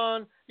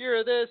moron.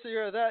 You're a this.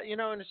 You're a that.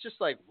 And it's just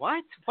like,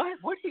 what? What?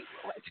 What?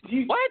 Do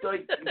you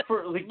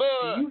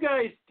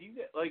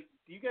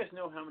guys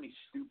know how many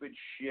stupid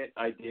shit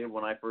I did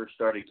when I first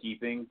started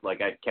keeping?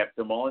 Like, I kept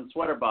them all in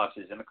sweater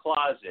boxes in a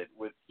closet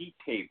with heat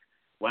tape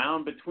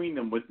wound between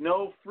them with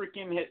no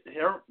freaking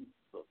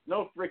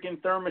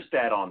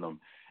thermostat on them.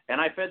 And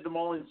I fed them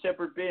all in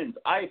separate bins.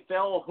 I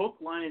fell hook,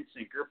 line, and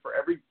sinker for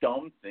every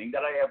dumb thing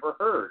that I ever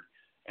heard.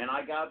 And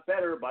I got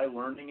better by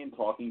learning and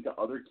talking to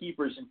other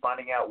keepers and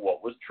finding out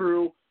what was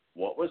true,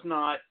 what was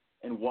not,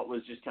 and what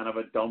was just kind of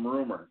a dumb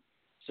rumor.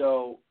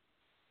 So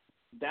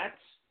that's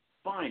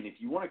fine. If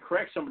you want to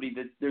correct somebody,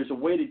 that there's a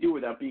way to do it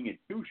without being a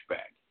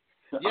douchebag.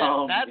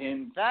 Yeah,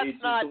 that's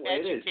not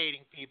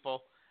educating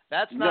people.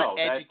 That's not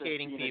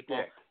educating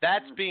people.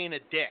 That's being a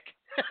dick.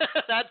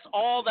 That's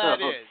all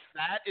that is.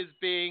 That is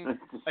being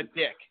a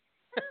dick.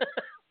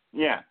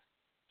 Yeah.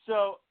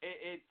 So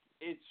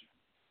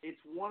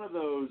it's one of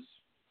those.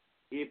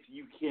 If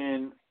you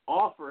can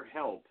offer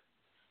help,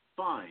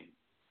 fine.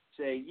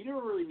 Say, you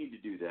don't really need to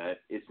do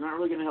that. It's not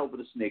really going to help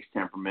with a snake's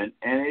temperament,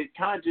 and it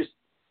kind of just,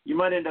 you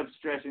might end up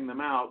stressing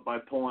them out by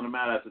pulling them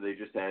out after they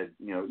just had,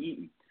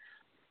 eaten.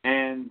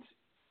 And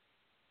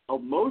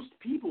most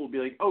people will be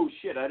like, oh,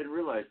 shit, I didn't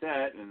realize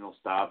that, and they'll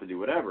stop and do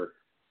whatever.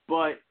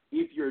 But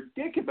if you're a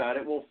dick about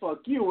it, well,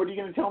 fuck you. What are you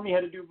going to tell me how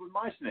to do with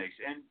my snakes?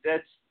 And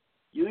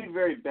you leave a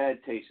very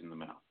bad taste in the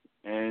mouth.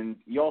 And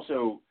you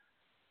also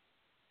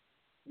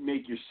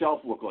make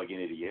yourself look like an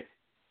idiot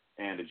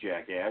and a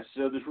jackass,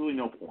 so there's really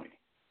no point.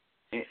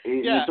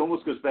 It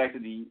almost goes back to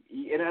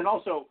and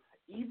also,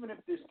 even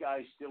if this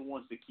guy still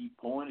wants to keep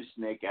pulling a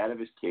snake out of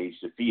his cage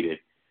to feed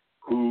it,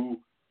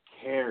 who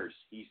cares?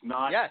 He's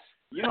not. Yes.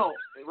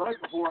 Right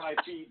before I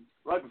feed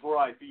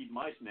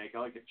my snake, I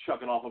like to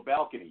chuck it off a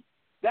balcony.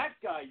 That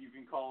guy you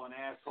can call an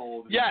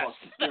asshole. Yes,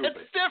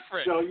 that's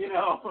different. So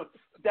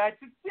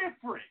that's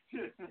different.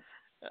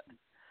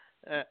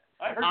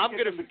 I heard you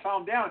get him to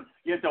calm down.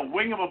 You have to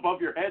wing him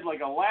above your head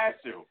like a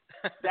lasso.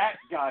 That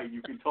guy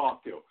you can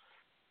talk to.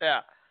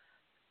 Yeah.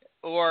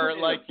 Or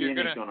like you're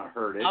gonna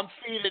hurt it.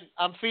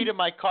 I'm feeding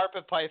my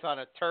carpet python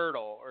a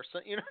turtle or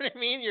something. You know what I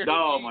mean?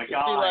 My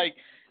God. Be like,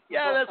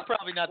 yeah, that's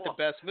probably not the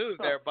best move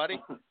there, buddy.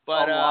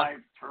 But a live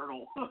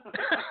turtle.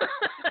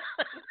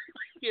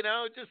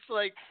 Just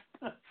like.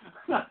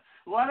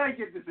 Why did I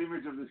get this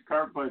image of this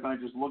carpet python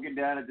just looking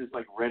down at this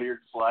like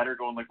red-eared slider,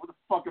 going like, "What the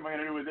fuck am I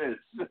gonna do with this?"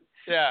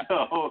 Yeah.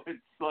 So it's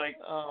like,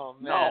 oh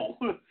man.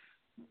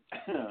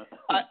 No.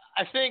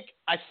 I think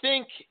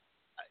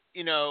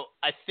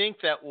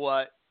that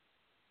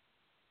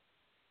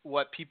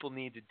what people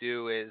need to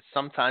do is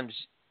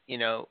sometimes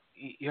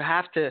you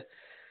have to.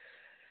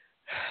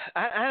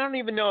 I don't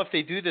even know if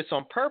they do this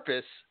on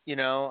purpose.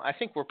 I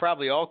think we're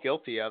probably all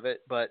guilty of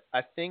it, but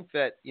I think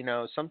that,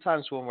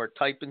 sometimes when we're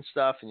typing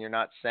stuff and you're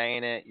not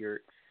saying it,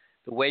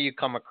 the way you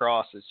come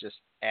across is just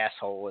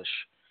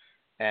asshole-ish.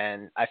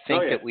 And I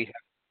think that we have to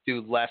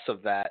do less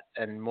of that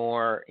and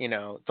more,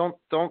 don't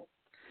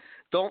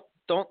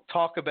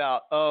talk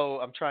about, oh,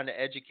 I'm trying to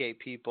educate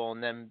people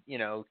and then,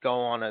 go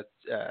on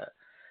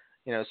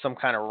some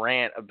kind of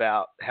rant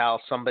about how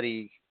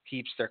somebody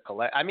keeps their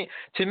collect. I mean,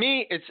 to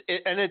me,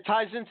 and it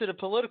ties into the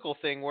political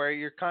thing where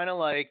you're kind of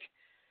like,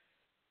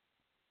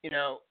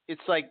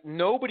 it's like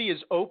nobody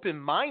is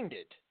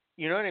open-minded.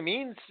 You know what I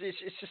mean?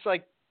 It's just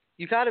like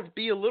you got to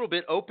be a little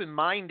bit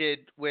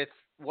open-minded with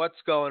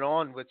what's going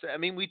on. I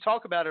mean, we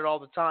talk about it all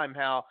the time,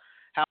 how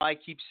I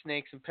keep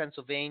snakes in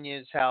Pennsylvania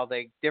is how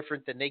they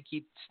different than they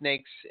keep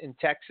snakes in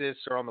Texas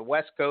or on the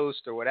West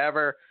Coast or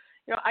whatever.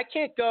 I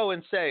can't go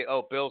and say,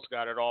 oh, Bill's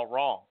got it all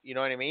wrong. You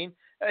know what I mean?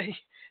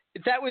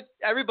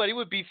 Everybody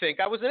would think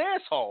I was an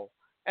asshole,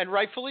 and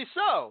rightfully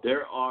so.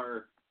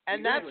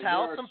 And that's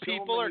how some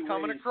people are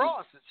coming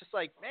across. It's just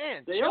like,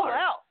 man, chill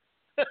out.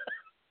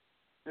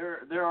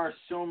 There are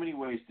so many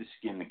ways to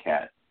skin the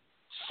cat.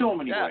 So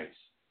many ways.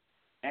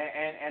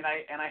 And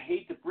I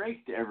hate to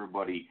break to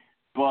everybody,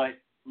 but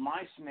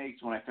my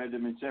snakes, when I fed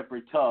them in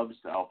separate tubs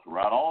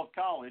throughout all of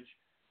college,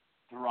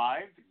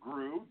 thrived,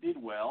 grew,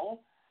 did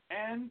well,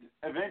 and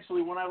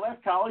eventually when I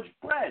left college,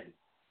 bred.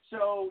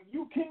 So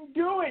you can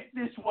do it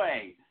this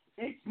way.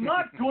 It's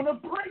not going to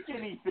break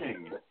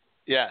anything.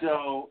 Yeah.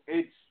 So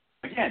it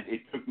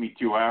took me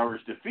 2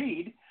 hours to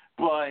feed,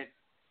 but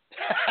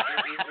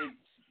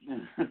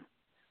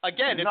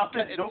again,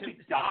 nobody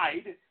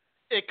died.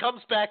 It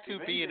comes back to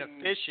being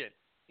efficient.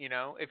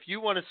 If you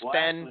want to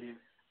spend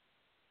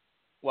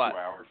 2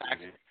 hours.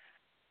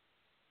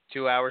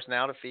 2 hours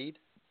now to feed?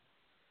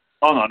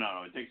 Oh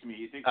no! It takes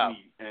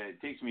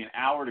me an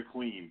hour to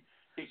clean.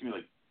 It takes me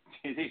like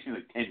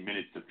 10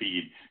 minutes to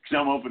feed because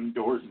I'm opening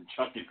doors and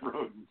chucking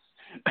rodents.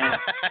 And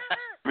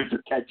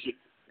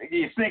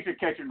snakes are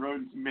catching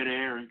rodents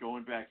midair and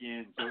going back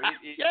in. So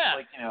it's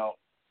like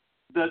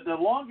the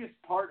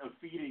longest part of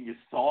feeding is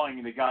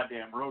thawing the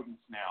goddamn rodents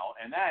now,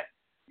 and that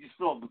you just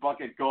fill up the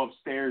bucket, go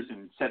upstairs,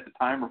 and set the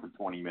timer for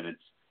 20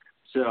 minutes.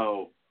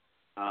 So,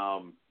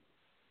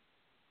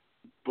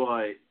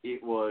 but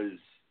it was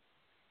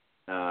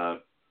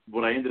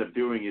what I ended up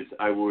doing is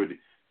I would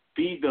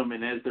feed them,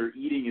 and as they're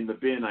eating in the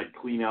bin, I'd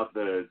clean out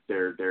their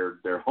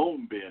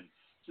home bin,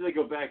 so they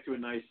go back to a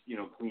nice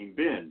clean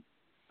bin.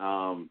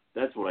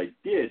 That's what I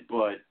did,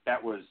 but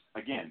that was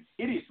again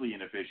hideously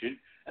inefficient,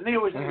 and they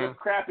always ended up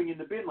crapping in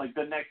the bin like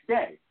the next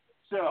day.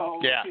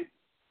 So it's,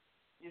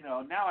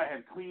 now I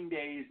have clean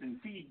days and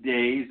feed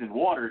days and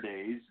water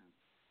days and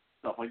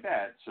stuff like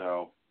that.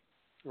 So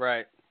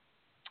right.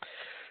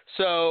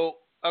 So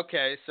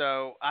okay,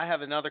 so I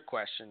have another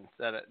question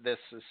this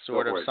is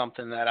sort of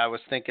something that I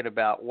was thinking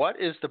about. What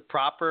is the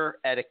proper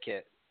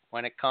etiquette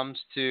when it comes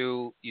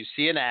to you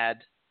see an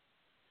ad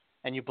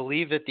and you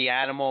believe that the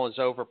animal is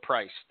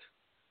overpriced?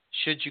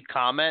 Should you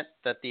comment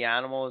that the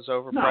animal is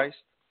overpriced?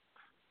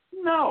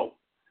 No.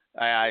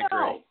 I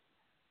agree.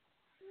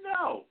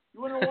 No.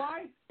 You want to know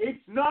why?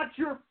 It's not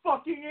your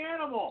fucking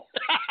animal.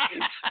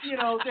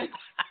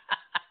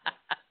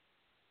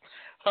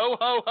 Ho,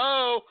 ho,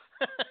 ho.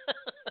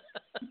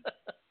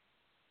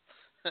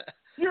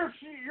 Your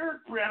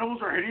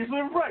animals are hideously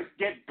overpriced.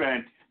 Get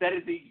bent. That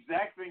is the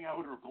exact thing I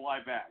would reply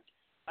back.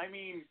 I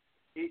mean,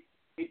 it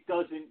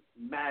doesn't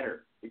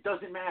matter. It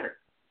doesn't matter.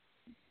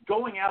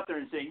 Going out there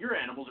and saying your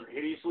animals are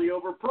hideously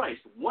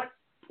overpriced, what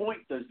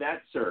point does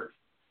that serve?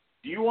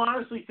 Do you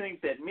honestly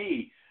think that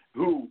me,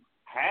 who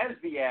has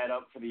the ad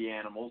up for the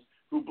animals,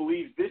 who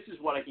believes this is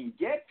what I can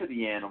get for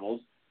the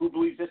animals, who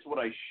believes this is what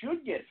I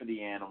should get for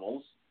the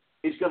animals,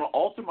 is going to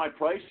alter my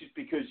price just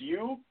because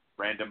you,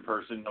 random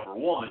person number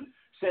one,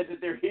 said that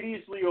they're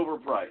hideously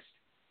overpriced?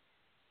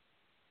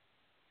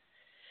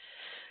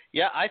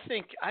 Yeah, I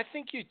think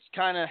you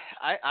kind of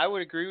I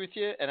would agree with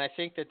you, and I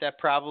think that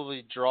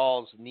probably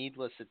draws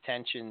needless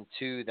attention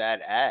to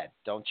that ad,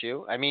 don't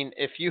you? I mean,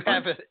 if you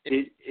have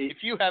if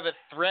you have a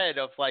thread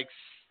of like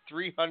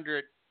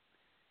 300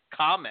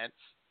 comments,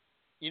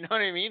 you know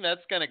what I mean?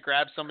 That's going to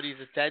grab somebody's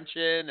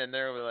attention, and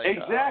they're like,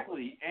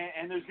 exactly.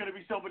 Oh. And there's going to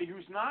be somebody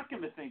who's not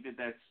going to think that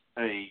that's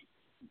a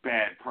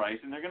bad price,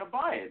 and they're going to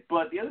buy it.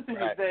 But the other thing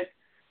is that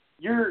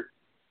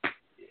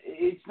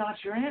it's not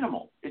your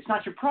animal. It's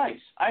not your price.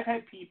 I've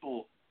had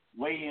people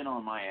weigh in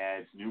on my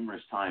ads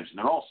numerous times, and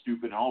they're all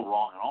stupid and all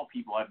wrong and all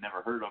people I've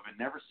never heard of and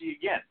never see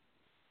again.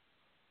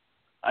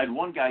 I had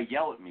one guy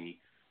yell at me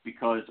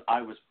because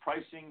I was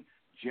pricing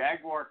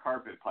Jaguar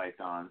carpet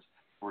pythons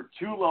for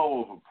too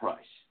low of a price,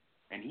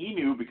 and he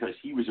knew because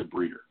he was a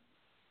breeder.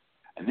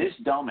 And this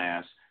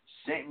dumbass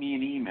sent me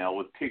an email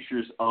with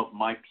pictures of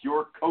my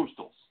pure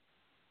coastals,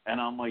 and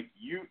I'm like,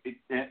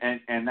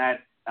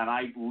 and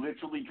I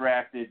literally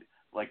drafted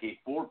like a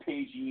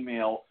 4-page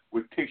email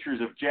with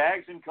pictures of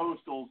Jags and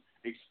coastals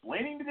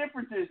explaining the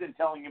differences and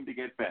telling him to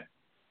get bent.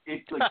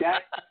 It's like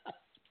that.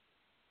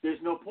 There's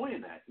no point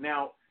in that.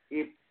 Now,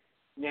 if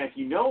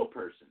you know a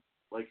person,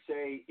 like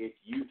say if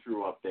you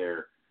threw up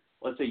there,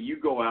 let's say you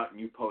go out and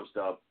you post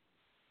up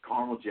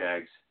caramel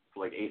Jags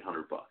for like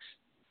 $800,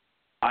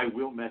 I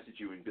will message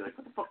you and be like,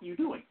 what the fuck are you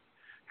doing?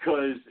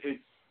 Because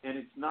it's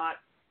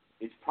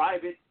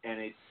private,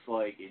 and it's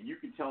like, and you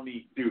can tell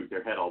me, dude,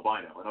 they're het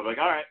albino, and I'm like,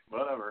 all right,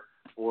 whatever,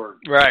 or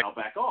I'll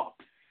back off,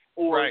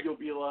 or you'll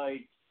be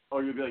like,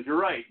 you're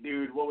right,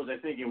 dude, what was I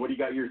thinking? What do you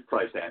got yours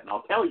priced at? And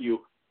I'll tell you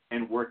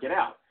and work it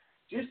out.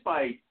 just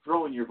by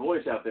throwing your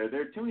voice out there,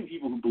 there are too many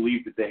people who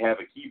believe that they have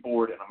a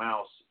keyboard and a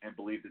mouse and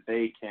believe that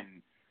they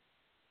can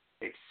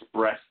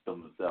express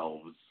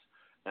themselves.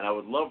 And I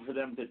would love for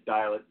them to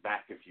dial it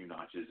back a few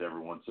notches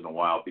every once in a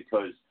while,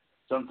 because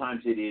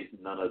sometimes it is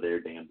none of their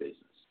damn business.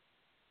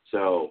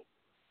 So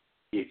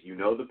if you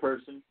know the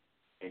person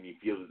and you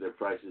feel that their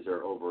prices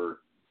are a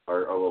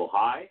little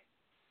high,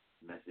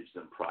 message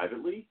them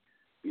privately.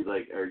 Be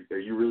like, are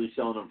you really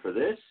selling them for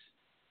this?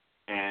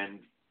 And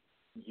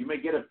you may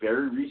get a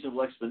very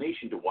reasonable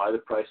explanation to why the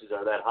prices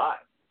are that high.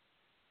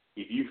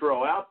 If you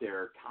throw out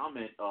there a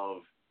comment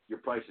of your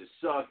prices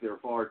suck, they're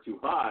far too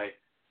high,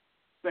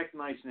 expect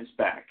niceness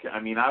back. I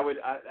mean, I would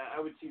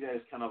see that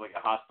as kind of like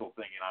a hostile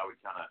thing, and I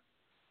would kind of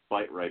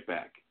fight right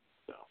back.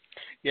 So.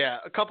 Yeah,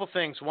 a couple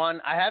things.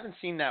 One, I haven't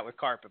seen that with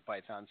carpet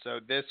pythons, so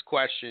this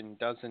question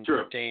doesn't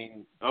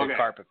pertain to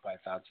carpet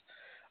pythons.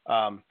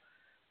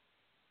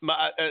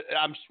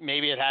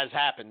 Maybe it has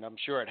happened. I'm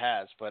sure it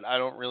has, but I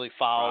don't really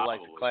follow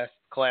like the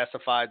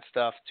classified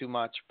stuff too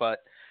much.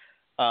 But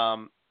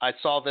I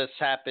saw this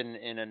happen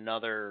in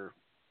another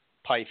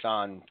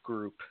Python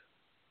group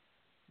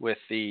with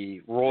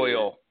the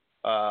Royal.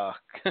 As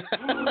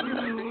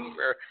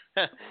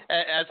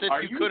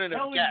if you couldn't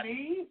have guessed.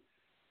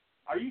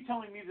 Are you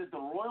telling me that the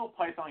Royal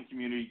Python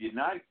community did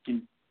not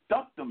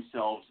conduct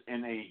themselves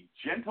in a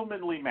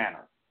gentlemanly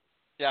manner?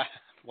 Yeah,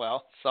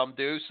 well, some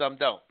do, some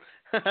don't.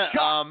 Shocked.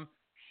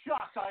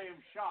 I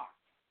am shocked.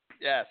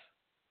 Yes.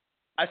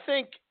 I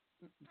think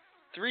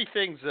 3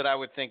 things that I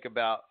would think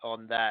about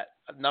on that.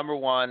 Number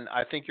one,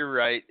 I think you're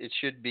right. You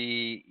should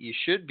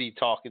be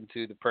talking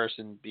to the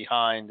person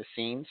behind the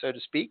scenes, so to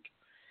speak.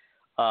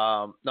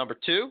 Number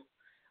 2,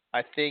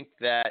 I think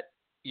that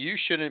you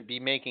shouldn't be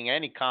making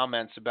any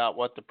comments about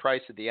what the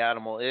price of the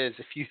animal is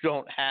if you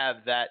don't have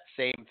that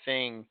same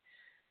thing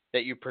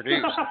that you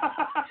produced.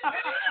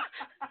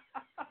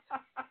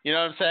 You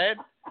know what I'm saying?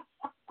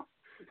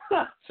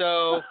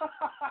 So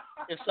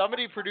if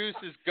somebody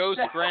produces ghost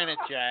granite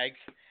jags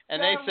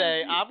and they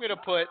say, I'm going to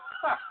put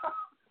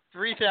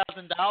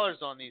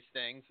 $3,000 on these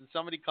things, and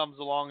somebody comes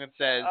along and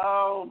says,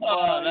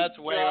 that's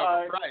way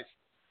overpriced.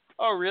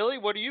 Oh, really?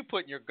 What are you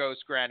putting your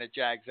ghost granite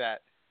jags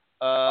at?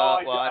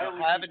 I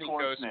don't have any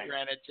ghost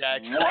granite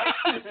jags.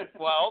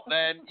 Well,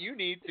 then you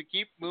need to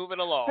keep moving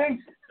along.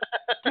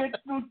 Go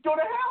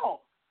to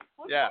hell.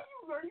 Yeah.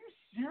 Are you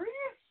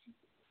serious?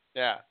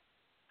 Yeah.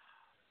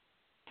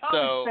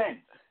 Common sense.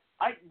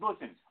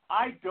 Listen,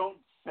 I don't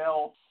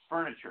sell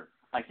furniture.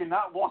 I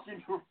cannot walk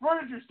into a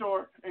furniture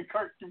store and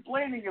start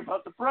complaining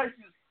about the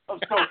prices of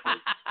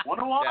sofas.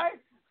 Wanna why?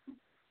 Yeah.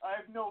 I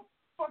have no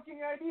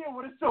fucking idea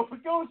what a sofa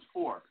goes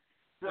for.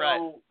 So,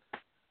 right.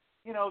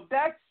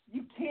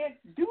 You can't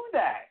do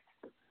that.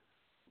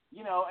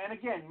 And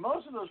again,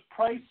 most of those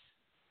price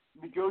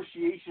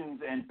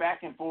negotiations and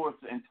back and forth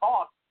and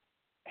talk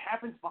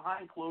happens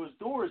behind closed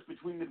doors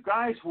between the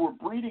guys who are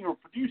breeding or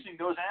producing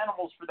those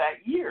animals for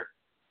that year.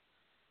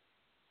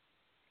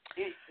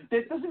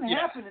 That doesn't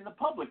happen in the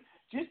public.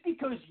 Just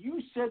because you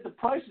said the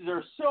prices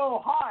are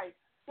so high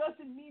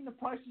doesn't mean the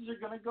prices are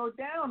going to go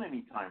down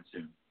anytime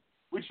soon,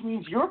 which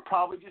means you're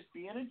probably just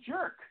being a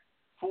jerk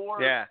for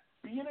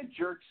being a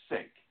jerk's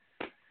sake.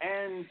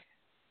 And,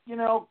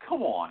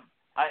 come on.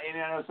 I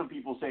know some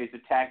people say it's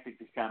a tactic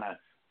to kind of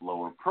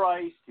lower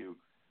price, to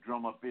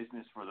drum up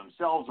business for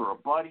themselves or a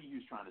buddy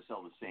who's trying to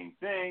sell the same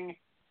thing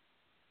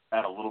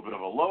at a little bit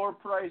of a lower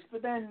price.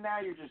 But then now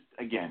you're just,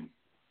 again,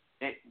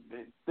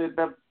 the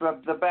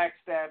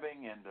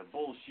backstabbing and the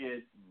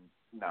bullshit,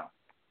 no.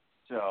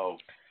 So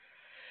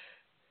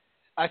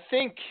I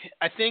think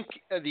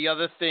the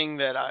other thing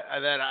that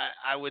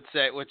I would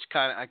say, which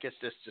kind of, I guess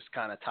this just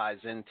kind of ties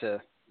into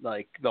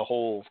like the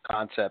whole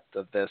concept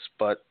of this,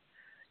 but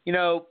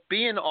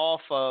being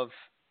off of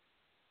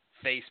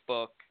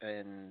Facebook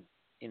and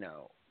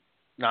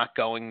not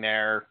going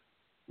there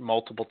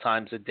multiple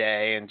times a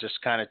day and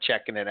just kind of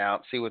checking it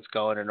out, see what's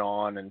going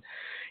on. And,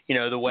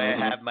 the way I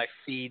have my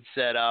feed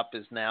set up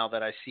is now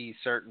that I see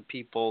certain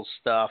people's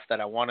stuff that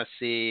I want to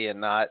see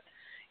and not,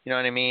 you know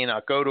what I mean?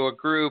 I'll go to a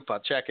group, I'll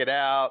check it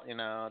out, and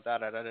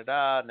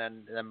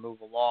then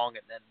move along,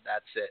 and then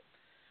that's it.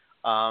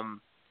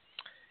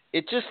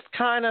 It just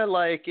kind of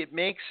like, it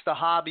makes the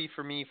hobby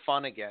for me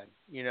fun again.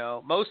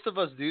 Most of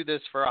us do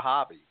this for a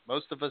hobby.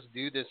 Most of us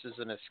do this as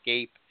an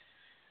escape,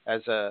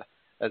 as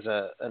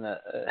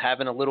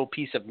having a little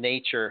piece of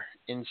nature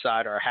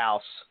inside our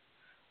house,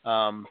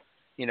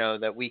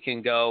 that we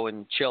can go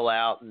and chill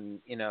out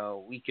and,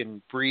 we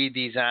can breed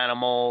these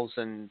animals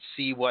and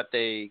see what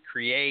they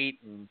create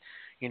and,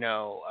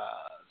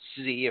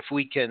 see if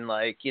we can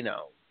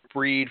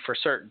breed for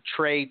certain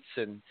traits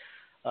and,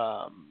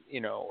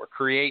 or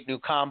create new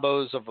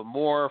combos of a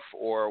morph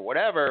or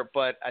whatever.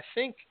 But I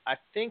think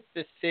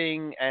the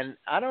thing, and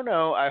I don't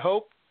know, I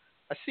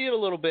see it a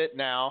little bit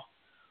now,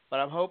 but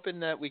I'm hoping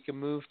that we can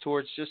move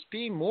towards just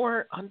being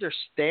more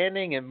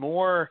understanding and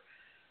more,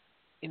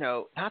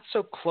 not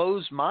so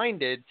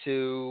close-minded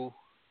to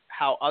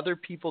how other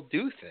people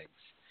do things.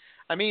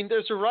 I mean,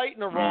 there's a right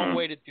and a wrong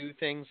way to do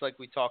things like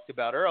we talked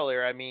about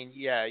earlier. I mean,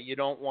 you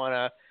don't want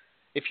to,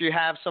 if you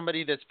have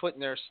somebody that's putting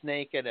their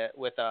snake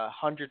with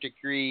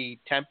 100-degree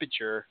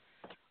temperature,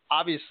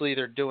 obviously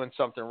they're doing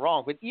something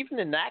wrong. But even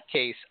in that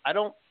case, I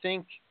don't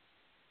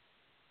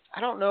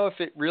know if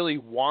it really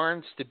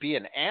warrants to be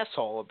an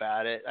asshole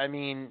about it. I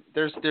mean,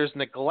 there's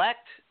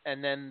neglect,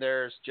 and then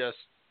there's just,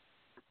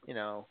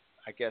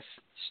 I guess,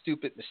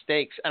 stupid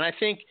mistakes. And I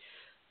think,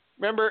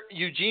 remember,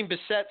 Eugene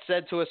Bissett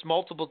said to us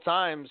multiple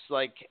times,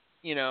 like,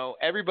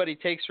 everybody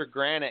takes for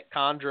granted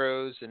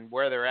chondros and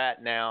where they're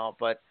at now,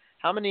 but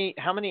how many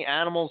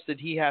animals did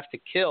he have to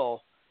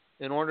kill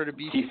in order to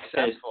be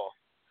successful?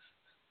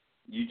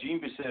 Eugene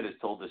Bissett has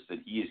told us that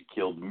he has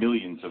killed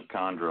millions of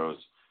chondros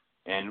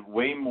and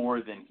way more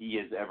than he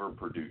has ever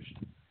produced.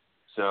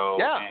 So,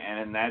 yeah.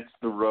 And that's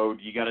the road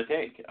you got to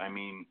take. I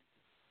mean,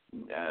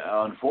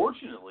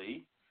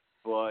 unfortunately,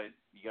 but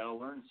you got to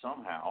learn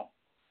somehow.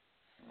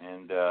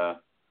 And,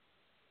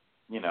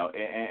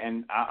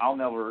 and I'll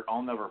never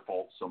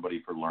fault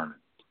somebody for learning.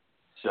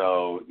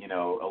 So,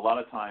 a lot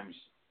of times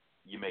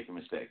you make a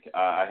mistake.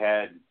 I've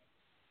had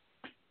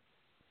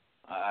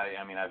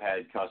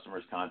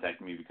customers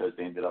contact me because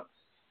they ended up,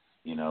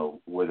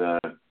 with a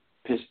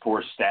piss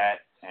poor stat,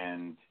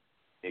 and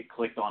it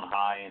clicked on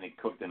high and it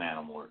cooked an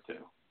animal or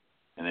two,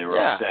 and they were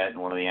upset. And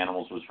one of the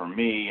animals was from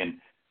me,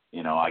 and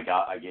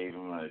I gave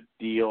them a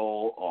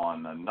deal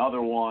on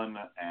another one,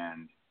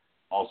 and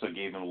also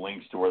gave them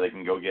links to where they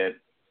can go get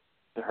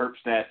the herp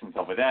stats and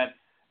stuff like that.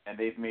 And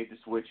they've made the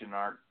switch and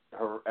aren't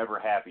ever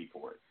happy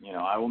for it.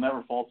 I will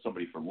never fault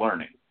somebody for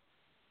learning.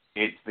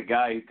 It's the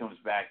guy who comes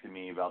back to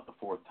me about the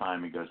fourth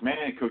time and goes, "Man,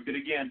 I cooked it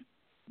again."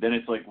 Then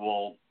it's like,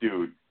 well,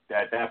 dude,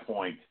 at that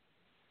point,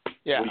 what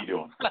are you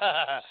doing?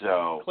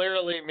 So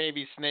clearly,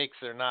 maybe snakes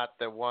are not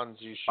the ones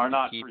you should are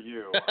not keep. For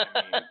you.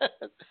 I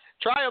mean,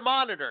 try a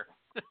monitor.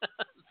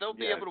 They'll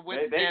be able to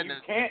withstand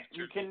it.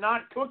 You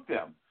cannot cook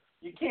them.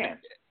 You can't.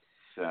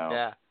 So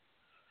yeah.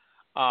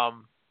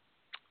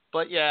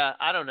 But yeah,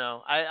 I don't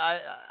know. I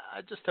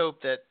just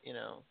hope that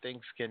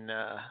things can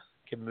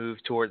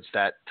move towards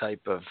that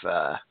type of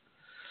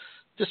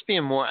just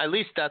being more. At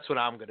least that's what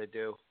I'm gonna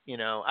do.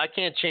 I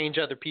can't change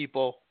other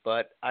people,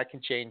 but I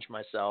can change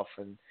myself,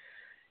 and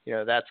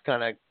that's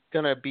kind of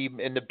gonna be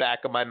in the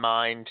back of my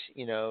mind.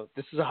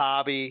 This is a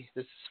hobby.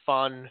 This is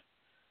fun.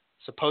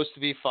 It's supposed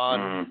to be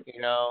fun.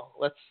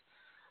 Mm-hmm.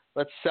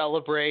 Let's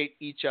celebrate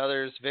each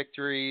other's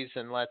victories,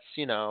 and let's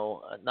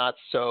not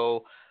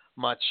so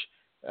much.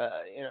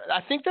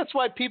 I think that's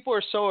why people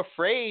are so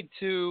afraid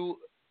to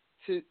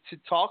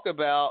talk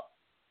about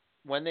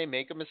when they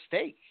make a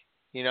mistake,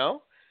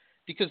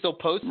 because they'll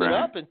post it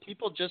up and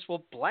people just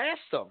will blast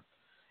them.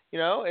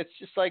 It's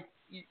just like,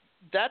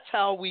 that's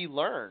how we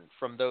learn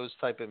from those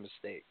type of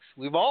mistakes.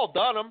 We've all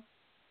done them.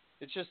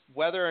 It's just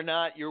whether or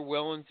not you're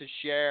willing to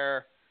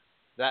share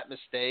that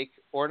mistake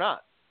or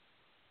not.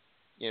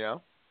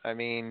 I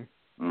mean,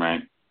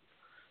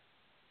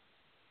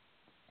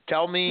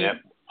 tell me,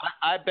 yep.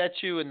 I bet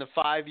you in the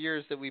 5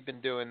 years that we've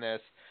been doing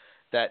this,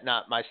 that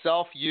not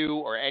myself, you,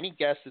 or any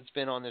guest that's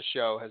been on this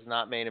show has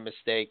not made a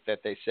mistake that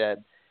they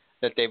said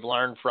that they've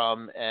learned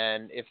from.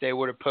 And if they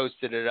would have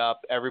posted it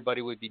up,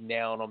 everybody would be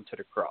nailing them to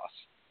the cross.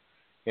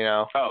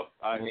 Oh,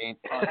 I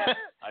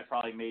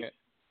probably made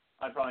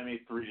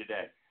 3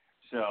 today.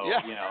 So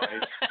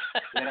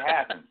it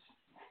happens.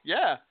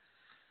 Yeah,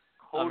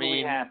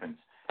 totally happens.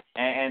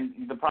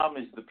 And the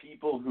problem is the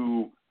people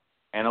who,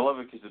 and I love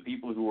it because the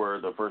people who are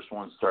the first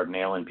ones to start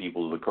nailing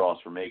people to the cross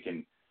for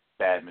making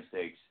bad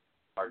mistakes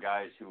are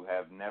guys who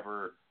have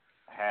never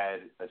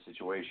had a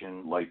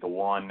situation like the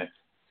one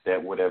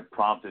that would have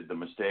prompted the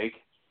mistake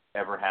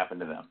ever happen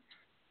to them.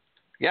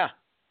 Yeah,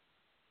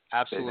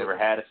 absolutely. They've never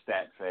had a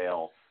stat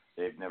fail.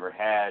 They've never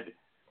had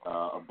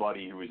a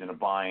buddy who was in a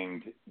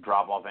bind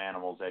drop off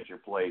animals at your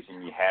place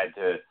and you had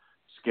to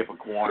skip a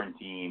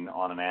quarantine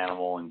on an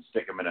animal and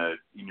stick them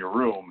in your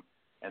room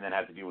and then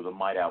have to deal with a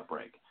mite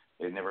outbreak.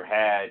 They've never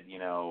had,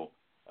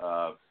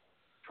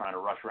 trying to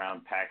rush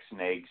around pack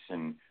snakes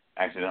and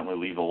accidentally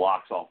leave the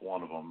locks off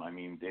one of them. I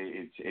mean,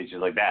 it's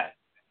just like that.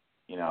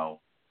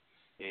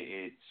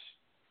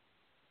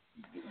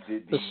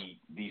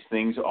 These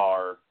things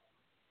are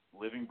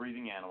living,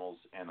 breathing animals,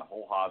 and the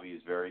whole hobby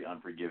is very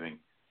unforgiving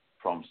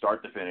from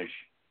start to finish.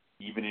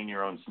 Even in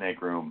your own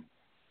snake room,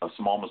 a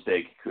small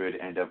mistake could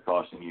end up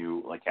costing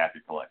you like half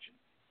your collection.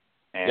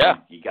 And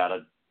you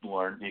gotta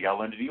learn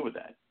to deal with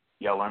that.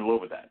 You gotta learn to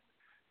live with that.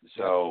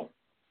 So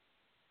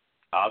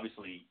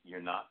obviously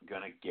you're not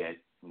gonna get,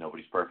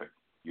 nobody's perfect.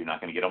 You're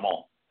not gonna get them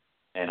all.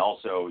 And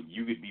also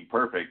you could be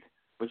perfect,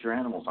 but your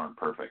animals aren't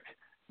perfect.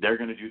 They're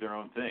gonna do their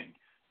own thing.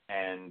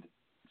 And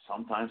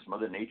sometimes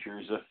Mother Nature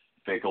is a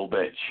fickle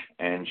bitch,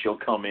 and she'll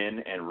come in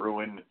and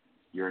ruin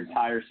your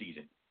entire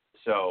season.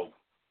 So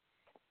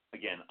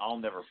again, I'll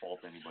never fault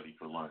anybody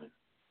for learning.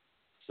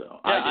 So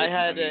what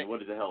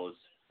the hell is?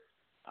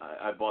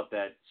 I bought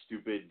a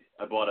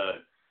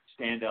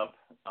stand-up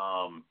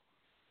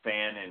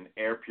fan and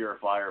air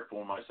purifier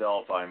for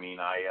myself. I mean,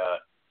 I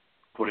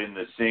put in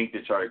the sink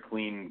to try to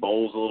clean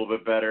bowls a little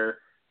bit better.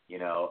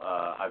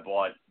 I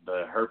bought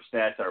the herp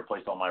stats that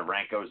replaced all my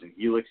Rankos and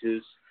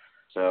Helixes.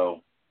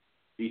 So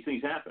these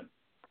things happen.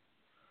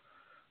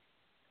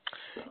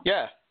 So.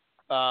 Yeah.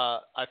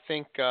 I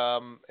think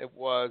it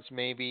was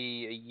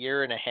maybe a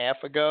year and a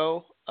half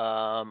ago.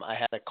 I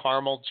had a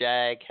caramel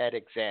jag head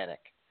Xanac.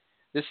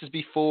 This is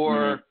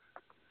before.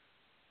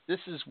 This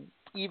is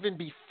even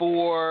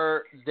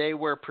before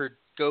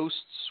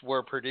ghosts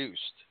were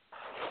produced,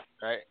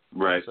 right?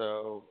 Right.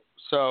 So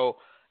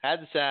I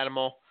had this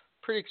animal,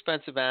 pretty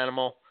expensive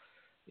animal.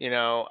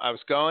 I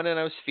was going and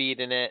I was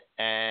feeding it,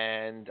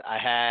 and I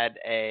had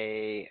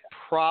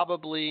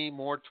probably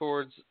more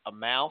towards a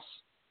mouse,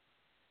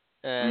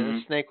 and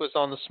the snake was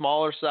on the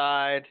smaller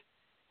side,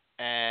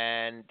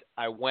 and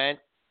I went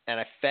and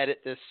I fed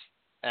it this,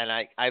 and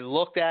I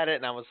looked at it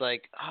and I was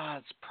like,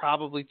 it's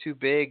probably too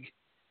big.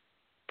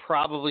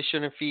 Probably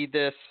shouldn't feed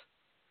this,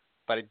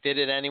 but I did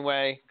it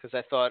anyway because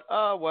I thought,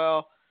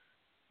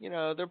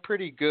 they're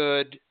pretty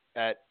good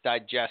at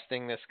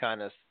digesting this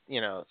kind of,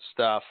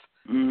 stuff.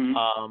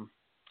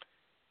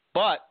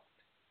 But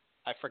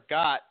I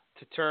forgot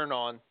to turn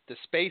on the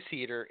space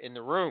heater in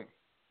the room.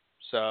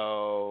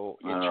 So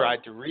it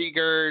tried to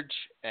regurge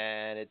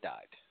and it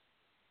died.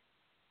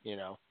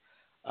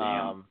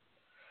 Damn.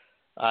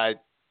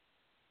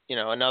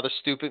 Another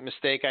stupid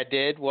mistake I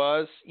did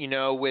was,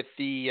 with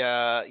the,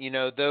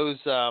 those,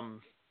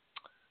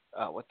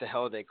 what the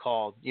hell are they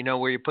called?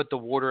 Where you put the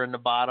water in the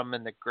bottom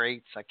and the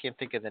grates. I can't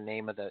think of the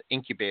name of the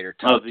incubator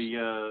tubs.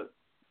 Oh,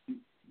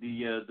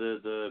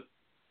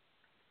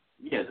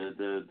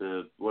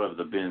 whatever,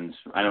 the bins.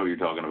 I know what you're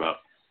talking about.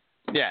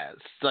 Yeah,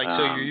 it's like,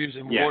 so you're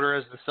using water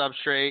as the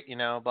substrate,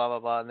 blah, blah,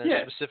 blah, and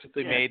they're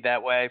specifically made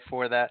that way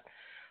for that.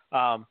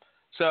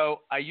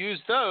 So I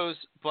use those,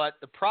 but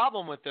the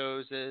problem with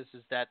those is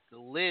that the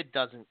lid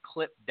doesn't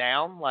clip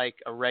down like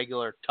a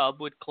regular tub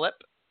would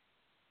clip.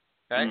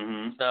 Right?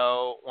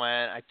 So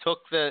when I took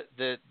the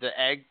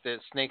egg, the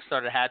snake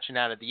started hatching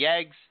out of the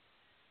eggs,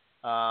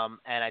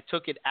 and I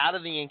took it out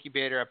of the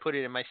incubator. I put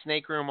it in my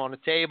snake room on the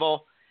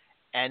table,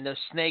 and the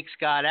snakes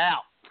got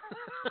out.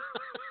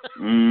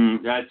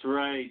 That's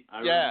right. I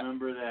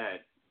remember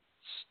that.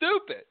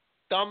 Stupid.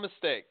 Dumb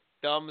mistake.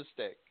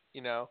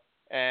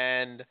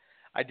 And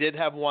I did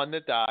have one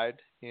that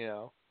died,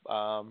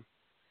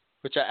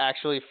 which I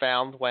actually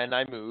found when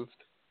I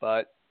moved,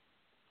 but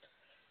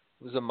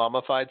it was a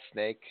mummified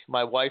snake.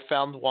 My wife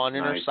found one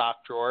in her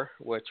sock drawer,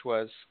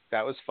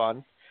 that was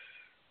fun.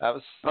 That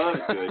was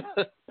that's good.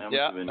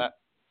 That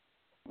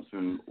must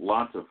have been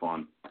lots of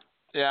fun.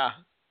 Yeah,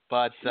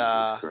 but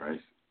Jesus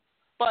Christ.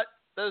 But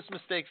those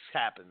mistakes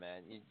happen,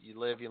 man. You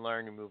live, you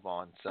learn, you move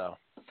on. So,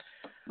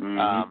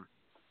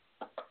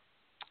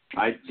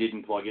 I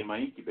didn't plug in my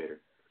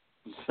incubator,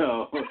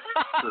 so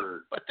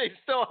but they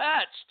still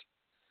hatched.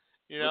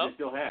 But they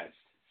still hatched.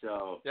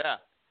 So yeah.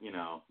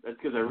 That's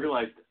because I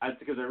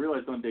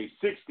realized on day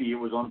 60 it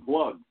was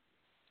unplugged.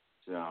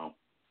 So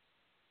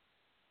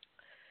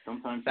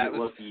sometimes you get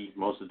lucky,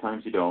 most of the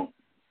times you don't.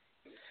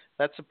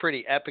 That's a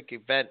pretty epic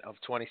event of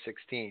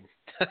 2016.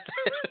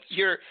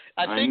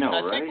 I think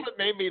what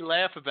made me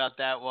laugh about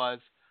that was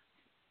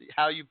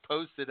how you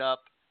posted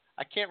up.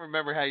 I can't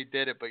remember how you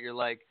did it, but you're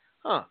like,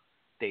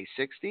 day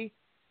 60,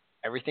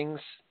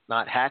 everything's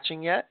not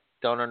hatching yet.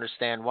 Don't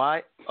understand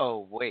why.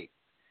 Oh wait,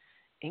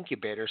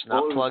 incubator's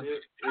not plugged.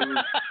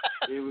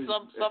 It was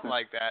something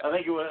like that. I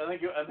think it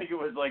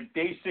was like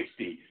day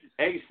 60.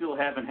 Eggs still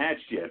haven't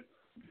hatched yet.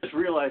 Just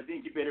realized the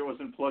incubator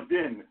wasn't plugged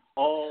in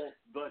all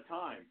the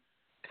time.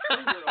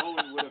 Younger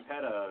Owen would have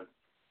had a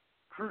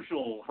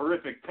crucial,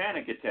 horrific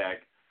panic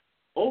attack.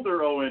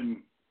 Older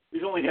Owen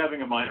is only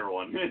having a minor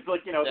one. It's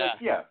like,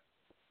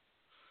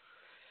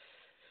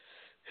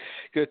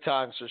 Good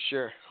times for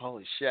sure.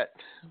 Holy shit.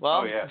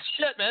 Well,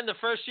 shit, man. The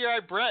first year I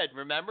bred,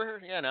 remember?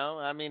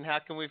 How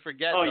can we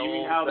forget? Oh, you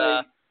mean how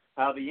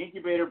the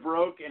incubator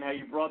broke and how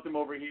you brought them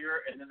over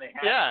here and then they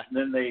hatched and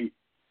then they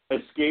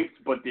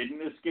escaped but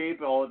didn't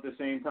escape all at the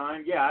same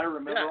time? Yeah, I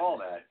remember all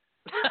that.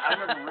 I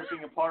remember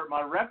ripping apart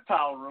my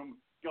reptile room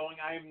going,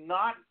 I am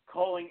not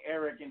calling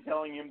Eric and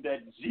telling him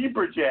that two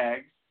zebra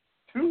jags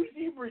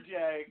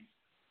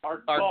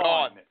are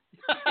gone.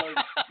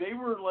 They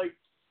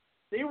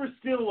were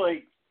still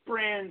like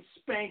brand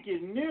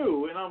spanking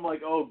new, and I'm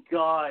like, oh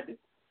God.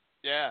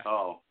 Yeah.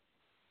 Oh.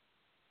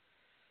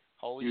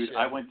 Holy shit.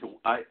 I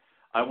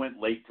went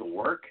late to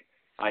work.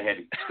 I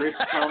had Chris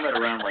come at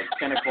around like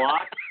 10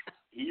 o'clock.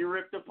 He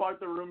ripped apart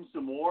the room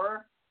some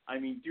more. I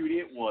mean, dude,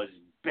 it was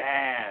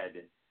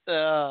bad.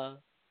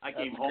 I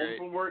came home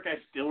from work. I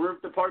still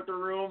ripped apart the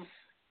room,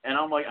 and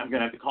I'm like, I'm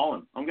gonna have to call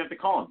him. And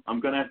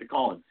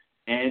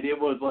it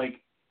was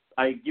like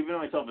I given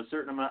myself a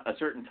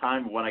certain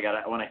time when I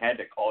had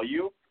to call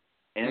you,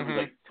 and it was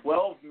like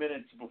 12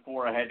 minutes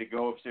before I had to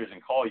go upstairs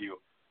and call you.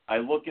 I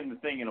look in the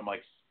thing and I'm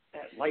like,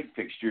 that light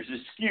fixture's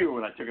askew,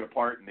 and I took it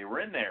apart and they were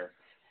in there,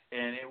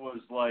 and it was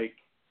like,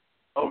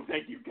 oh,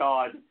 thank you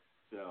God.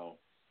 So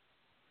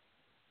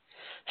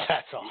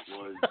that's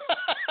awesome.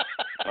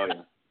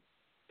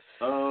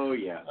 Oh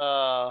yeah.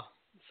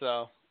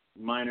 So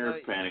minor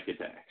panic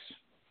attacks.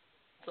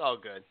 It's all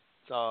good.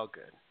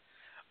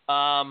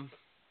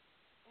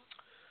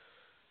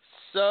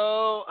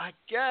 So I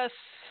guess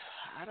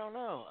I don't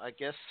know. I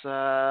guess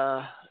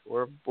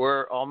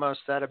we're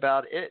almost at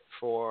about it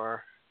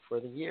for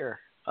the year.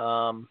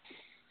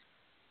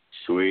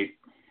 Sweet.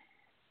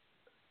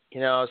 I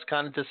was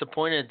kind of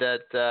disappointed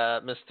that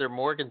Mr.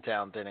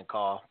 Morgantown didn't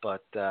call,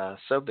 but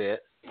so be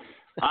it.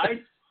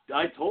 I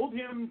told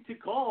him to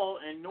call,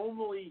 and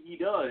normally he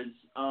does.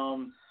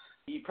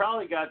 He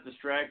probably got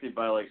distracted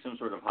by like some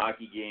sort of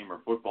hockey game or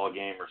football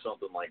game or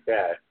something like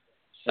that.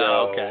 So,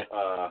 okay.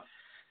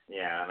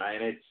 Yeah,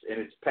 and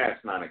it's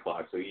past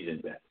 9:00, so he's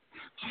in bed.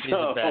 He's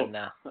in bed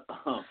now.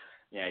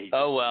 Yeah.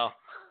 Well.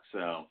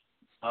 So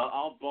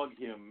I'll bug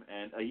him,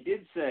 and he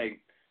did say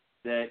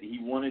that he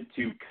wanted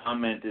to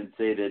comment and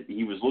say that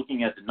he was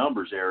looking at the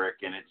numbers,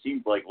 Eric, and it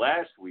seemed like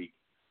last week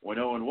when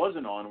Owen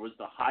wasn't on was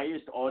the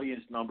highest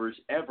audience numbers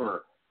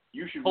ever.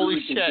 You should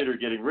really consider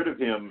getting rid of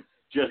him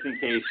just in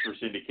case for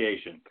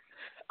syndication.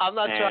 I'm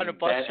not trying to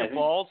bust your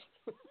balls.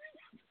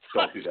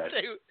 Don't do that.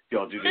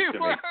 Don't do this to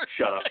me.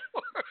 Shut up.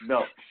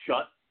 No,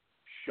 shut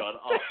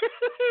up.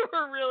 They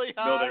were really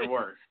high. No, they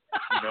weren't.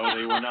 No,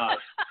 they were not.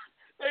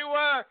 They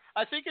were.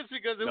 I think it's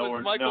because it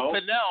was Michael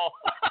Pinnell.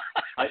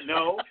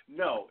 No,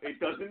 it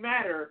doesn't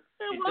matter.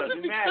 It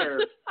doesn't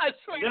matter. I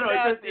swear it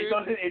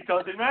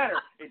doesn't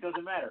matter. It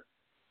doesn't matter.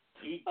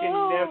 He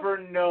can never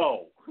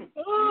know. You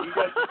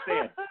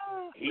understand?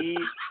 He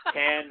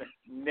can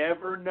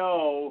never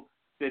know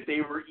that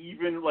they were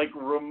even like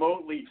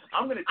remotely.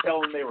 I'm going to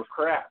tell him they were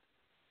crap.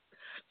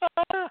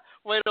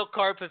 Wait till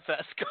Carpet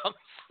Fest comes.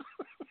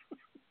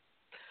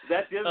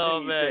 That's the other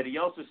thing he said. He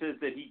also says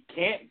that he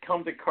can't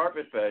come to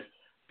Carpet Fest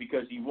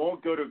because he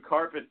won't go to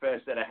Carpet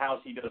Fest at a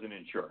house he doesn't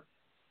insure.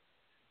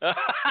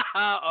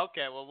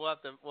 Okay, well we'll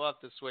have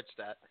to switch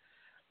that.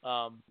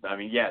 I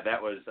think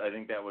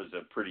that was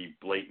a pretty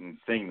blatant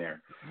thing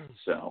there.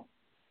 So.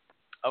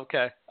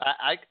 Okay,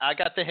 I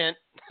got the hint.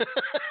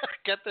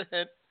 Got the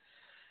hint.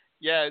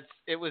 Yeah,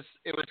 it was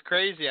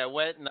crazy. I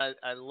went and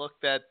I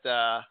looked at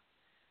the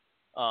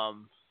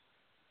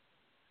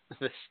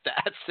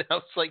stats, and I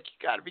was like,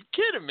 you got to be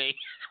kidding me!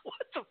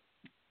 What the?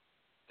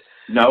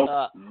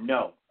 No.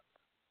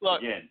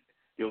 Look, again,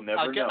 you'll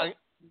never know.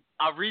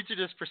 I'll read you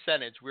this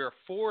percentage. We are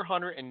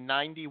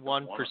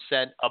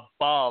 491%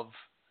 above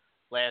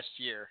last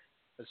year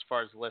as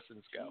far as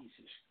listens go.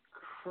 Jesus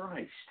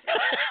Christ.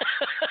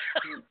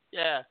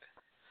 Yeah.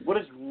 What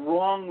is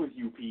wrong with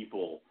you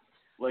people?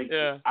 Like,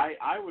 yeah.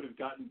 I would have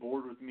gotten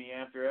bored with me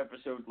after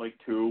episode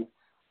 2.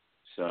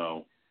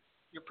 So.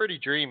 You're pretty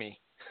dreamy.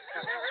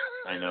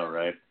 I know,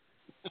 right?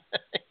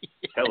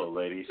 Hello,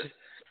 ladies.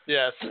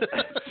 Yes.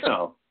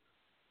 So.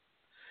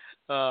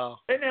 Oh.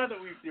 And now that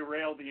we've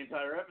derailed the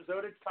entire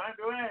episode, it's time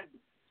to end.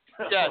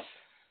 Yes.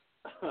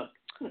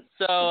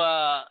 So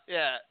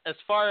yeah, as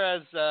far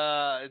as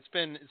it's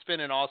been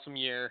an awesome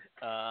year.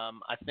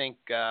 I think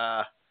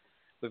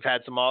we've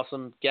had some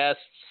awesome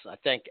guests. I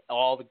thank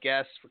all the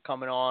guests for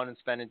coming on and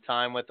spending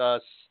time with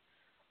us,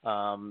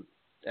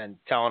 and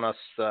telling us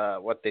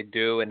what they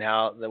do and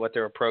what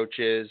their approach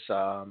is.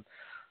 To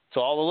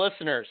all the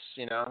listeners,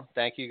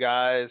 thank you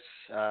guys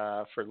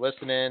for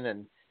listening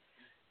and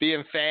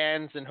being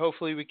fans, and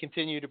hopefully we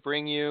continue to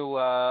bring you,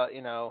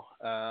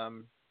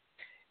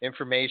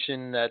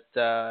 information that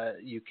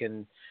you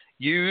can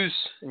use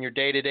in your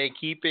day-to-day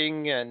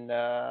keeping, and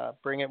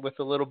bring it with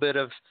a little bit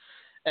of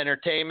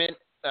entertainment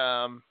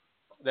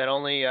that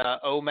only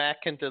OMAC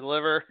can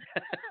deliver.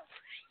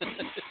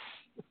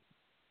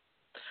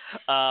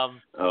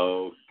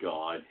 Oh,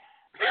 God.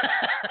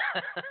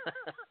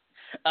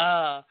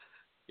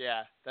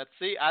 Yeah,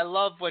 I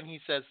love when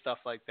he says stuff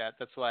like that.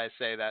 That's why I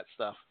say that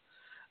stuff.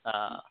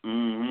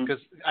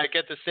 Because I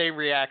get the same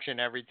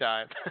reaction every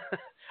time.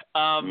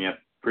 Yep,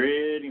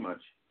 pretty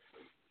much.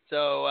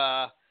 So,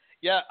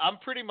 yeah, I'm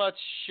pretty much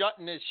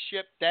shutting this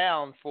ship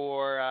down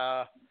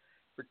for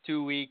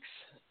 2 weeks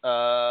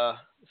as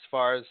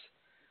far as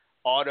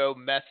auto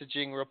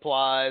messaging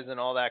replies and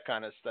all that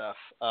kind of stuff.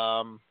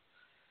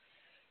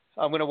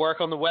 I'm going to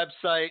work on the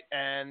website,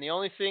 and the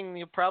only thing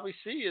you'll probably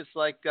see is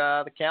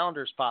the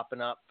calendars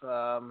popping up.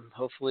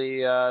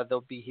 Hopefully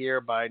they'll be here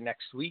by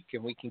next week,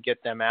 and we can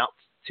get them out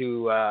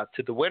to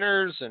the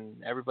winners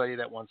and everybody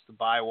that wants to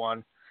buy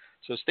one.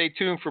 So stay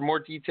tuned for more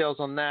details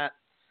on that.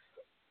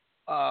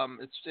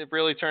 It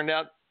really turned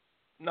out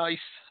nice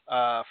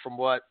from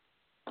what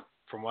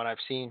I've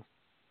seen.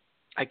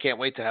 I can't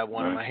wait to have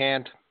one in my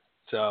hand.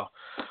 So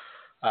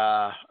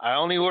I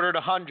only ordered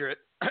 100,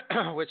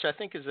 which I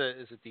think is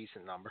a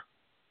decent number.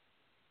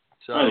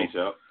 So I think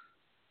so.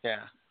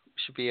 Yeah, we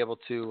should be able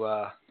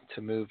to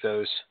move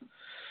those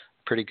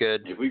pretty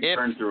good. If we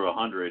turn through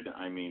 100,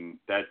 I mean,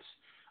 that's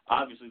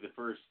obviously the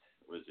first,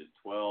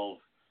 12,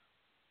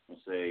 we'll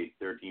say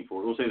 13,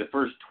 14, we'll say the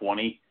first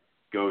 20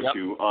 go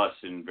to us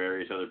and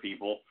various other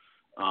people,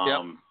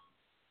 and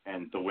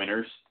the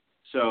winners.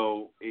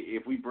 So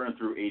if we burn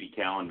through 80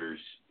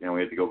 calendars,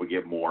 we have to go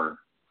get more.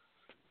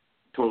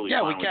 Totally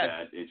fine with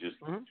that. It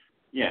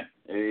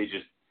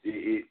just,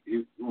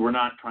 we're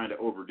not trying to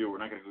overdo it. We're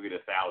not going to go get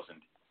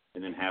 1,000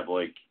 and then have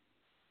like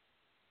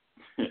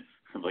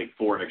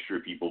 4 extra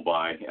people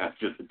buy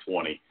after the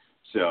 20.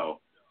 So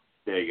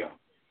there you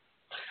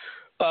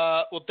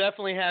go. We'll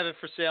definitely have it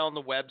for sale on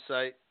the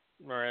website,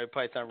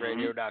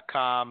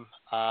 MoreliaPythonRadio.com.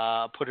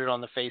 Put it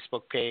on the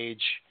Facebook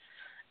page,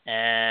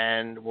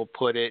 and we'll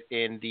put it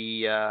in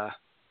the,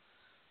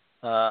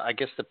 I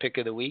guess, the pick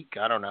of the week.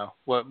 I don't know.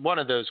 One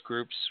of those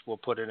groups we'll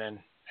put it in.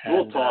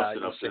 We'll toss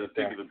it up there.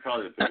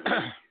 Probably the pick of the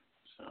week.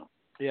 So.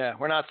 Yeah,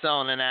 we're not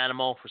selling an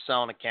animal. We're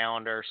selling a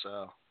calendar,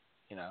 so,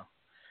 you know.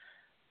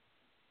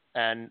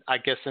 And I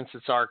guess since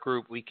it's our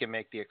group, we can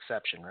make the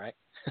exception, right?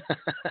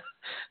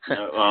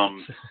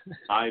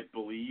 I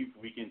believe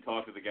we can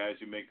talk to the guys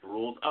who make the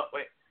rules. Oh,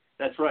 wait,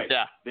 that's right.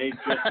 Yeah. They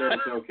just said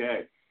it's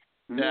okay.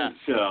 Yeah.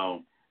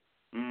 So,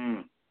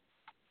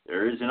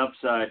 there is an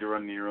upside to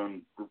running your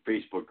own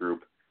Facebook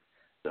group.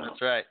 So.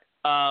 That's right.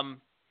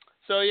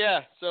 So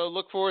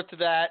look forward to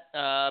that.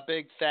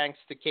 Big thanks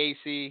to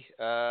Casey.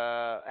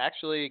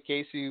 Actually,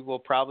 Casey will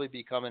probably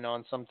be coming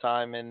on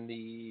sometime in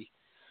the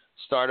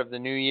start of the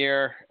new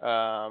year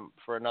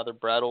for another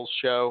Brettles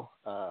show,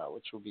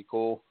 which will be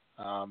cool.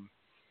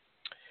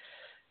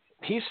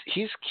 He's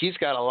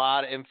got a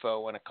lot of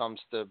info when it comes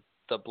to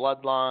the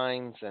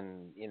bloodlines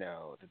and, you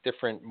know, the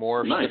different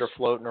morphs that are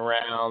floating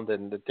around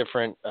and the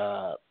different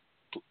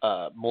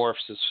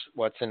morphs is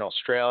what's in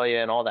Australia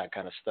and all that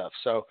kind of stuff.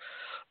 So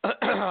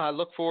I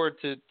look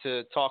forward to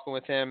talking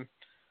with him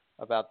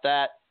about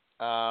that.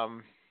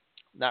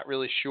 Not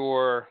really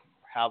sure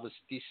how this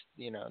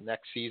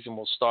next season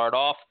will start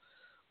off,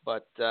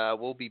 but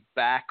we'll be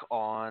back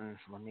on,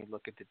 let me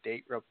look at the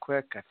date real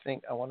quick. I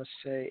want to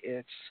say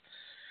it's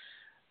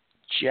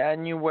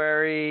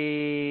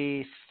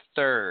January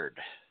 3rd.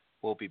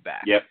 We'll be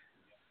back. Yep.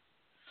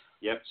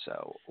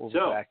 So we'll be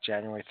back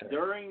January 3rd.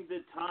 During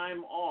the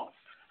time off,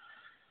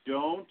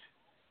 don't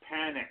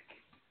panic.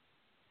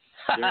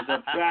 There's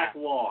a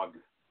backlog.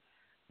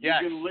 You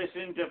can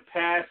listen to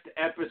past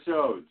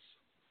episodes.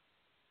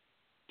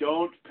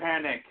 Don't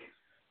panic.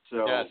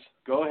 So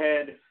go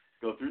ahead,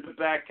 go through the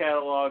back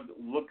catalog,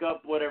 look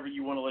up whatever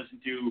you want to listen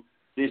to.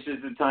 This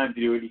is the time to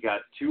do it. You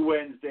got 2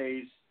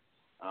 Wednesdays,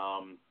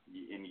 and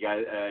you got.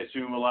 I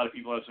assume a lot of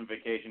people have some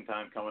vacation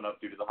time coming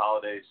up due to the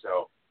holidays.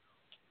 So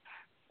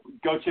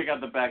go check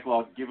out the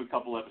backlog. Give a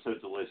couple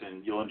episodes a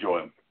listen. You'll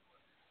enjoy them.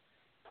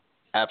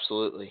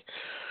 Absolutely.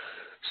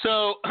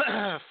 So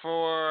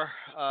for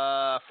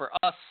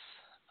us,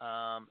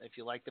 if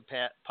you like the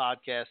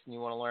podcast and you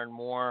want to learn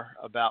more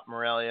about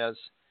Morelia,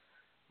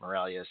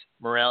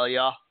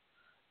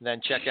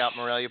 then check out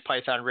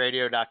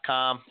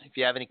MoreliaPythonRadio.com. If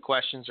you have any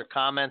questions or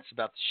comments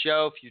about the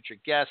show, future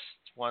guests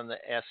want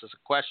to ask us a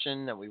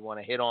question that we want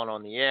to hit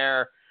on the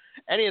air,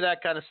 any of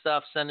that kind of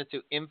stuff, send it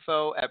to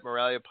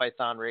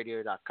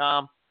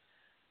info@MoreliaPythonRadio.com.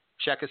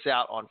 Check us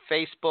out on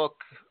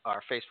Facebook,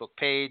 our Facebook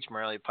page,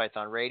 Morelia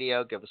Python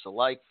Radio. Give us a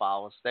like,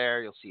 follow us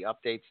there. You'll see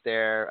updates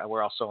there.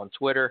 We're also on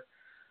Twitter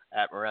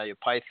 @Morelia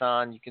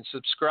Python. You can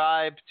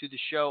subscribe to the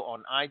show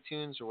on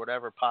iTunes or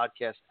whatever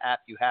podcast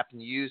app you happen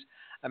to use.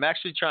 I'm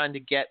actually trying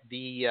to get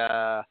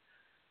the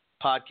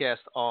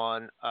podcast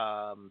on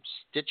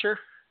Stitcher,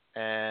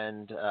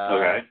 and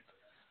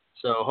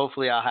so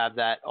hopefully I'll have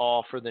that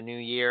all for the new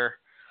year.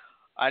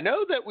 I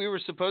know that we were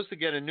supposed to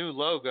get a new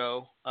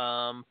logo,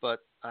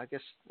 but I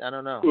guess, I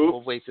don't know. Oops.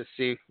 We'll wait to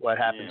see what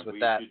happens with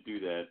that. We should do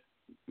that.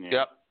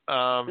 Yeah.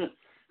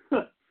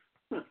 Yep.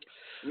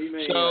 We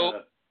may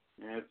have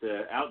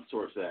to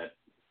outsource that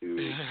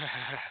to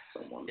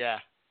someone. Yeah.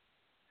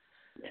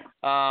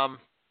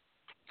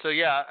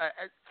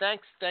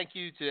 Thank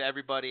you to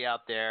everybody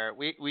out there.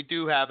 We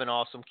do have an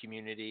awesome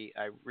community.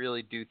 I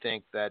really do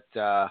think that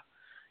there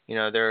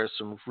are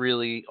some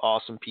really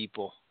awesome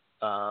people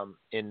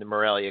in the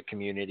Morelia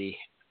community,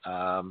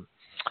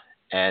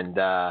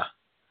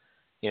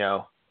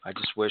 I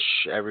just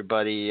wish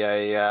everybody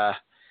a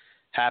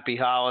happy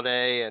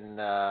holiday and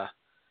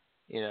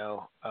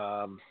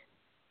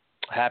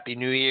happy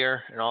New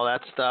Year and all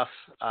that stuff.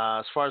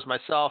 As far as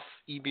myself,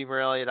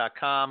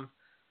 ebmorelia.com.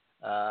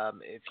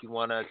 If you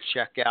want to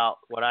check out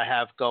what I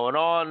have going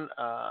on,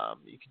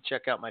 you can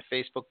check out my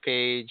Facebook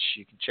page.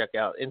 You can check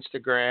out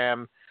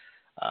Instagram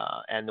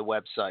and the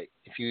website.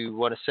 If you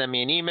want to send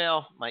me an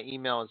email, my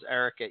email is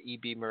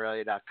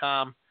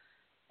eric@ebmorelia.com.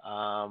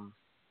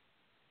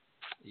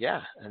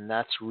 And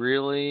that's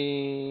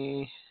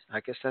really, I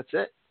guess that's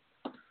it.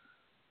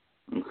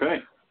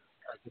 Okay.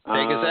 Take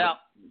us out.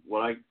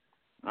 What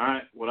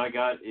I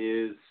got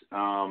is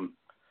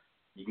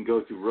you can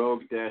go to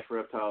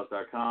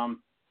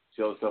rogue-reptiles.com,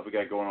 see all the stuff we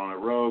got going on at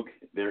Rogue.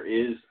 There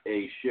is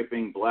a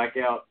shipping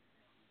blackout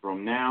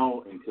from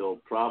now until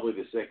probably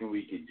the second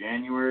week of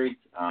January.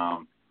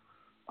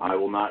 I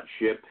will not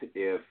ship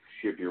if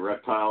Ship Your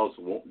Reptiles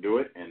won't do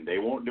it, and they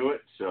won't do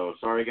it. So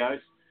sorry, guys.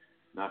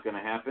 Not going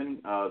to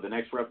happen. The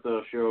next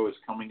Reptile show is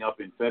coming up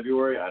in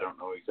February. I don't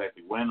know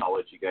exactly when. I'll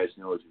let you guys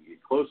know as we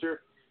get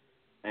closer.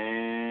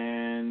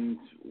 And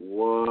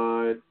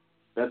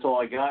that's all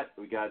I got.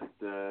 We got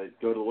go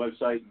to the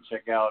website and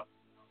check out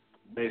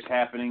latest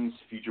happenings,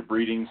 future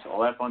breedings,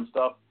 all that fun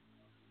stuff.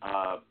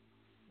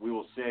 We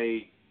will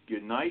say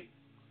good night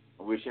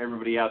I wish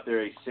everybody out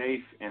there a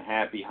safe and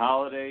happy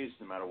holidays,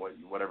 no matter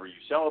whatever you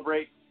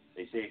celebrate.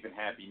 A safe and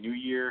happy New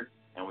Year,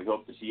 and we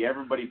hope to see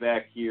everybody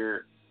back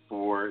here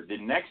for the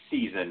next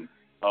season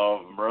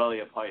of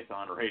Morelia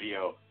Python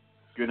Radio.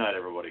 Good night,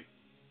 everybody.